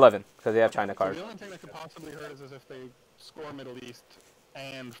 11, because they have China card. So the only thing that could possibly hurt us is if they score Middle East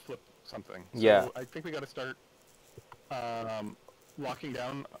and flip something. So Yeah. I think we got to start locking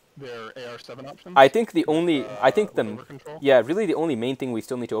down their AR7 options. I think the only, over-control. yeah, really the only main thing we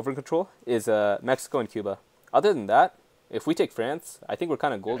still need to over control is Mexico and Cuba. Other than that, if we take France, I think we're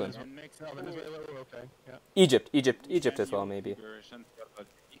kind of golden. Venezuela, okay, yeah. Egypt as well, maybe.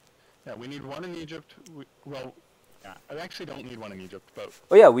 Yeah, we need one in Egypt. Yeah, I actually don't need one in Egypt, but...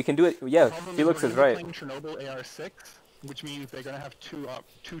 Oh yeah, we can do it. Yeah, Problem Felix is we're right. playing Chernobyl AR6, which means they're going to have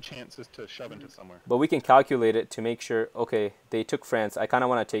two chances to shove into somewhere. But we can calculate it to make sure, okay, they took France. I kind of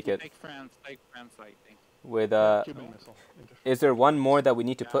want to take it. Take France, I think. With, Cuban missile. is there one more that we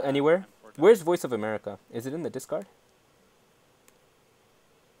need to put anywhere? Where's Voice of America? Is it in the discard?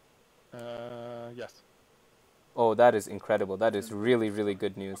 Yes. Oh, that is incredible. That is really, really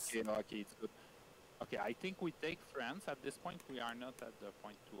good news. Okay, it's good. Okay, I think we take France. At this point, we are not at the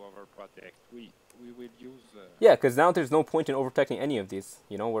point to overprotect. We will use... Yeah, because now there's no point in overprotecting any of these.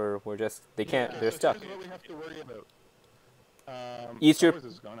 You know, we're just... They can't... They're stuck. Here's what we have to worry about. East Europe...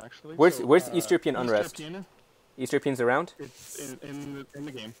 is gone, actually. Where's East European unrest? European, East European's around? it's in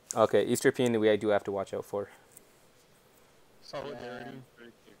the game. Okay, East European I do have to watch out for. Solidarity.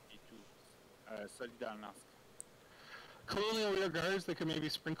 Solidarność. Colonial rear guards, they could maybe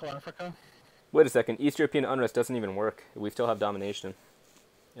sprinkle Africa. Wait a second, East European unrest doesn't even work. We still have domination.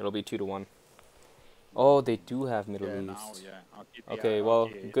 It'll be 2-1. Oh, they do have Middle East. Now, yeah. Okay, well,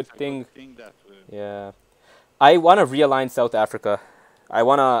 good it's a thing. Good thing that Yeah, I want to realign South Africa. I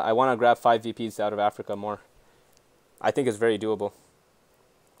wanna grab 5 VPs out of Africa more. I think it's very doable.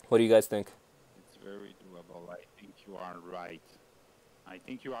 What do you guys think? it's very doable. I think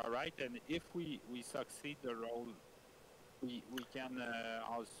you are right. And if we succeed the role, we can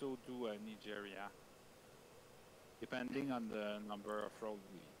also do Nigeria, depending on the number of roles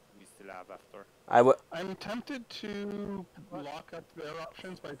we still have after. I'm tempted to lock up their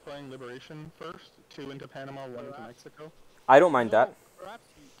options by playing Liberation first. 2 into Panama, 1 into Mexico. I don't mind that. Perhaps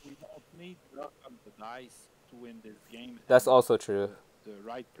we don't need luck on the dice to win this game. That's also true. The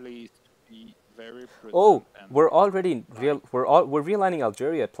right place to be very prudent. Oh, and we're already we're realigning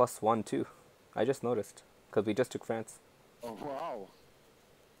Algeria at +1 too. I just noticed because we just took France. Oh wow.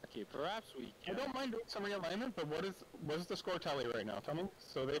 Okay, perhaps we I can. don't mind doing some realignment, but what is the score tally right now? Tell me.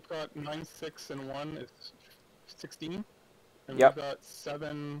 So they've got 9, 6, and 1 is 16, and Yep. we've got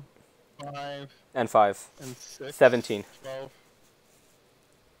 7, 5, And 5. and 6. 17.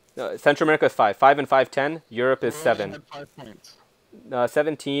 12. Central America is 5. 5 and 5, 10. Europe is We're only 7. ahead 5 points.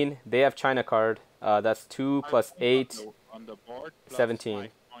 17. They have China card. That's 2 plus 8. On the board. Plus 17.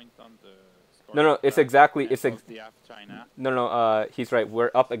 5 points on the score. No, it's exactly. It's Because they have China. no. He's right.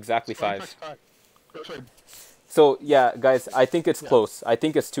 We're up exactly 5. Oh, sorry. So yeah, guys, I think it's close. I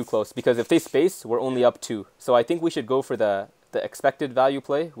think it's too close because if they space, we're only up 2. So I think we should go for the expected value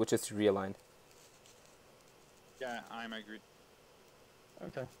play, which is to realign. Yeah, I'm agreed.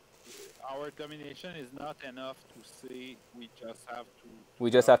 Okay. Our domination is not enough to say we just have to. We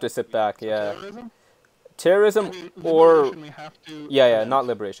just have to sit back. Yeah. Terrorism? Terrorism I mean, or liberation we have to yeah, prevent. not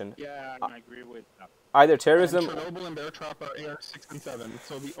liberation. Yeah, I agree with that. Either And terrorism. Chernobyl and Bear Trap are AR 6 and 7.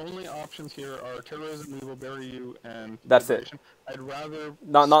 So the only options here are terrorism, we will bury you, and That's it. liberation. I'd rather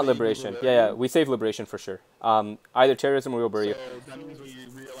Not save liberation. the Yeah, we save liberation for sure. Either terrorism or we'll bury you. So that means we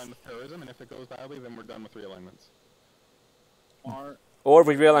realign with terrorism, and if it goes badly, then we're done with realignments. Or if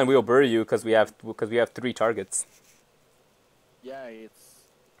we realign, we will bury you because we have 3 targets. Yeah, it's.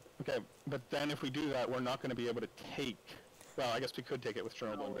 Okay, but then if we do that, we're not going to be able to take. Well, I guess we could take it with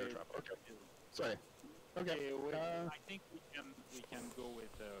Chernobyl and Bear Trap. Okay. Sorry. Okay. I think we can go with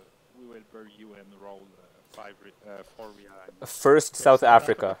we will bury you and roll 4 realignment. First, Okay, South South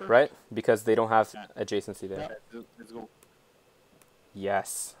Africa, Africa first? right? Because they don't have Yeah. adjacency there. Yeah. Let's go.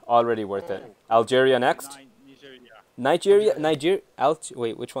 Yes, already worth it. Oh. Algeria next. Nigeria.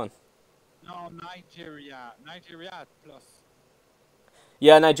 Wait, which one? No, Nigeria. Nigeria plus.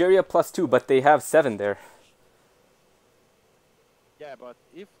 Yeah, Nigeria +2, but they have 7 there. Yeah, but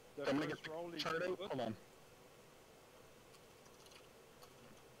if the I'm going to first get roll the is chart out. good, Hold on.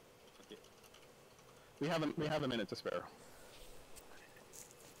 okay. We have a minute to spare.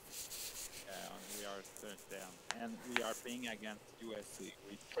 Yeah, we are third down, and we are playing against USA.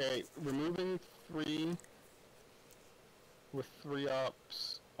 Okay, removing 3 with 3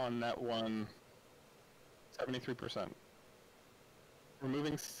 ops on net 1, 73%.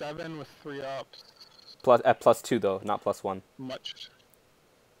 removing 7 with 3 ups. Plus at +2 though, not +1. Much.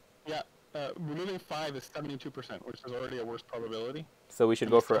 Yeah, removing 5 is 72%, which is already a worse probability. So we should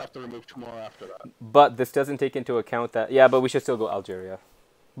And go we still for. have to remove 2 more after that. But this doesn't take into account that. Yeah, but we should still go Algeria.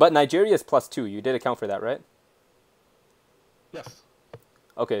 But Nigeria is +2. You did account for that, right? Yes.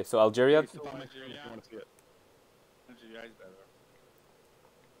 Okay, so Algeria. Okay, so I'll make sure if you want to see it. Algeria is better.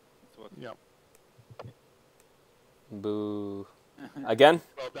 That's what. Yeah. Boo. Again?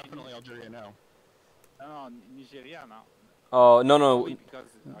 Well, definitely Algeria now. No, Nigeria now. Oh no. Because,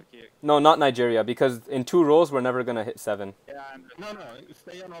 okay. No, not Nigeria, because in 2 rolls we're never gonna hit 7. Yeah, and No,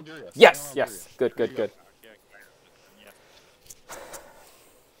 stay on Algeria. Stay Yes, on yes. Algeria. Good. okay. Yes.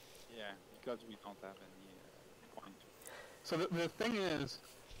 Yeah, because we don't have any point. So the thing is,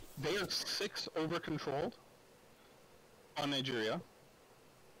 they are 6 over-controlled on Nigeria,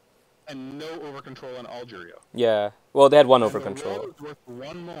 and no over-control on Algeria. Yeah. Well, they had 1 And over the control. roll is worth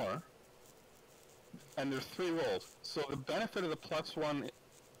 1 more, and there's 3 rolls. So the benefit of the +1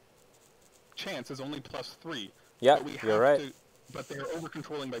 chance is only +3. Yeah, But we you're have right. but they're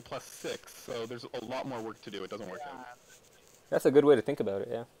over-controlling by +6, so there's a lot more work to do. It doesn't work out. That's a good way to think about it,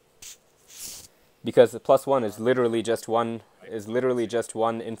 yeah. Because the +1 is literally just one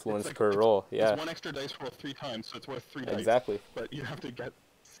influence It's like- per roll. It's Yeah. 1 extra dice roll 3 times, so it's worth 3 dice. Exactly. But you have to get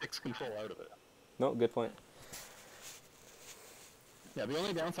 6 control out of it. No, good point. Yeah, the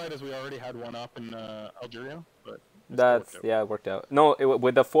only downside is we already had 1 up in Algeria, but it still That's worked out. yeah, it worked out. No,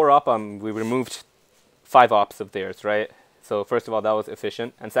 with the 4 op, we removed 5 ops of theirs, right? So first of all, that was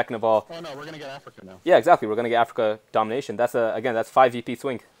efficient, and second of all, Oh no, we're gonna get Africa now. yeah, exactly. We're gonna get Africa domination. That's that's 5 VP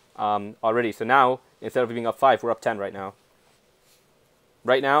swing, already. So now instead of being up 5, we're up 10 right now.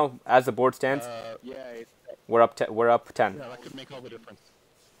 Right now, as the board stands, Yeah, it's we're up 10. Yeah, that could make all the difference.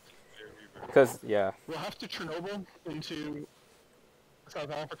 Because yeah, We'll have to Chernobyl into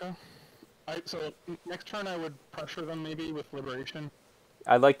South Africa. So next turn I would pressure them maybe with liberation.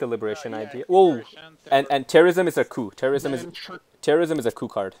 I like the liberation yeah, idea. Whoa, liberation, and terrorism is a coup. Terrorism Then is a coup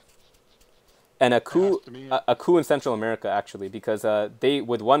card. And a coup, to be. a coup in Central America actually, because they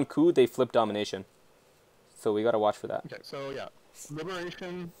with 1 coup they flip domination. So we gotta watch for that. Okay, so yeah,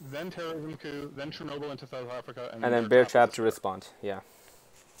 liberation, then terrorism coup, then Chernobyl into South Africa, And then bear trap to respond. Yeah.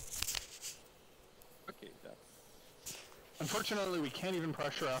 okay, that's Unfortunately, we can't even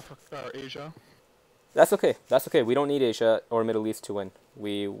pressure Africa or Asia. That's okay. That's okay. We don't need Asia or Middle East to win.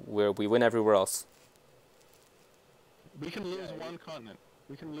 We win everywhere else. We can lose one continent.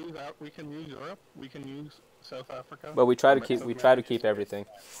 We can lose out. We can use Europe. We can use South Africa. But we try to keep everything.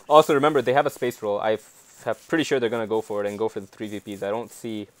 Also, remember they have a space roll. I'm pretty sure they're gonna go for it and go for the 3 VPs. I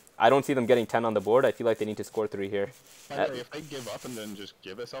don't see them getting 10 on the board. I feel like they need to score 3 here. By the way, if they give up and then just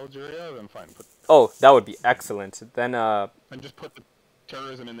give us Algeria, then fine. Oh, that would be excellent. Then And just put the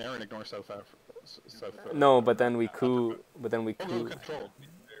terrorism in there and ignore South Africa. no, but then we coup. But then we Oh, coup. control.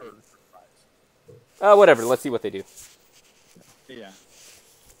 Or, Whatever. Let's see what they do. yeah.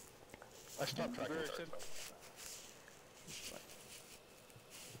 I stopped tracking. Liberation.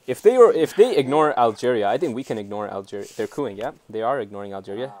 If they ignore Algeria, I think we can ignore Algeria. They're cooing, yeah. They are ignoring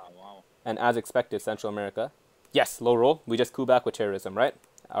Algeria. Ah, wow. And as expected, Central America. Yes, low roll. We just coup back with terrorism, right?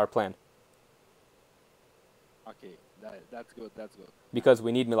 Our plan. Okay, that's good. That's good. Because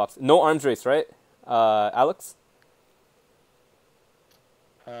we need Milops. No arms race, right? Alex?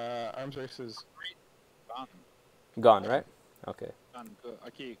 Arms race is Done. Gone, right? Okay. Done. Good.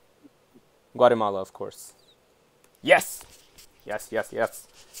 Okay. Guatemala, of course. Yes! Yes. That's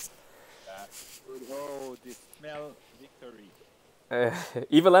good. Oh, they smell victory.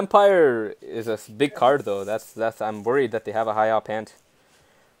 Evil Empire is a big card, though. That's. I'm worried that they have a high op hand.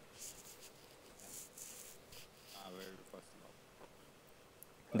 Very possible.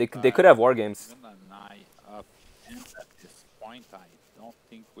 They could have war games. Even a 9 up, and at this point, I don't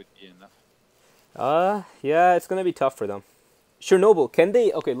think would be enough. Yeah, it's gonna be tough for them. Chernobyl, can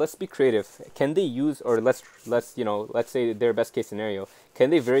they? Okay, let's be creative. Can they use, or let's say their best case scenario. Can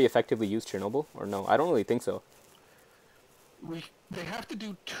they very effectively use Chernobyl, or no? I don't really think so. They have to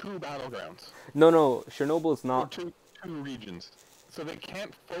do 2 battlegrounds. No, Chernobyl is Or not. two regions. So they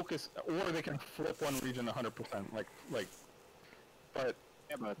can't focus, or they can flip one region 100%. But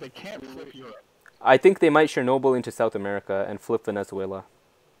Yeah, but they can't flip Europe. I think they might Chernobyl into South America and flip Venezuela.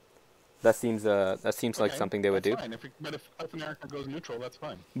 That seems like Okay, something they would that's do. fine. But if South America goes neutral, that's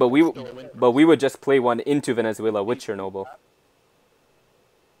fine. But we Still a win. would just play one into Venezuela with Chernobyl.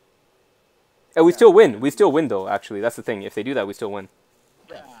 And we still win. We still win though. Actually, that's the thing. If they do that, we still win.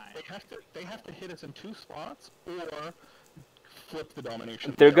 Yeah, they have to hit us in 2 spots, or flip the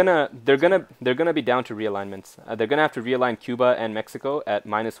domination. they're gonna be down to realignments. They're gonna have to realign Cuba and Mexico at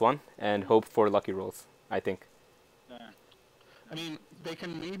 -1 and hope for lucky rolls, I think. I mean, they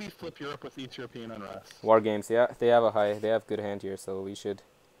can maybe flip Europe with East European unrest. War games, yeah, they have good hand here, so we should.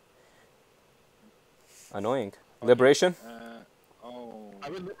 Annoying. Liberation. I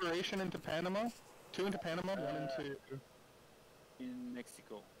would liberation into Panama, 2 into Panama, 1 into in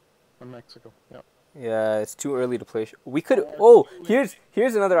Mexico. Mexico. Yeah. Yeah, it's too early to play. We could. Oh,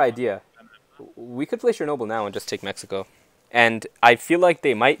 here's another idea. We could play Chernobyl now and just take Mexico, and I feel like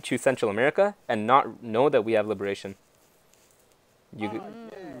they might choose Central America and not know that we have liberation. You.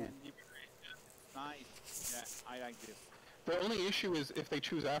 Nice. Yeah, I like this. The only issue is if they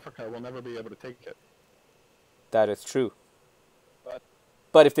choose Africa, we'll never be able to take it. That is true.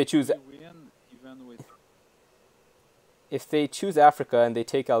 But if they choose. we win even with. If they choose Africa and they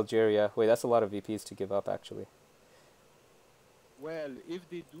take Algeria, wait, that's a lot of VPs to give up, actually. Well, if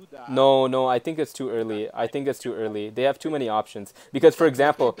they do that. No, I think it's too early. They have too many options. Because, for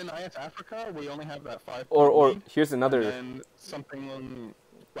example. If they deny us Africa, we only have that 5. Or here's another. And then something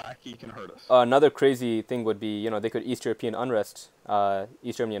wacky can hurt us. Another crazy thing would be, they could East European unrest,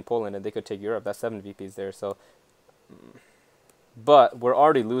 East Germany and Poland, and they could take Europe. That's 7 VPs there, so. But we're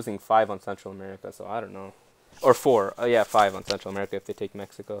already losing 5 on Central America, so I don't know. Or 4. 5 on Central America if they take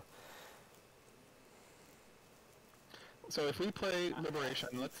Mexico. So if we play Liberation,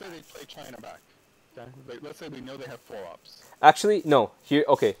 let's say they play China back. Okay? Let's say we know they have 4 ops. Actually, no.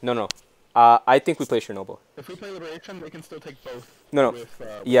 No. I think we play Chernobyl. If we play Liberation, they can still take both. No. With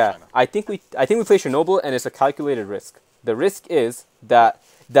Yeah, China. I think we play Chernobyl, and it's a calculated risk. The risk is that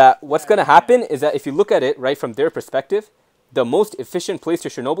what's going to happen is that if you look at it right from their perspective, the most efficient place to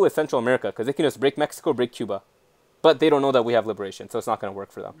Chernobyl is Central America, because they can just break Mexico, break Cuba. But they don't know that we have liberation, so it's not going to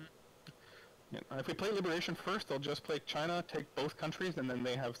work for them. Yeah. If we play Liberation first, they'll just play China, take both countries, and then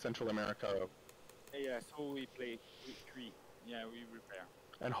they have Central America. Yeah, so we play 3. Yeah, we repair.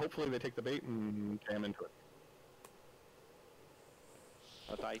 And hopefully they take the bait and jam into it.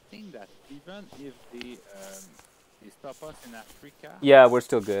 But I think that even if they stop us in Africa, Yeah, we're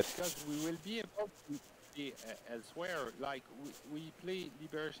still good. because we will be able to play elsewhere. Like we play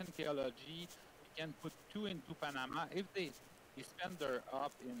Liberation Theology, we can put 2 into Panama. If they spend their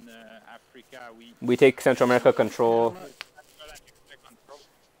up in Africa, We take Central America control.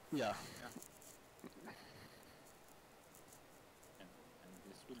 Yeah. And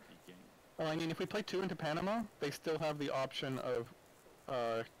this will be game. Well, I mean, if we play 2 into Panama, they still have the option of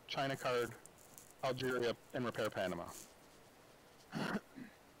China card, Algeria, and repair Panama. Yeah,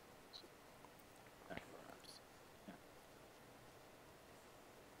 perhaps.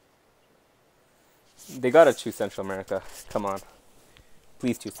 They gotta choose Central America. Come on.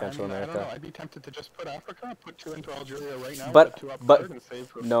 Please choose Central I don't America. know. I'd be tempted to just put Africa, put 2 into Algeria right now, But- put 2 up but- card and save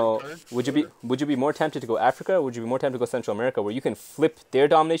for No. card. Would you be more tempted to go Africa, or would you be more tempted to go Central America, where you can flip their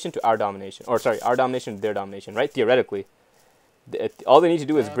domination to our domination? Or sorry, our domination to their domination, right? Theoretically. All they need to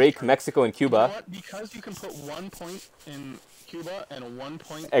do is That's break true. Mexico and You know Cuba. what? Because you can put 1 point in Cuba and 1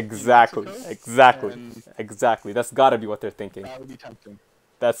 point Exactly. in Mexico, Exactly. and Exactly. That's gotta be what they're thinking. that would be tempting.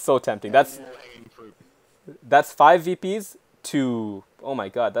 That's so tempting. That's Low-hanging fruit. 5 VPs to, oh my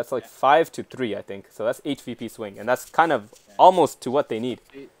god, that's like 5 to 3, I think. So that's 8 VP swing, and that's kind of almost to what they need.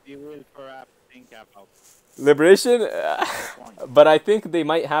 They will perhaps think about Liberation, point. but I think they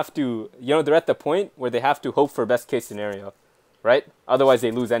might have to, they're at the point where they have to hope for best case scenario, right? Otherwise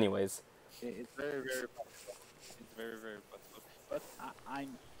they lose anyways. It's very, very possible. It's very, very possible. But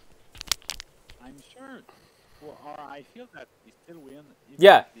I'm sure, or I feel that we still win. If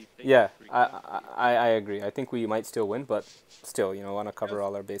Yeah, they take yeah, Africa. I agree. I think we might still win, but still, want to cover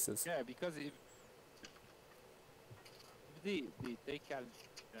all our bases. Yeah, because if they take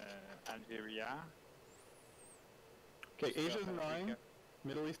Algeria. Okay, Asia's South 9, Africa.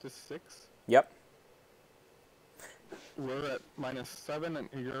 Middle East is 6. Yep. We're at -7, and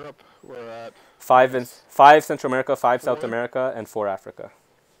in Europe we're at 5 Central America, 5 South Four. America, and 4 Africa.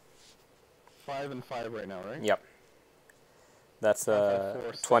 5 and 5 right now, right? Yep. That's 5,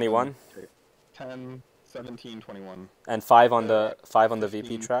 4, 21 7, 10, 17, 21. and 5 on the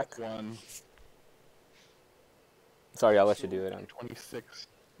VP 15, track. 1, Sorry, I'll let you do it. 26.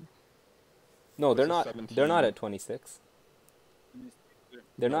 No, they're This is not. 17. They're not at 26.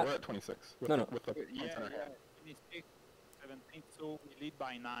 They're No, not. We're at 26. With No, the, no. With the points Yeah, in our yeah, hand. 26, 17, so we lead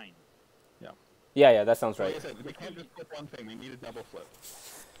by 9. Yeah, that sounds Like I right. said, we can't just flip one thing. We need a double flip. So,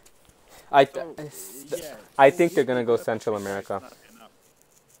 yeah, I so think they're we gonna lead go up Central Africa, America. it's not enough.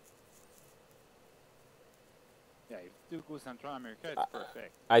 Yeah, if they go Central America, it's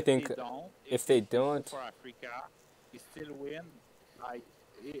perfect. I If think they don't, if they go don't- for Africa, we still win.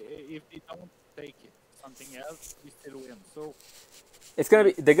 if they don't take something else, we still win. So It's gonna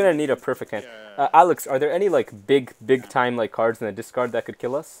be. They're gonna need a perfect hand. yeah, Alex, are there any like big time like cards in the discard that could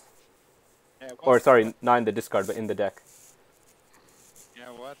kill us? yeah, Or sorry, not in the discard, but in the deck. yeah,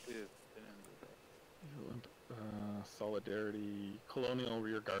 what is Solidarity, Colonial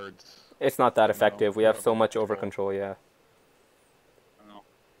Rear Guards. It's not that No, effective. We have so over much over control. control. Yeah. no,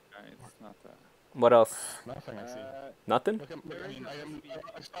 it's not that. What else? Nothing I see. Nothing. Look,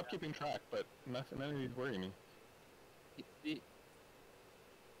 I stopped keeping track, but nothing. None of these worry me.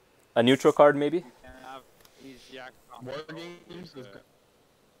 A neutral card maybe. You can have Asiac War Games is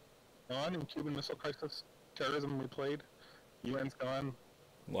gone, and Cuban Missile Crisis, terrorism we played. UN's gone.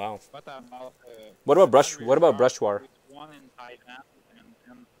 Wow. What about What about Brush War? with one in Thailand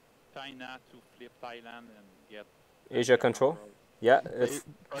and China to flip Thailand and get Asia control. Yeah. It's,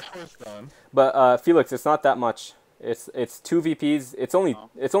 Brush War's gone. but Felix, it's not that much. It's 2 VPs. It's only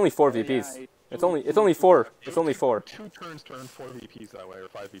 4 VPs. It's only four. It's only 4. 2 turns to earn 4 VPs that way, or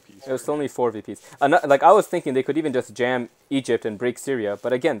 5 VPs. It's only 4 VPs. Like I was thinking, they could even just jam Egypt and break Syria.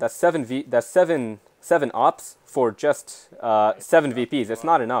 But again, that's 7 ops for just 7 VPs. It's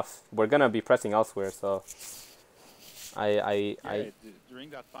not enough. We're gonna be pressing elsewhere. So during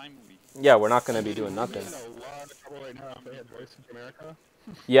that time yeah, we're not gonna be doing nothing. We'd be in a lot of trouble right now if they had Voice of America.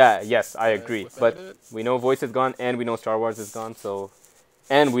 Yeah. Yes, I agree. Without But it, we know Voice is gone, and we know Star Wars is gone. So,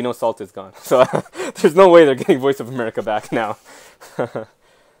 and we know Salt is gone. So there's no way they're getting Voice of America back now. they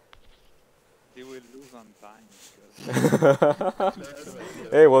will lose on time because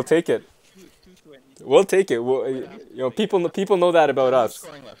Hey, we'll take it. 220. We'll take it. People know that about there's us. no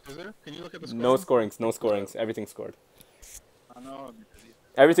scoring left, is there? Can you look at the scoring? No scorings, no scorings. Everything scored. I know because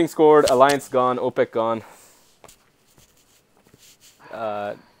Everything scored. Alliance gone. OPEC gone.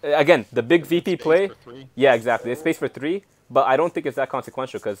 Again, the big VP Space play. for 3. Yeah, exactly. There's space for 3, but I don't think it's that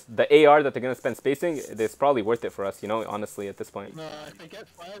consequential because the AR that they're gonna spend spacing, it's probably worth it for us. Honestly, at this point. No, if they get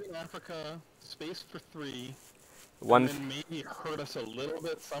Flag in Africa, space for 3, One, and then maybe hurt us a little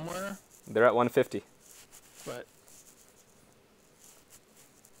bit somewhere, they're at 150. but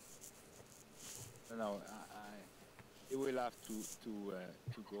no, they will have to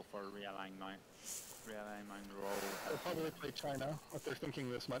go for realignment role. they'll probably play China. If they're thinking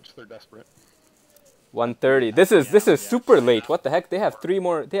this much, they're desperate. 130. This is Yeah, super China. late. What the heck? They have 3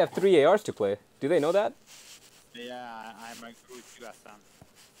 more. They have 3 ARs to play. Do they know that? Yeah, I'm agree with you, Hassan.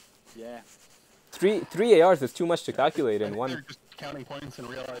 Yeah. 3 ARs is too much to calculate I in think one. they're just counting points and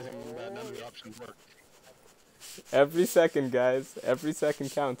realizing that none of the options work. Every second, guys. Every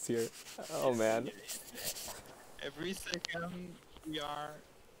second counts here. Oh man. Every second we are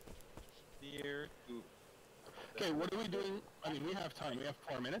near to. Okay, what are we doing? I mean, we have time. We have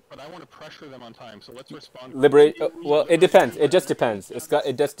 4 minutes, but I want to pressure them on time. So let's respond. Liberate. Well, it depends. It just depends.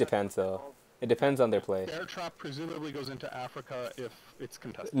 It just depends though. It depends on their play. Bear Trap presumably goes into Africa if it's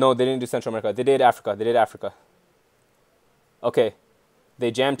contested. No, they didn't do Central America. They did Africa. Okay.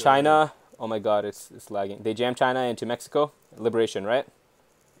 They jammed China. Oh my God, it's lagging. They jammed China into Mexico. Liberation, right?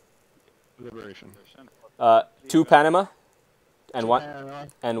 Liberation. 2 Panama, and Panama,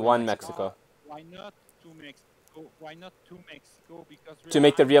 one Mexico. Why not to Mexico? Why not to Mexico? Because To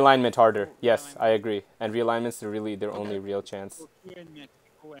make the realignment harder. Realignment- Yes, I agree. And realignment's really their only real chance. So 2 in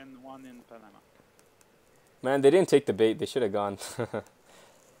Mexico and 1 in Panama. Man, they didn't take the bait. They should have gone.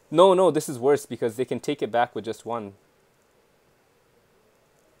 No, this is worse because they can take it back with just 1.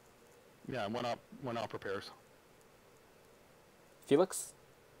 Yeah, one up prepares. Felix?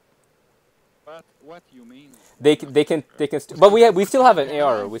 But what you mean? They can but we still have an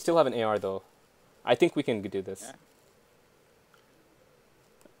AR. We still have an AR though. I think we can do this. Yeah.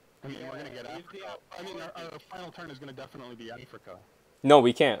 I mean, we're gonna get if Africa. they are- I mean, our final turn is gonna definitely be Africa. No,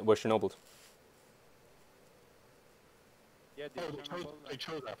 we can't. We're Chernobyl. Yeah, Oh, they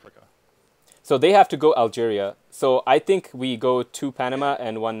chose Africa. So they have to go Algeria. So I think we go 2 Panama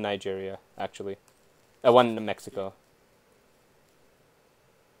and 1 Nigeria, actually. 1 Mexico.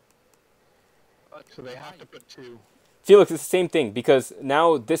 So they have to put 2. Felix, it's the same thing because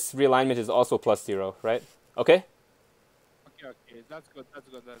now this realignment is also +0, right? Okay? Okay, that's good.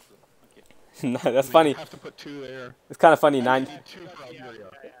 Okay. That's They funny. have to put 2 there. It's kind of funny. And they need 2 for Yeah, Algeria.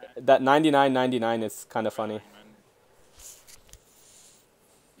 That 99.99 is kind of funny.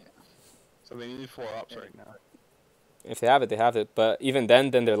 So they need 4 ops right now. If they have it, they have it. But even then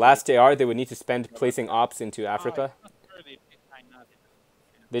their last AR, they would need to spend placing ops into Africa.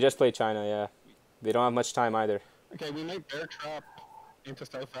 They just play China, yeah. They don't have much time either. Okay, we made Bear Trap into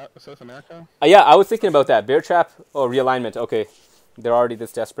South America. Yeah, I was thinking about that. Bear Trap or realignment. Okay, they're already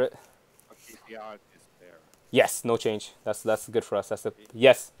this desperate. Okay, the art is there. Yes, no change. That's good for us. That's a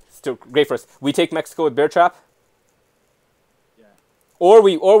yes. Still great for us. We take Mexico with bear trap, Yeah. or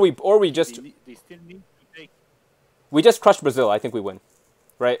we just They still need to take. we just crush Brazil. I think we win,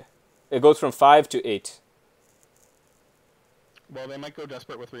 right? It goes from 5 to 8. Well, they might go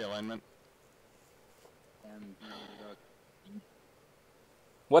desperate with realignment. And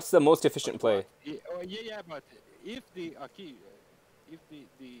What's the most efficient play? but if they if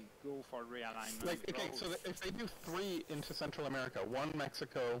they go for realignment, Like, okay, so if they do 3 into Central America, 1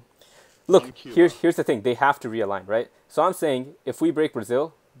 Mexico, Look, 1 Cuba. here's the thing. They have to realign, right? So I'm saying if we break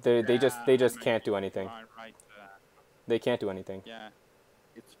Brazil, they just can't do anything. Right, They can't do anything. yeah,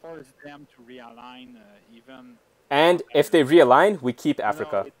 it's forced them to realign even. And if they realign, we keep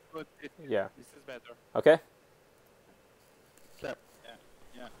Africa. Yeah. This is better. Okay. Yeah.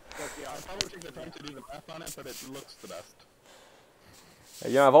 Yeah. I'll probably take the time to do the math on it, but it looks the best.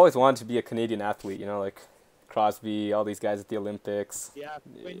 You know, I've always wanted to be a Canadian athlete. You know, like Crosby, all these guys at the Olympics. Yeah,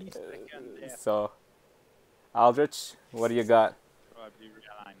 20 seconds. Yeah. So, Aldrich, what do you got? Probably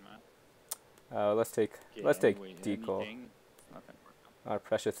realignment. Let's take Anyway, Deco, anything, it's not important. our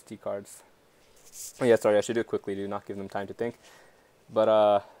precious T cards. Oh yeah, sorry, I should do it quickly to not give them time to think. But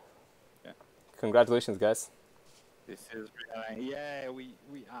Yeah. congratulations, guys. This is yeah, we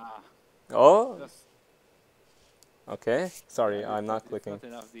are. Oh, Just, okay. Sorry, yeah, I'm not it's clicking. Not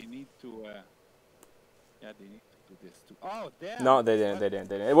enough. They need to. Yeah, they need to do this too. Oh, damn. No, they didn't.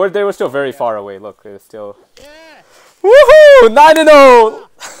 They were still very far away. Look, it's still. Yeah. Woohoo! 9-0.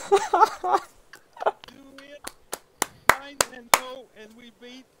 Do it. 9-0, and we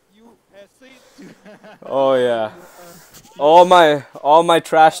beat USA. Oh yeah. All my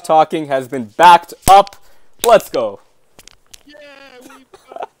trash talking has been backed up. Let's go. Yeah, we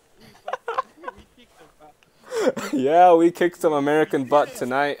kicked them back. Yeah, we kicked some American butt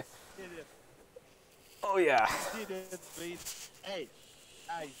tonight. Did it. Oh yeah. We did it. Beat. Hey,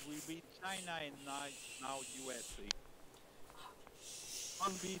 guys, we beat China and now USA.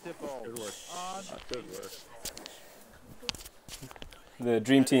 Unbeatable. Good work. Good work. The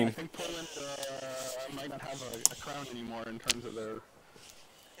dream I team. think Poland might not have a crown anymore in terms of their...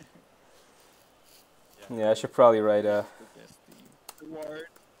 Yeah, I should probably write The best team. Award.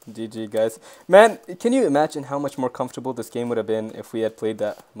 GG guys. Man, can you imagine how much more comfortable this game would have been if we had played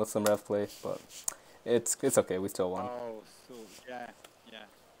that Muslim ref play? But it's okay. We still won. Oh, so yeah,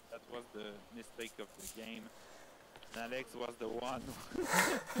 that was the mistake of the game. Alex was the one.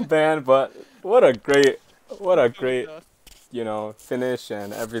 Man, but what a great, Us. finish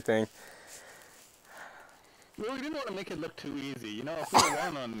and everything. Well, we didn't want to make it look too easy. You know, if we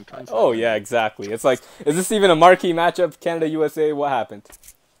won on turn Oh 7, yeah, exactly. It's like, is this even a marquee matchup? Canada USA. What happened?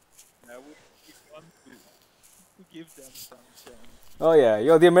 We want to give them some chance. Oh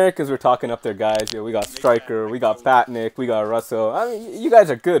yeah, the Americans were talking up their guys. We got Stryker, we got Patnik, we got Russo. I mean, you guys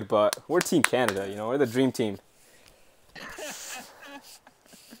are good, but we're Team Canada. We're the dream team.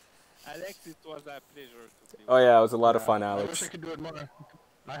 Alex, it was a pleasure to see you. Oh yeah, it was a lot of fun, I wish Alex. I could do it more.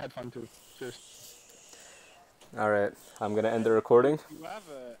 I had fun too. Cheers. All right, I'm gonna end the recording. You have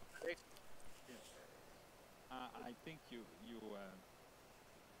Alex. I think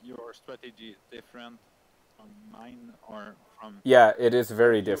your strategy is different from mine or from. Yeah, it is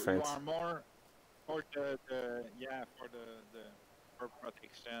very different. You are more for the for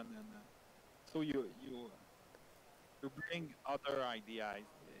protection and so you bring other ideas.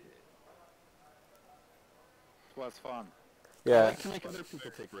 It was fun. I Yeah. like to make other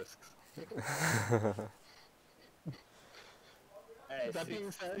people take risks. Hey, That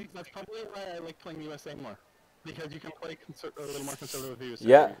being said, that's probably why I like playing USA more. Because you can play a little more conservative with USA.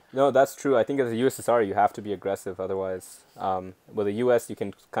 Yeah, no, that's true. I think as a USSR, you have to be aggressive. Otherwise, with the US, you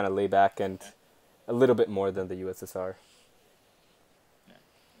can kind of lay back and a little bit more than the USSR. Yeah.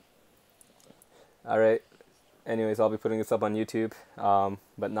 All right. Anyways, I'll be putting this up on YouTube.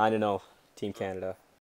 But 9-0, Team Canada.